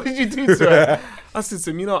happened? Like, what did you do to her? I said to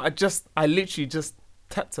him, I literally just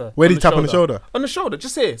tapped her. Where did you tap on the shoulder? On the shoulder,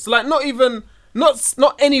 just here. So like, not even, not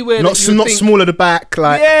anywhere. Not that you would not think, small at the back,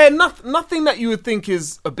 like Yeah, nothing that you would think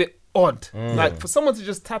is a bit odd. Like for someone to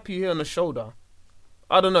just tap you here on the shoulder.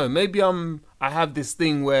 I don't know. Maybe I have this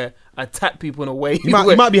thing where I tap people in a way you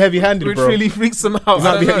might be heavy-handed, which bro. really freaks them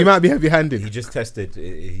out. You might be heavy-handed. He just tested.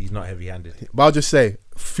 He's not heavy-handed. But I'll just say,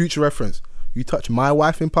 future reference. You touch my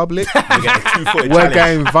wife in public, We're getting a 2-footed we're challenge.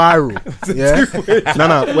 going viral. Yeah,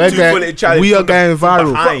 no, we're Two-footed challenge we are from the- going from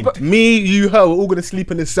viral. behind. Me, you, her, we're all gonna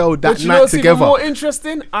sleep in the cell that But you know night what's even together. more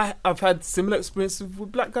interesting? I've had similar experiences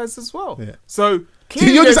with black guys as well. Yeah. So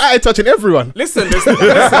clearly You're just there's- out here touching everyone. Listen, there's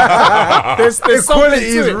something Equality to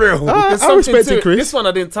is it. real. There's I something respect to it, it. Chris. This one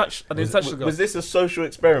I didn't touch. I didn't touch the girl. Was this a social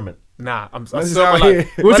experiment? Nah, I This is swear out my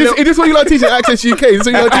life. here. Is this what you like teaching at Access UK? Is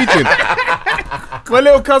this what you like teaching? My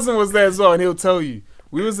little cousin was there as well, and he'll tell you.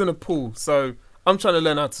 We was in a pool, so I'm trying to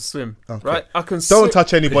learn how to swim. Okay. Right? I can Don't swim.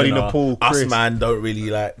 touch anybody You in know, the pool, Chris. Us man don't really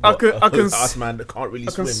like. I can Us man that can't really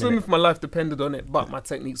I can swim. swim innit? if my life depended on it, but my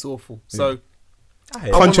technique's awful. So I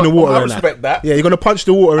hear Punch in you. the water. I and that. respect that. Yeah, you're gonna punch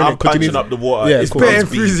the water in I'm it. 'cause you punching need- up the water. Yeah, It's cool. Bare Buzz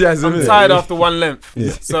beat. enthusiasm. I'm innit? tired after one length.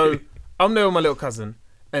 Yeah. So I'm there with my little cousin,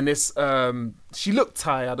 and this she looked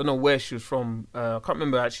Thai. I don't know where she was from. I can't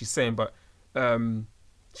remember actually saying, but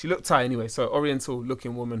she looked Thai anyway. So Oriental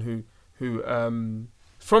looking woman who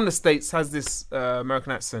from the States, has this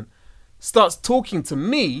American accent, starts talking to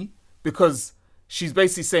me because she's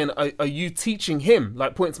basically saying, are you teaching him?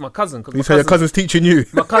 Like pointing to my cousin. You say your cousin's teaching you.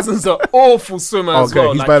 My cousin's an awful swimmer as Okay,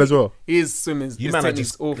 well. he's Like, bad as well. His swimming, You his man are technique's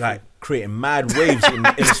just awful. like creating mad waves in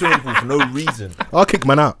the swimming pool for no reason. I'll kick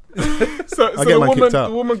man out. So get man kicked out.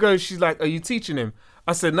 the woman goes, she's like, are you teaching him?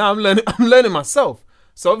 I said, no, I'm learning myself.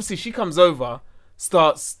 So obviously she comes over,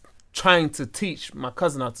 starts trying to teach my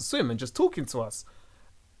cousin how to swim and just talking to us.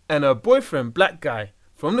 And her boyfriend, black guy,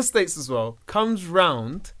 from the States as well, comes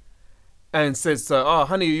round and says to her, oh,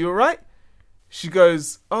 honey, are you all right? She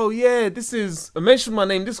goes, oh, yeah, this is, I mentioned my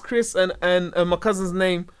name, this is Chris, and my cousin's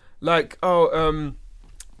name, like,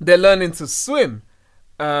 they're learning to swim.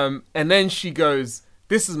 And then she goes,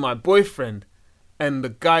 this is my boyfriend. And the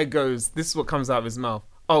guy goes, this is what comes out of his mouth.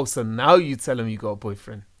 Oh, so now you tell him you got a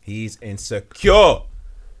boyfriend. He's insecure.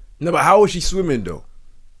 No, but how was she swimming though?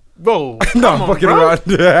 Bro, No, I'm fucking around.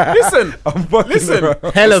 Listen, I'm fucking listen,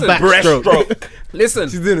 around. Hella listen, backstroke. Breaststroke. listen.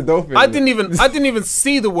 She's doing a dolphin. I didn't even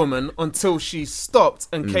see the woman until she stopped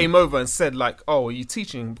and came over and said like, "Oh, are you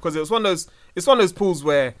teaching?" Because it's one of those pools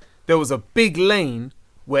where there was a big lane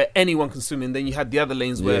where anyone can swim in, then you had the other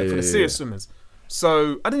lanes where for the serious swimmers.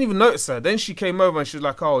 So I didn't even notice her. Then she came over and she was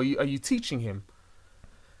like, "Oh, are you teaching him?"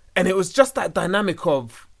 And it was just that dynamic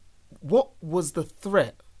of what was the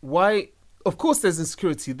threat? Why? Of course, there's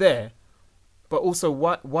insecurity there, but also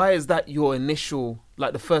why is that your initial,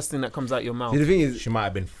 like the first thing that comes out your mouth? See, the thing is, She might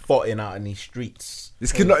have been fighting out in these streets.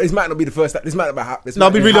 this might not be the first time. This might not be. No,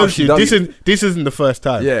 I'll be really how honest she with you. done it. This isn't the first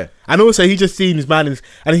time. Yeah. And also, he just seen his man,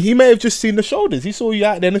 and he may have just seen the shoulders. He saw you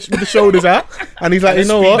out there with the shoulders out, and he's like, you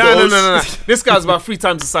know what? No. This guy's about 3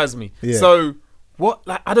 times the size of me. Yeah. So what?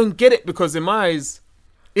 Like, I don't get it because in my eyes,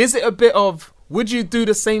 is it a bit of? Would you do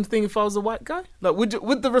the same thing if I was a white guy? Like,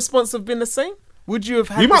 would the response have been the same? Would you have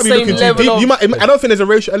had You the might be same looking too level deep. of? You might. I don't think there's a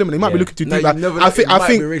racial element. He might be Yeah. looking too No, deep. you Like, never I look- think. it I might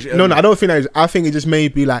think. be a racial No, no. element. I don't think that is. I think it just may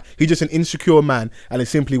be like he's just an insecure man, and it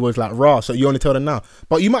simply was like raw. So you only tell them now.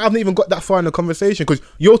 But you might haven't even got that far in the conversation because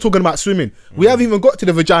you're talking about swimming. We haven't even got to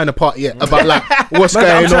the vagina part yet about like what's Man,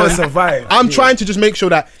 going I'm trying on. to survive. I'm trying to just make sure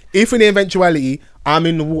that if in the eventuality I'm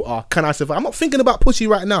in the water, can I survive? I'm not thinking about pussy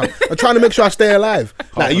right now. I'm trying to make sure I stay alive.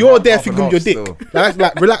 Like and you're half, there half and thinking with your half dick.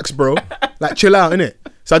 Like relax, bro. Like chill out, innit?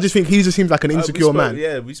 So I just think he just seems like an insecure man.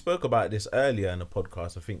 Yeah, we spoke about this earlier in the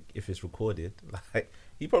podcast. I think if it's recorded, like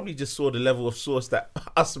he probably just saw the level of sauce that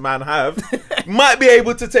us man have. Might be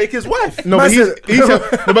able to take his wife. No, but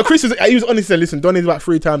no, but Chris he was honest. He said, listen, Donny's about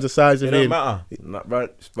 3 times the size It of don't him. matter. Not right.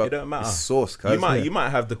 It don't matter. It's sauce, cuz. You might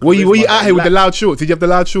have the. Were you charisma out that here with the lacks. loud shorts? Did you have the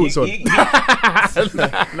loud shorts on?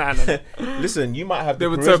 Nah. Listen, you might have the They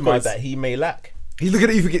were charisma turquoise. that he may lack. He look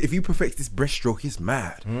at it. If you perfect this breaststroke, it's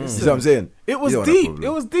mad. You see what I'm saying? It was You don't have that deep. problem.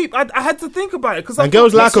 It was deep. I had to think about it because And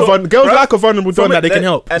girls like a vulnerable Don that they can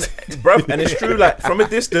help. And bruv, and it's true. Like from a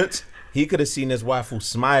distance, he could have seen his wife all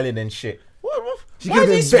smiling and shit. She Why is could've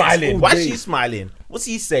he been vexed smiling? all Why day. is she smiling? What's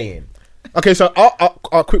he saying? Okay, so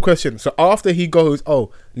quick question. So after he goes,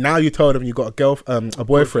 oh, now you told him you got a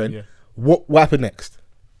boyfriend. yeah. What happened next?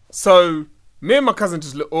 So me and my cousin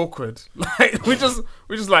just look awkward. Like we just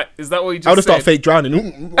like, is that what you just I would have said? started fake drowning.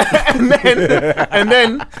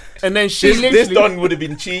 and then she This literally. Don would have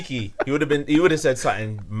been cheeky. He would have said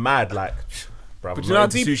something mad like, "Bro, But you know how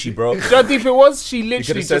deep sushi, bro." You know how deep it was? She literally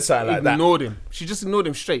could've said just something like that. ignored him. She just ignored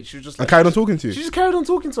him straight. She was just And like, carried on talking to you. she just carried on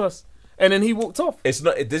talking to us, and then he walked off. It's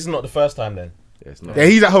not. This is not the first time. Then Yeah, it's not. Yeah,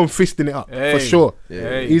 he's at home fisting it up Hey. for sure.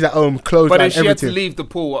 Hey. He's at home closed But then down she had to everything. leave the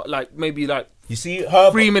pool. Like maybe like you see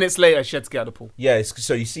her. 3 minutes later, she had to get out of the pool. Yeah.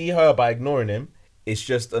 So you see her by ignoring him. It's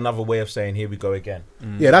just another way of saying, "Here we go again."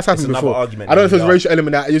 Yeah, that's happened another before. argument I don't know if that there's a we racial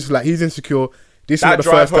element that it's just like he's insecure. This is not That the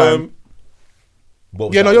drive first time. home. what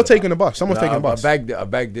was Yeah, no, that you're about? taking the bus. Someone's taking the I bus.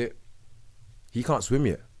 bagged it. He can't swim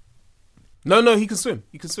yet. No, he can swim.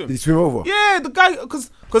 He can Did swim. he swim over? Yeah, the guy,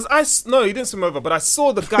 because no, he didn't swim over, but I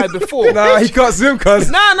saw the guy before. Nah, he can't swim, cuz.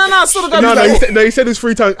 Nah, I saw the guy No, before. he said it was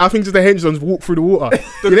 3 times. I think just the henchman's walk through the water. guy-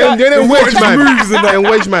 You know, the wedge man. Them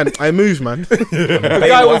wedge man. I moves, man. The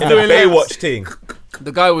guy was doing the laps. Baywatch thing.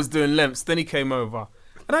 The guy was doing lengths. Then he came over,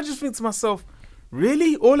 and I just think to myself,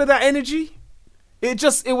 really, all of that energy? It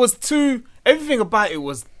was too. Everything about it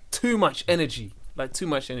was too much energy. Like too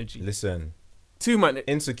much energy. Listen, Too much.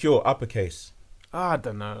 insecure uppercase. I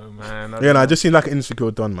don't know, man. Yeah, no, it just seemed like an insecure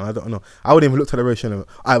Don, man. I don't know. I wouldn't even look at the racial element.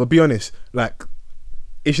 Alright, but be honest. Like,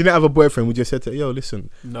 if she didn't have a boyfriend, we just said to her, yo, listen,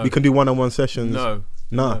 No. we can do one-on-one sessions. No.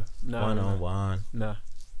 Nah. No. One on one.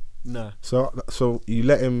 No. So you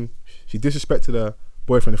let him. She disrespected her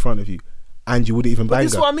boyfriend in front of you, and you wouldn't even But bang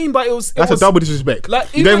this is her. what I mean. But it was. That's a double disrespect.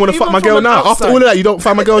 Like, you don't want to fuck even my from girl an now. After outside- all of that, you don't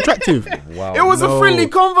find my girl attractive. Wow. It was no. a friendly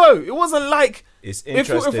convo. It wasn't like It's if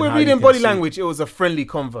interesting. we're how reading you body can see- language, it was a friendly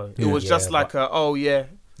convo. It was Yeah, just like but- oh yeah.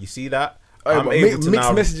 You see that? Hey, I'm but able to mixed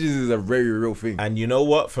now. messages is a very real thing. And you know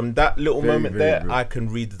what? From that little Very, moment very there, real. I can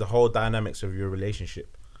read the whole dynamics of your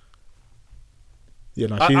relationship. Yeah,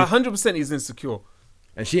 no, I she, 100% he's insecure.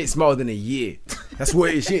 And she ain't smiled in a year. That's what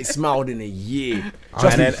it is. She ain't smiled in a year. And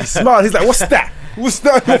Trust me, then- she smiled. He's like, what's that? What's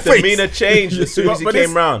that on your Her face? demeanor changed as soon as he But came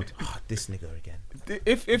it's- round. Oh, this nigga again.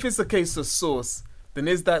 If it's a case of sauce, then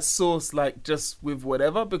is that sauce like just with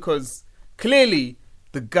whatever? Because clearly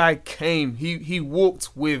the guy came. He walked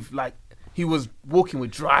with like he was walking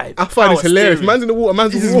with drive. I find it's power hilarious. steering. Man's in the water.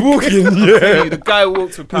 Man's He's just just walking. walking. Yeah. The guy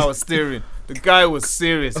walked with power steering. The guy was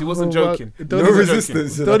serious. He wasn't joking. No No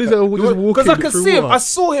resistance. Don't just walking Because I could through see him. water. I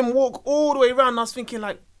saw him walk all the way around. And I was thinking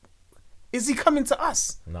like, is he coming to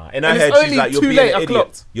us? Nah, in her And head, it's she's only like, "You're too being late, an I idiot.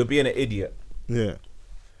 clocked. You're being an idiot. Yeah.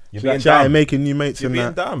 You're She's being like chatting, dumb. making new mates You're and being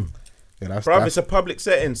that. dumb, Yeah, that's bruv. that. It's a public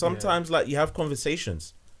setting. Sometimes, like, you have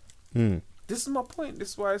conversations. This is my point. This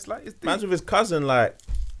is why it's like it's deep. Man's with his cousin, like.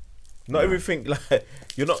 Not everything, like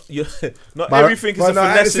you're not But- everything is But a no,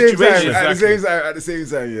 finesse situation. at the same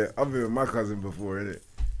time, yeah. I've been with my cousin before, innit?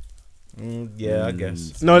 Yeah, I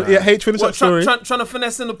guess. No, yeah, H, finish What, that story. trying to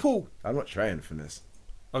finesse in the pool? I'm not trying to finesse.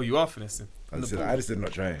 Oh, you are finessing. I In the just, said, pool. I just said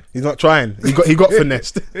not trying. He's not trying. He got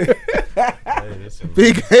finessed. Hey, listen,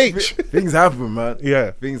 Big H. Things happen, man.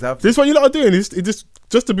 Yeah. Things happen. This is what you lot are doing. It's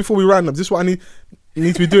just before we round up. This is what I need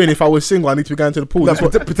to be doing. If I was single, I need to be going to the pool. No, This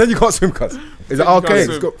is what, pretend you can't swim, cuz. is that okay?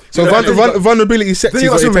 can't swim. So vulnerability sex Then is you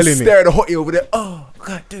got what you're someone telling me. stare at the hottie over there. Oh, I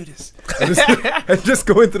can't do this. And just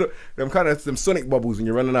go into them sonic bubbles when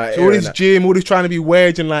you're running out of So air. all and this that. gym, all this trying to be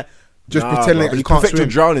wedge and like just Nah, pretending bro, like you can't perfect swim. your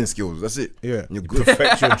drowning skills. That's it. Yeah. You're good.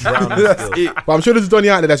 perfect your drowning That's skills. it. But I'm sure there's a Donny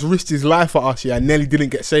out there that's risked his life for us, yeah, and nearly didn't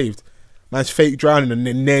get saved. Man's fake drowning and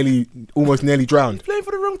then almost nearly drowned. Playing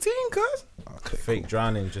for the wrong team, cuz. Fake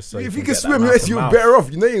drowning just so If you can can get that swim, mouth yes, to you're mouth. better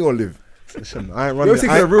off. You know you ain't gonna live. Listen, I ain't You're running.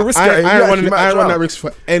 taking a real risk at it. You I ain't actually might running drown. that risk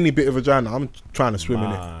for any bit of vagina. I'm trying to swim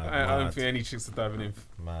in it. I don't think any chicks are diving in.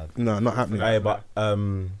 Mad. No, not happening. Hey, but what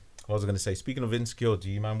was I gonna say? Speaking of Insecure, do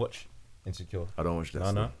you man watch Insecure? I don't watch that.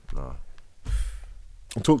 No, stuff. No.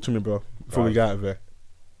 Talk to me, bro, before we Right. get out of there.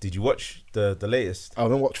 Did you watch the latest? I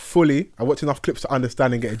don't watch fully. I watch enough clips to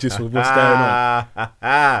understand and get a gist of what's going on.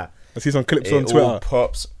 I see some clips on It all Twitter.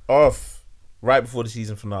 pops off right before the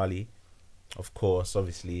season finale. Of course,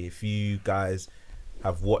 obviously, if you guys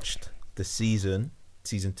have watched the season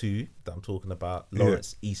 2 that I'm talking about.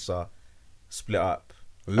 Lawrence, Issa, split up.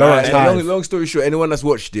 Lawrence Hive. Long story short, anyone that's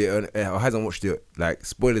watched it or hasn't watched it, like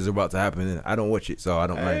spoilers are about to happen. I don't watch it, so I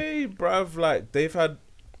don't mind. Hey, bruv, like they've had.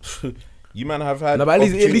 You man have had. No, but at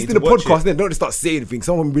least in opportunity the to watch podcast, it. then don't just start saying anything.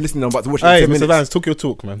 Someone will be listening. I'm about to watch it Hey, in 10 Mr. minutes. Vance, talk your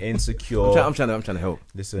talk, man. Insecure. I'm trying to help.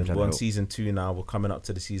 Listen, I'm trying we're to on help. season 2 now. We're coming up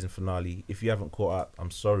to the season finale. If you haven't caught up,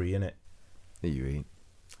 I'm sorry, innit? Yeah, you ain't.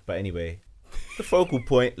 But anyway, the focal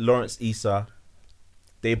point, Lawrence, Issa,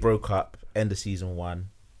 they broke up end of season 1.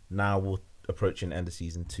 Now we're approaching end of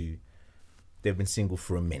season 2. They've been single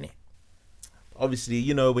for a minute. Obviously,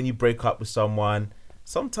 you know, when you break up with someone,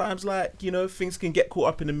 sometimes, like, you know, things can get caught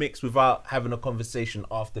up in the mix without having a conversation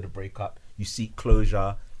after the breakup. You seek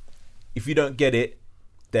closure. If you don't get it,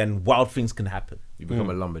 then wild things can happen. You become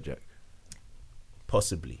a lumberjack.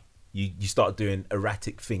 Possibly. You start doing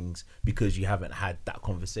erratic things because you haven't had that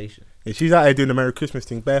conversation. Yeah, she's out here doing the Merry Christmas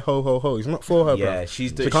thing. Bare ho ho ho. It's not for her, bro. Yeah,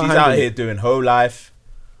 she's can't out handle here it. doing whole life.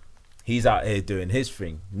 He's out here doing his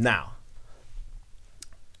thing. Now,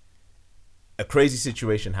 a crazy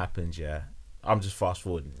situation happens, yeah. I'm just fast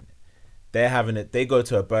forwarding it. They're having it. They go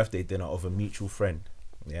to a birthday dinner of a mutual friend.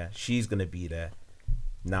 Yeah, she's gonna be there.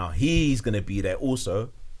 Now he's gonna be there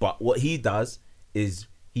also. But what he does is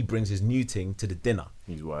he brings his new ting to the dinner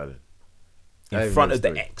He's wild. in front of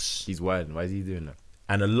the ex. He's wild. Why is he doing that?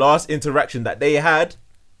 And the last interaction that they had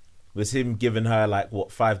was him giving her like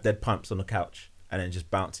 5 dead pumps on the couch and then just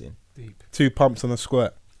bouncing. Deep. 2 pumps on a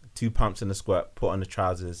squirt. 2 pumps in the squirt, put on the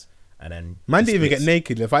trousers, and then Man he didn't even get splits.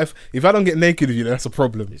 naked. If I don't get naked with you, that's a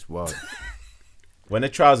problem. It's wild. When the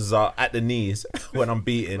trousers are at the knees, when I'm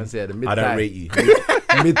beating, Man said the I mid-thigh. don't rate you.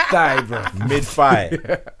 Mid thigh, bro. Mid thigh.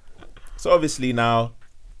 So obviously now,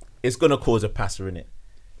 it's gonna cause a passer in it.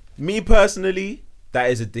 Me personally, that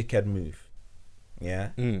is a dickhead move. Yeah,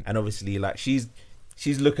 and obviously like she's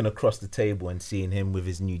looking across the table and seeing him with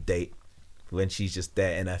his new date when she's just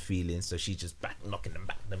there in her feelings, so she's just knocking them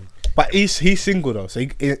back. But he's single though, so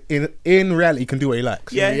in reality, he can do what he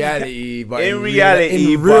likes. Yeah, In reality, but in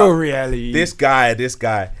reality, in real but reality, this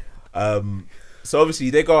guy. So obviously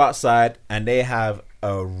they go outside and they have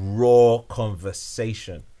a raw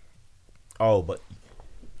conversation. Oh, but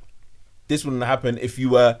this wouldn't happen if you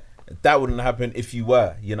were. That wouldn't happen if you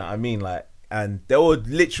were. You know what I mean? Like, and they were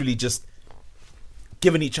literally just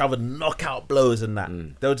giving each other knockout blows and that.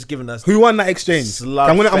 They were just giving us. Who won that exchange? Slugfest.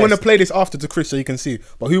 I'm gonna play this after to Chris so you can see.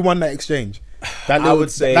 But who won that exchange? That I little, would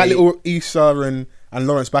say- that little Issa and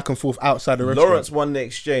Lawrence back and forth outside the restaurant. Lawrence won the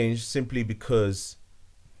exchange simply because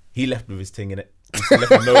he left with his thing in it. He left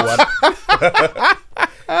with no one.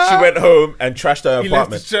 She went home and trashed her He left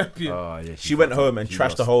the apartment. champion. Oh yeah, She went home and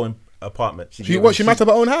trashed the whole apartment. She mashed up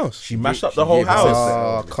her own house. She mashed up she the whole gave house.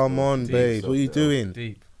 herself- Oh, come on, Deep, babes. so What are you doing?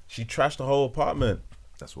 Deep. She trashed the whole apartment.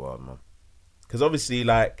 That's wild, man. Because obviously,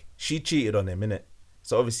 like, she cheated on him, innit?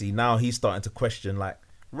 So obviously now he's starting to question, like,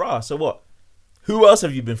 rah, so what? Who else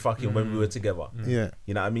have you been fucking when we were together? Yeah.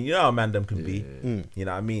 You know what I mean? You know how man them can be. You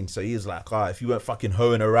know what I mean? So he's like, if you weren't fucking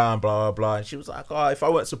hoeing around, blah, blah, blah. And she was like, if I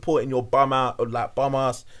weren't supporting your bum out, or like bum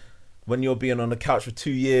ass, when you're being on the couch for 2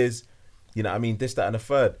 years, you know what I mean? This, that, and the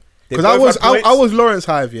third. They Because both had points. I was Lawrence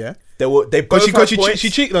Hive, yeah. They both Because had points. she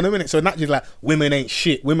cheated on him, innit? So naturally, like, women ain't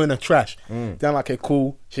shit. Women are trash. Then I'm like, okay,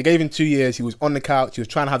 cool. She gave him 2 years. He was on the couch. He was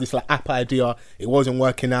trying to have this like app idea. It wasn't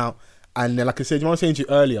working out. And then, like I said, you know what I was saying to you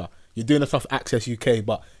earlier, you're doing the stuff for Access UK,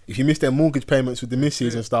 but if you miss their mortgage payments with the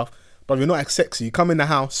missus and stuff, but you're not as sexy. You come in the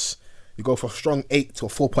house, you go for a strong 8 to a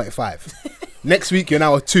 4.5. Next week, you're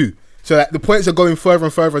now a 2. So like, the points are going further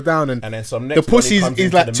and further down, and then some the next pussy money comes is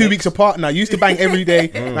into like the 2 mix. weeks apart now. You used to bang every day,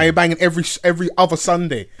 now you're banging every other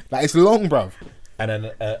Sunday. Like, it's long, bruv. And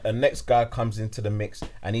then a next guy comes into the mix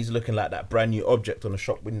and he's looking like that brand new object on the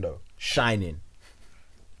shop window, shining.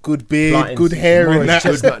 Good beard, Planting good hair, and Morris that.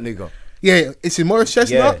 Chestnut nigga. Yeah, it's in Morris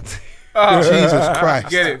Chestnut. Yeah. Jesus Christ.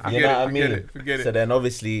 Forget it. Forget You know it. what I Forget mean? it. Forget So it. then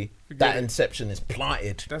obviously that it. inception is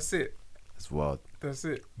planted. That's it. That's wild. That's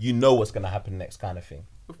it. You know what's gonna happen next, kind of thing.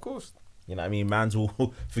 Of course. You know what I mean? Man's all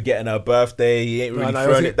forgetting her birthday. He ain't really No,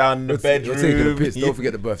 throwing you're it down in the you're taking the bedroom. piss. Don't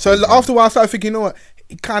forget the birthday. So after a while, I started thinking, you know what?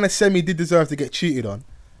 He kind of semi did deserve to get cheated on,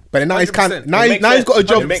 but then now he's kind 100%. of now, It makes now he's got a sense.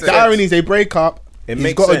 job. It makes The sense. irony is they break up. It He's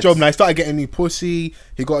makes got a sense. job now. He started getting new pussy.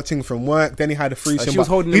 He got a thing from work. Then he had a threesome. she was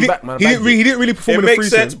but holding he him didn't- back, man. He didn't, he didn't really perform It in the makes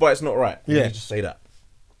threesome. sense, but it's not right. Yeah. Yeah, just say that.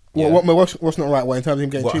 What's not right? What in terms of him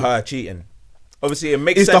getting What, cheated? her cheating? Obviously, it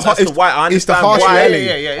makes It's the sense har- as to it's- why. I it's the understand harsh why. reality.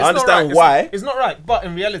 It's I not understand right. why. It's not right, but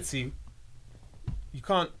in reality, you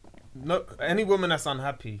can't. No, any woman that's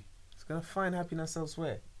unhappy is gonna find happiness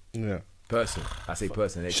elsewhere. Yeah. Person. I say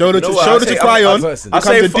person. Shoulder You know to what? shoulder I say- to cry I- on person. becomes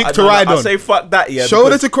I a dick to ride I on. say fuck that, yeah. Shoulder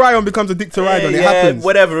because- to cry on becomes a dick to ride on. It happens.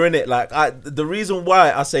 whatever, innit? Like, the reason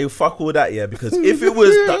why I say fuck all that, yeah, because if it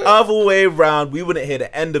was the other way around, we wouldn't hear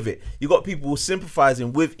the end of it. You got people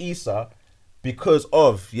sympathizing with Issa because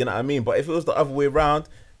of, you know what I mean? But if it was the other way around,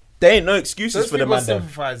 there ain't no excuses for the man then.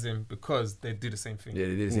 sympathizing because they do the same thing. Yeah,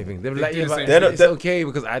 they did the same thing. They were They like, do yeah, the but same thing. it's They're- okay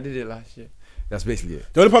because I did it last year. That's basically it.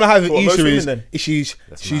 The only problem I have with What, most Issa women then? is she's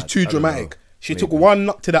That's she's mad. too I don't dramatic. know. She Maybe. took one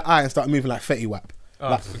knock to the eye and started moving like Fetty Wap. Oh,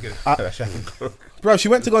 Like, forget it. bro, she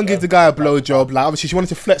went to go and give the guy a blowjob. Like, obviously, she wanted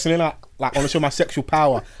to flex and then like, I want to show my sexual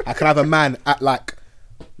power. I can have a man at like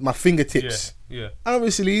my fingertips. Yeah. And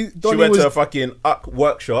obviously, She Donny went was to a fucking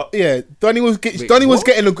workshop. Donny was Wait, Donny was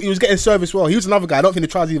what? he was getting service well. He was another guy. I don't think the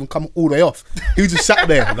trousers even come all the way off. He was just sat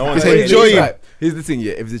there, No one just said it. enjoying. Like, here's the thing,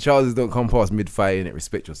 yeah. If the trousers don't come past mid-fight, innit,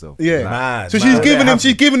 respect yourself. Yeah. Mad, So mad. she's giving him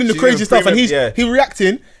Happy. the She's crazy giving stuff, and premium- he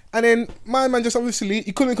reacting. And then my man just obviously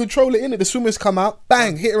he couldn't control it. In it, the swimmers come out,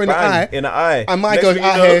 bang, hit her in the eye, in the eye. and my Next girl's thing you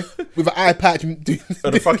out know, here with an eye patch. at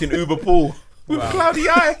the fucking Uber pool with a cloudy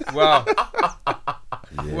eye. Wow.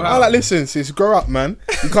 I'm like, listen, sis, grow up, man.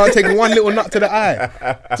 You can't take one little nut to the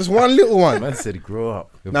eye, just one little one. Man said, grow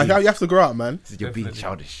up. Now you have to grow up, man. You're being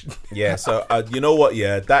childish. Yeah, so you know what?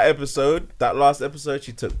 Yeah, that last episode,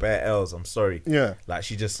 she took bare L's. I'm sorry. Yeah. Like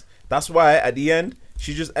that's why at the end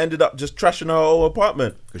she just ended up just trashing her whole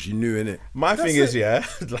apartment. Because you knew, innit? My thing is, yeah,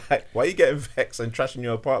 like why you getting vexed and trashing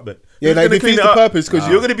your apartment? Yeah, Who's like, gonna it clean defeats it the up? purpose, 'cause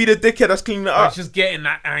you're gonna be the dickhead that's cleaning it up. It's just getting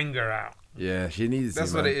that anger out. Yeah, she needs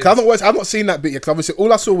That's to, what man. it is. 'Cause I've not seen that bit yet. Because obviously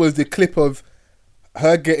all I saw was the clip of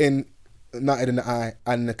her getting nutted in the eye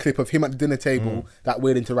and the clip of him at the dinner table, that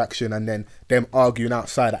weird interaction, and then them arguing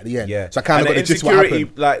outside at the end. Yeah, So I kind of And got the gist of what insecurity,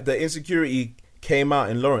 happened. like the insecurity came out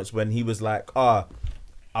in Lawrence when he was like, I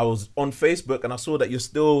was on Facebook and I saw that you're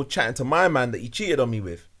still chatting to my man that you cheated on me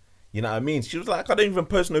with. You know what I mean? She was like, I didn't even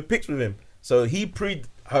post no pics with him. So he pre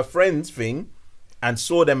her friends thing and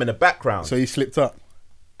saw them in the background. So he slipped up.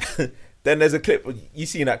 Then there's a clip, you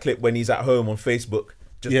seen that clip when he's at home on Facebook,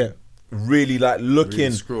 just Yeah. really like looking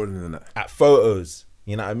Really scrolling and that. at photos.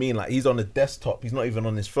 You know what I mean? Like he's on the desktop. He's not even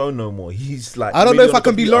on his phone no more. He's like, I don't really know if on I the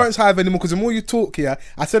can be computer. Lawrence Hive anymore because the more you talk here,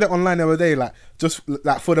 I said it online the other day, like just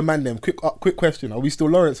like for the man them, quick question: are we still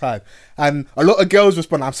Lawrence Hive? And a lot of girls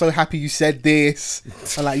respond, "I'm so happy you said this,"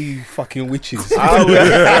 and like you fucking witches. I was-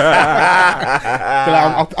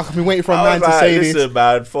 I've been waiting for a I man was to like, say listen, this.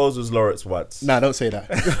 man, Foles was Lawrence once. Nah, don't say that.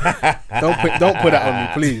 don't put that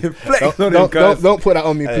on me, please. on him, guys. Don't put that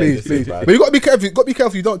on me, Hey, please, listen, please. man. But you got to be careful. You got to be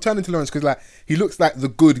careful. You don't turn into Lawrence because like he looks like the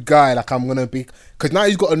good guy. Like I'm gonna be because now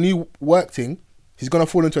he's got a new work thing. He's gonna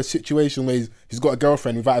fall into a situation where he's got a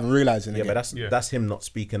girlfriend without even realizing it. Yeah, but that's him not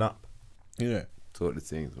speaking up. yeah. Talk the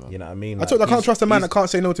things, man. You know what I mean? I told you, I can't he's- trust a man he's- that can't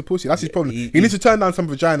say no to pussy. That's his problem. he- He needs to turn down some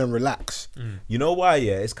vagina and relax. You know why?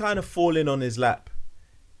 Yeah, it's kind of falling on his lap.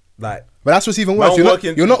 Like, But that's what's even Man worse.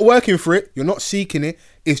 working- You're not working for it. You're not seeking it.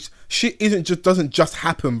 It's shit. Doesn't just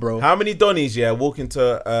happen, bro. how many Donnies, yeah, walk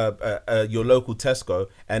into your local Tesco,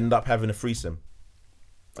 end up having a threesome?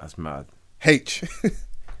 That's mad. H.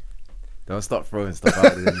 Don't stop throwing stuff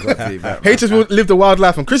out there. You gotta take it back, man. H has lived a wild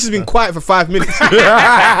life, and Chris has been quiet for 5 minutes.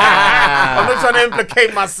 I'm not trying to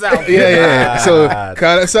implicate myself. Yeah. So Mad.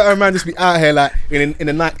 can a certain man just be out here like in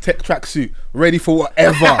a Nike Tech tracksuit, ready for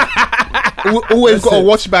whatever? Always got a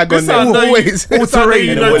watch bag on This how I there. know you- Always. this how I know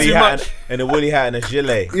you In a know woolly too hat, much. and a woolly hat and a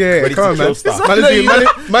gilet. Yeah, ready come to on, man. kill stuff.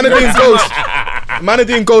 Man are doing ghosts. Man are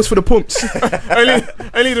doing ghosts for the pumps.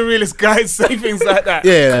 only the realest guys say things like that.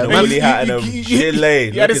 Yeah, And a man. woolly hat and a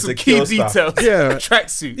gilet. You added looking some to key kill stuff. details. Yeah. A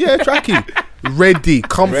tracksuit. Yeah, tracky. Ready,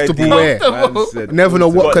 comfortable Ready. wear. Man said, Never know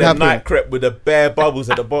what Got could the happen. night crepe with the bare bubbles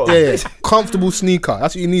at the bottom. Yeah, comfortable sneaker.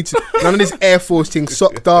 That's what you need to. None of this Air Force thing,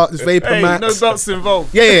 sock darts, Vapor Hey, Max. no belts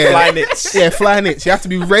involved. Yeah, Fly knits. Yeah, flying it. You have to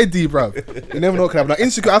be ready, bro. You never know what can happen. Like,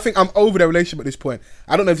 insecure. I think I'm over the relationship at this point.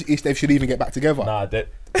 I don't know if they should even get back together. Nah, that.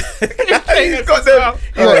 He's got them.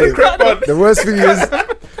 He's got the crep on. The worst thing is,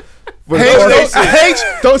 H,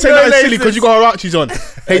 don't say No nothing silly laces. because you got Archies on.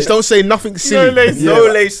 H, don't say nothing silly. laces. No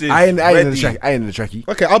laces. I ain't in the Ready. track. I ain't in the tracky.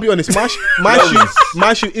 Okay, I'll be honest.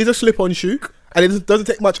 My shoe is a slip-on shoe, and it doesn't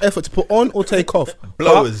take much effort to put on or take off.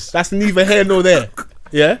 Blowers. But that's neither here nor there.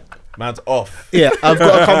 Yeah. Man's off. Yeah, I've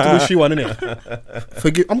got a comfortable shoe on, innit?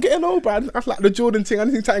 Forgive. I'm getting old, man. That's like the Jordan thing.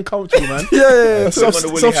 Anything tight and comfortable, man. Yeah. Put him on Soft, the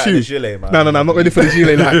woolly soft hat and the shoe. gilet, man. No, I'm not ready for the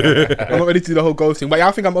gilet. Like, I'm not ready to do the whole ghost thing. But yeah,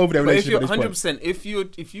 I think I'm over the But if relationship you're at this point.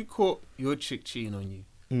 100%, if you caught your chick cheating on you,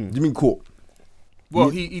 You mean caught? well,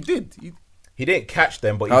 he did. He didn't catch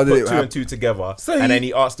them, but he How did put it two happen? and two together, So and he- then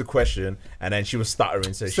he asked the question, and then she was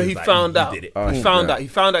stuttering, so So she he was like, found "You out. did it." Oh, He shit, found yeah. out. He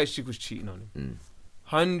found out his chick was cheating on him.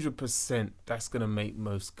 100% that's gonna make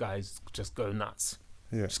most guys just go nuts.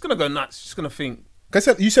 Yeah. Just gonna go nuts. Just gonna think. Like I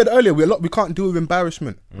said, you said earlier, we can't deal with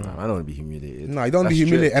embarrassment. Nah, I don't want to be humiliated. No, you don't That's be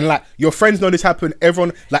humiliated. true. And like your friends know this happened.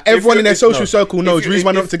 Everyone in their social circle knows. Reason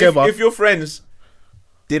why they're not together. If your friends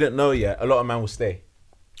didn't know yet, a lot of man will stay.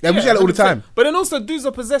 Yeah, we say that all the 100%. time. But then also dudes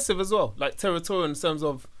are possessive as well, like territorial in terms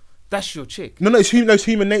of that's your chick. No, it's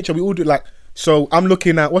human nature. We all do. Like, so I'm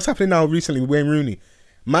looking at what's happening now recently with Wayne Rooney.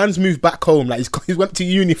 Man's moved back home. Like he's went to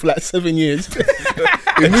uni for like 7 years.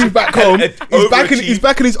 He moved back home. He's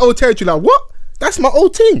back in his old territory. Like what? That's my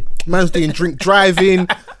old thing. Man's doing drink driving.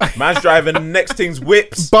 Man's driving next thing's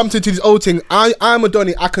whips. Bumped into his old thing. I'm a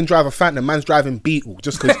Donny. I can drive a Phantom. Man's driving Beetle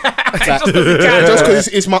just because. Just because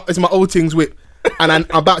it's my old thing's whip, and I'm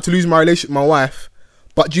about to lose my relationship with my wife.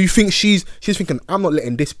 But do you think she's thinking I'm not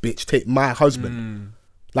letting this bitch take my husband?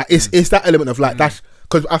 Like it's that element of like that's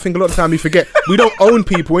because I think a lot of the time we forget we don't own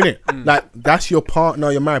people, innit? Like that's your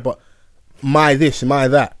partner, you're married, but my this, my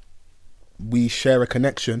that, we share a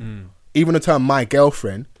connection. Even the term my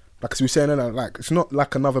girlfriend, like we were saying, like it's not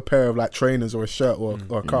like another pair of like trainers or a shirt or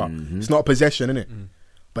a car. It's not a possession, innit?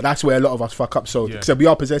 But that's where a lot of us fuck up. So we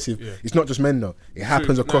are possessive. Yeah. It's not just men though. It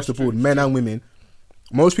happens across the board, men and women.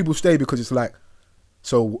 Most people stay because it's like,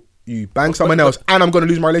 so you bang someone else and I'm going to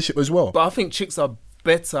lose my relationship as well. But I think chicks are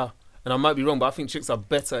better, and I might be wrong, but I think chicks are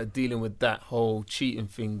better at dealing with that whole cheating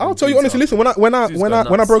thing. I'll tell you honestly, listen, when I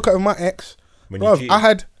broke up with my ex, bruv, I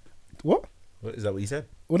had what? What is that? What you said?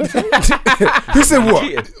 What did I say? Who said what?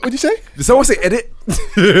 What'd you say? Did someone say edit?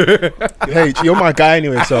 Hey, you're my guy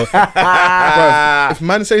anyway, so bruv, if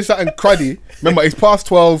man says something cruddy, remember it's past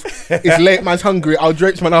 12, it's late, man's hungry, I'll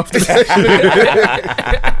drapes man after the session.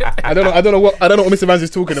 I don't know what Mr. Vance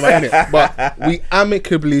is talking about, innit? But we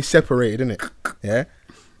amicably separated, innit? Yeah.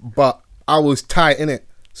 But I was tight, innit?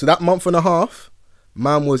 So that month and a half,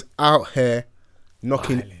 man was out here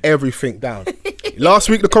knocking everything down. Last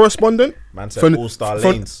week, the correspondent Man said all-star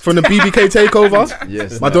lanes. from the BBK takeover.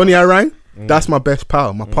 Yes. My Donny Arang, that's my best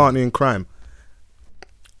pal, my partner in crime.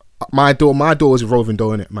 My door was a roving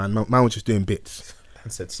door, innit, man. Man was just doing bits.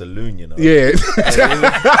 Man said saloon, you know. Yeah.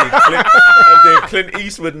 I'm doing Clint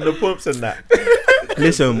Eastwood and the pumps and that.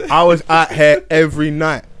 Listen, I was out here every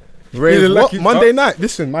night. Monday night.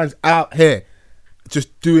 Listen, man's out here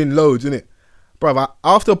just doing loads, innit? Bro,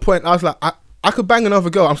 after a point, I was like, I could bang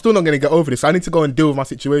another girl. I'm still not going to get over this. I need to go and deal with my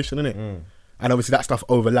situation, innit? And obviously that stuff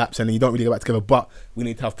overlaps and then you don't really get back together. But we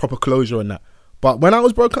need to have proper closure on that. But when I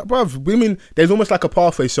was broke up, bruv, women, there's almost like a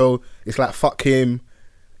pathway. So it's like, fuck him.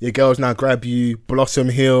 Your girls now grab you. Blossom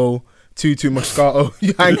Hill. Tutu Moscato.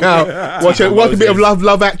 You hang out. Watch a bit of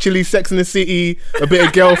Love Actually, Sex in the City. A bit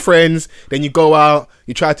of Girlfriends. Then you go out.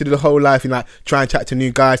 You try to do the whole life and like try and chat to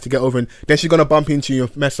new guys to get over. And then she's going to bump into you,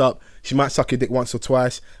 mess up. She might suck your dick once or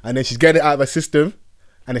twice. And then she's getting it out of her system.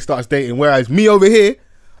 And it starts dating. Whereas me over here,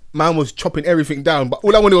 man was chopping everything down, but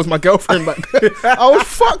all I wanted was my girlfriend back. I was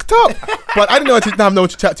fucked up, but I didn't have no one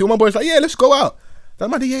to chat to. All my boys like, yeah, let's go out. That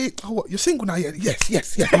man, yeah, oh, what, you're single now? Yeah,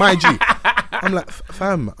 yes, my G. I'm like,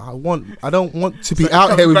 fam, I don't want to be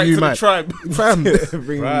out here with you, man. Fam,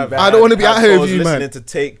 I don't want to be out here with you, man. Listening to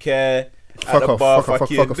Take Care. Fuck off. And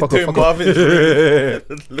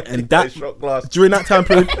that during that time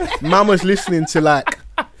period, man was listening to like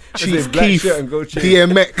Chief Keef,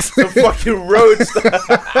 DMX, the fucking roads.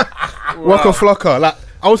 Waka Flocka. Like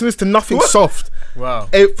I was listening to nothing soft. Wow.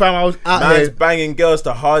 Fam, I was out Man's there banging girls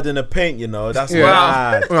to harden the paint, you know. That's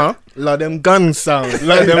mad. Let them guns sound.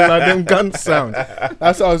 Let them guns sound.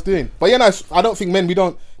 That's what I was doing. But yeah, no, I don't think men,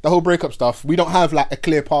 the whole breakup stuff, we don't have like a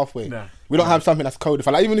clear pathway. Nah. We don't have something that's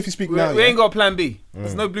codified. Like even if you speak now, we ain't got a plan B.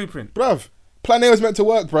 There's no blueprint. Bruv, plan A was meant to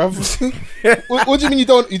work, bruv. what do you mean you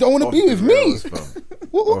don't want to be with me?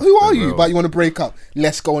 Who are you? But you want to break up?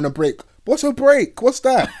 Let's go on a break. What's a break? What's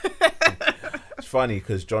that? It's funny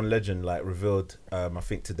because John Legend like revealed, I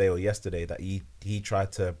think today or yesterday, that he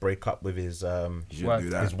tried to break up with his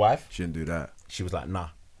wife. Shouldn't do that. She was like, nah.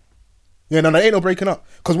 Yeah, no, ain't no breaking up.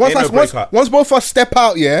 Because once both of us step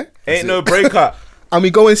out, yeah, ain't no breakup. And we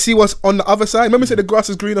go and see what's on the other side. Remember, say the grass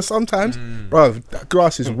is greener sometimes, bro. That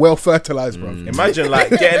grass is well fertilized, bro. Imagine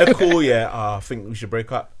like getting a call, I think we should break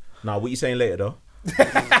up. Nah, what you saying later though?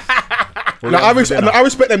 I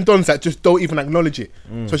respect them dons that just don't even acknowledge it.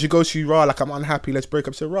 So she goes to you, like I'm unhappy, let's break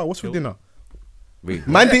up. Say, what's for dinner?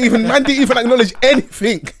 Man didn't even acknowledge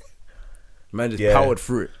anything. Man just powered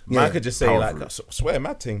through it. Man could just say like, swear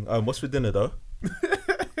mad thing. What's for dinner though?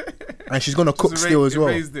 And she's gonna cook still as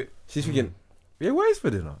well. She's thinking, yeah, where's for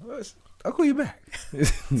dinner? I'll call you back.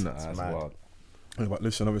 Nah, that's wild. But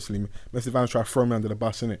listen, obviously, Mr. Vance tried to throw me under the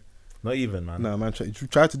bus, innit? Not even, man. No, man, you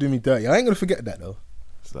tried to do me dirty. I ain't gonna forget that though.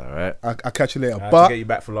 It's alright. I'll catch you later. I had to But get you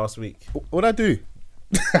back for last week. what'd I do?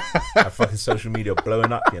 That fucking social media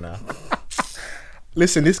blowing up, you know.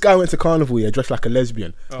 Listen, this guy went to carnival here dressed like a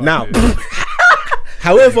lesbian. Now, yeah.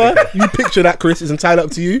 however you picture that, Chris, is entirely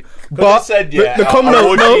up to you. But I said, yeah, the comment, I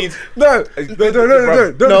wore no, jeans. No,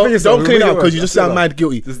 don't clean up because you just sound mad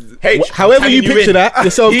guilty. H, However I'm you tagging picture in. that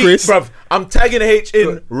yourself, Chris. Bruv, I'm tagging H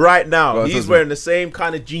in right now. Bro, He's trust me. wearing the same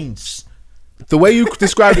kind of jeans. The way you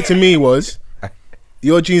described it to me was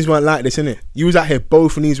your jeans weren't like this, innit? You was out here,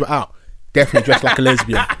 both knees were out. Definitely dressed like a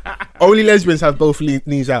lesbian. Only lesbians have both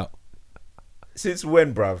knees out. Since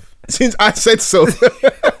when, bruv? Since I said so.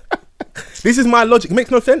 This is my logic. Makes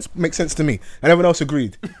no sense. Makes sense to me. And everyone else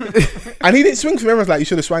agreed. And he didn't swing for me. Everyone's like, you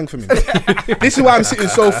should have swung for me. This is why I'm sitting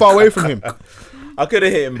so far away from him. I could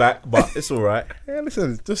have hit him back, but it's all right. Yeah,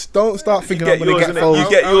 listen, just don't start thinking You I'm get going to yours, get innit? You fold.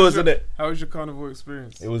 get How was yours, your- innit? How was your carnival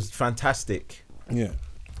experience? It was fantastic. Yeah.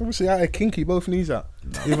 Obviously, out here kinky, both knees out.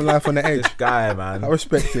 Living life on the edge. This guy, man. I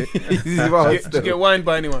respect it. Did you get wined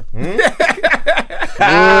by anyone?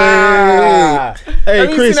 Ah, Hey, Have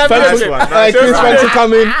you Chris, seen that thanks video? for, hey, Nice Chris, try. thanks for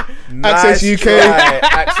coming. nice Access UK. try.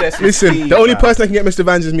 Access is Listen, key, the only man. person that can get Mr.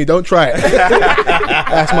 Vans is me. Don't try it.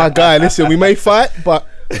 That's my guy. Listen, we may fight, but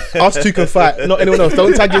us two can fight, not anyone else.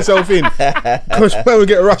 Don't tag yourself in. Because when we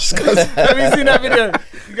get rushed. Have you seen that video?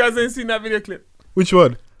 You guys ain't seen that video clip? Which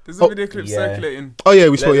one? There's a Oh, video clip yeah. circulating. Oh, yeah,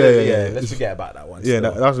 we spoke. Yeah. Let's forget about that one. Yeah,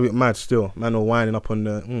 still. that was a bit mad still. Man, all winding up on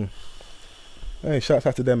the. Hey, shout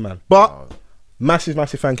out to them, man. But massive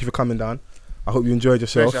thank you for coming down. I hope you enjoyed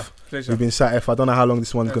yourself. Pleasure. We've been sat here for I don't know how long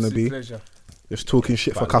this one's going to be. Pleasure. Just talking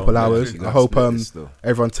shit for a Quite couple long, yeah. hours. I hope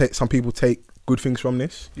everyone some people take good things from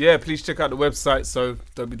this. Yeah, please check out the website. So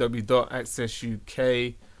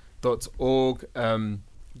www.accessuk.org.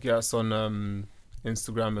 Get us on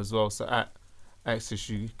Instagram as well. So at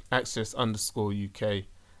access_UK,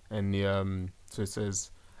 and the so it says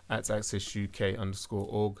at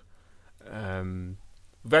accessuk_org.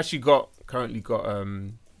 We've actually currently got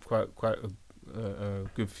quite a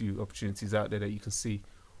good few opportunities out there that you can see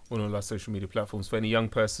on all our social media platforms for any young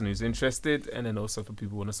person who's interested, and then also for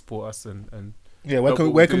people who want to support us and Yeah, where What can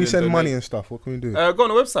we'll we do send and money donate. and stuff? What can we do? go on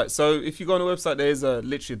the website. So if you go on the website, there is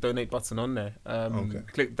literally a donate button on there. Okay.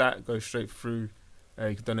 Click that, go straight through.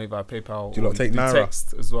 You can donate via PayPal. Do you lot or take can Naira?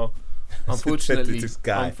 text as well. Unfortunately, This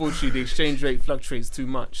guy. the exchange rate fluctuates too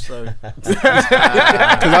much. So Because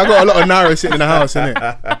I got a lot of Naira sitting in the house,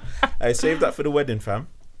 innit? Hey, save that for the wedding, fam.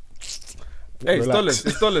 hey, it's Relax. dollars.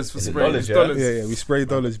 It's dollars for Is it spraying. dollars, It's yeah? dollars. Yeah, we spray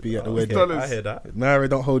dollars be at the wedding. dollars. I hear that. Naira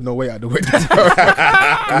don't hold no weight at the wedding.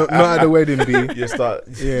 not at the wedding, B. You start.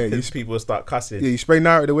 Yeah, you people start cussing. Yeah, you spray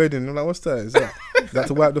Naira at the wedding. I'm like, what's that? Is that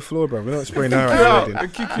to wipe the floor, bro? We don't spray Naira Kick at you the out. wedding. They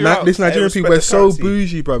kick you Nah, out. this Nigerian Hey, people, respect they're the so currency.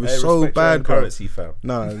 bougie, bro. It's Hey, so respect your own bad, bro. currency, fam.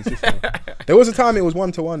 No, it's just, there was a time it was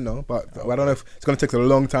 1-to-1 though, but I don't know if it's gonna take a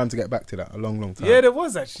long time to get back to that. A long time. Yeah, there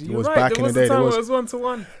was actually. It You're was right. back There in was the day, a time there where was- it was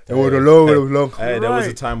 1-to-1. It was long. Hey, there was a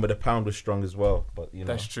Right. time where the pound was strong as well, but you know.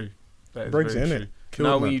 That's true. That is Brexit, very innit? true. Killed,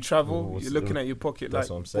 Now man. when you travel, Well, you're looking at your pocket that's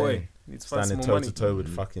like, what I'm boy, saying. you need to find some Standing more toe money. to toe with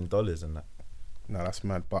fucking dollars and that. No, that's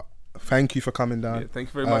mad. But thank you for coming down. Yeah, thank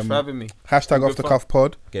you very much for having me. Hashtag Good off the fun. cuff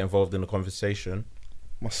pod. Get involved in the conversation.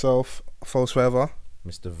 Myself, False Forever.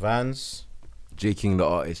 Mr. Vans. J King the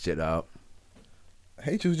artist, check that out.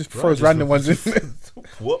 Hey, just Right, throws just- random ones in.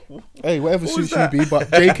 What? Hey, whatever What suits was that? you, B. But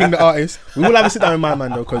J King the artist. We will have a sit down with my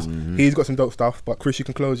man though, because he's got some dope stuff. But Chris, you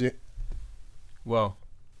can close it. Well,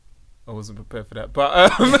 I wasn't prepared for that.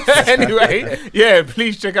 But anyway, yeah,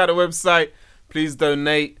 please check out the website. Please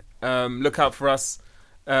donate. Look out for us.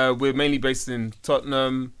 We're mainly based in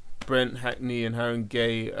Tottenham, Brent, Hackney and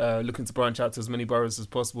Haringey. Looking to branch out to as many boroughs as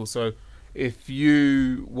possible. So if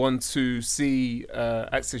you want to see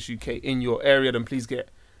Access UK in your area, then please get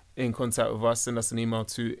in contact with us. Send us an email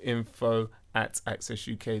to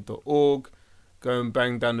info@accessuk.org. Go and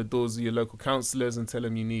bang down the doors of your local councillors and tell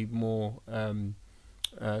them you need more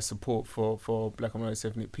support for black and minority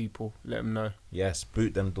ethnic people. Let them know. Yes,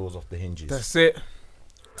 boot them doors off the hinges. That's it.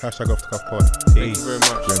 Hashtag off the cuff pod. Thank you very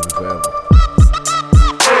much. Drinking forever.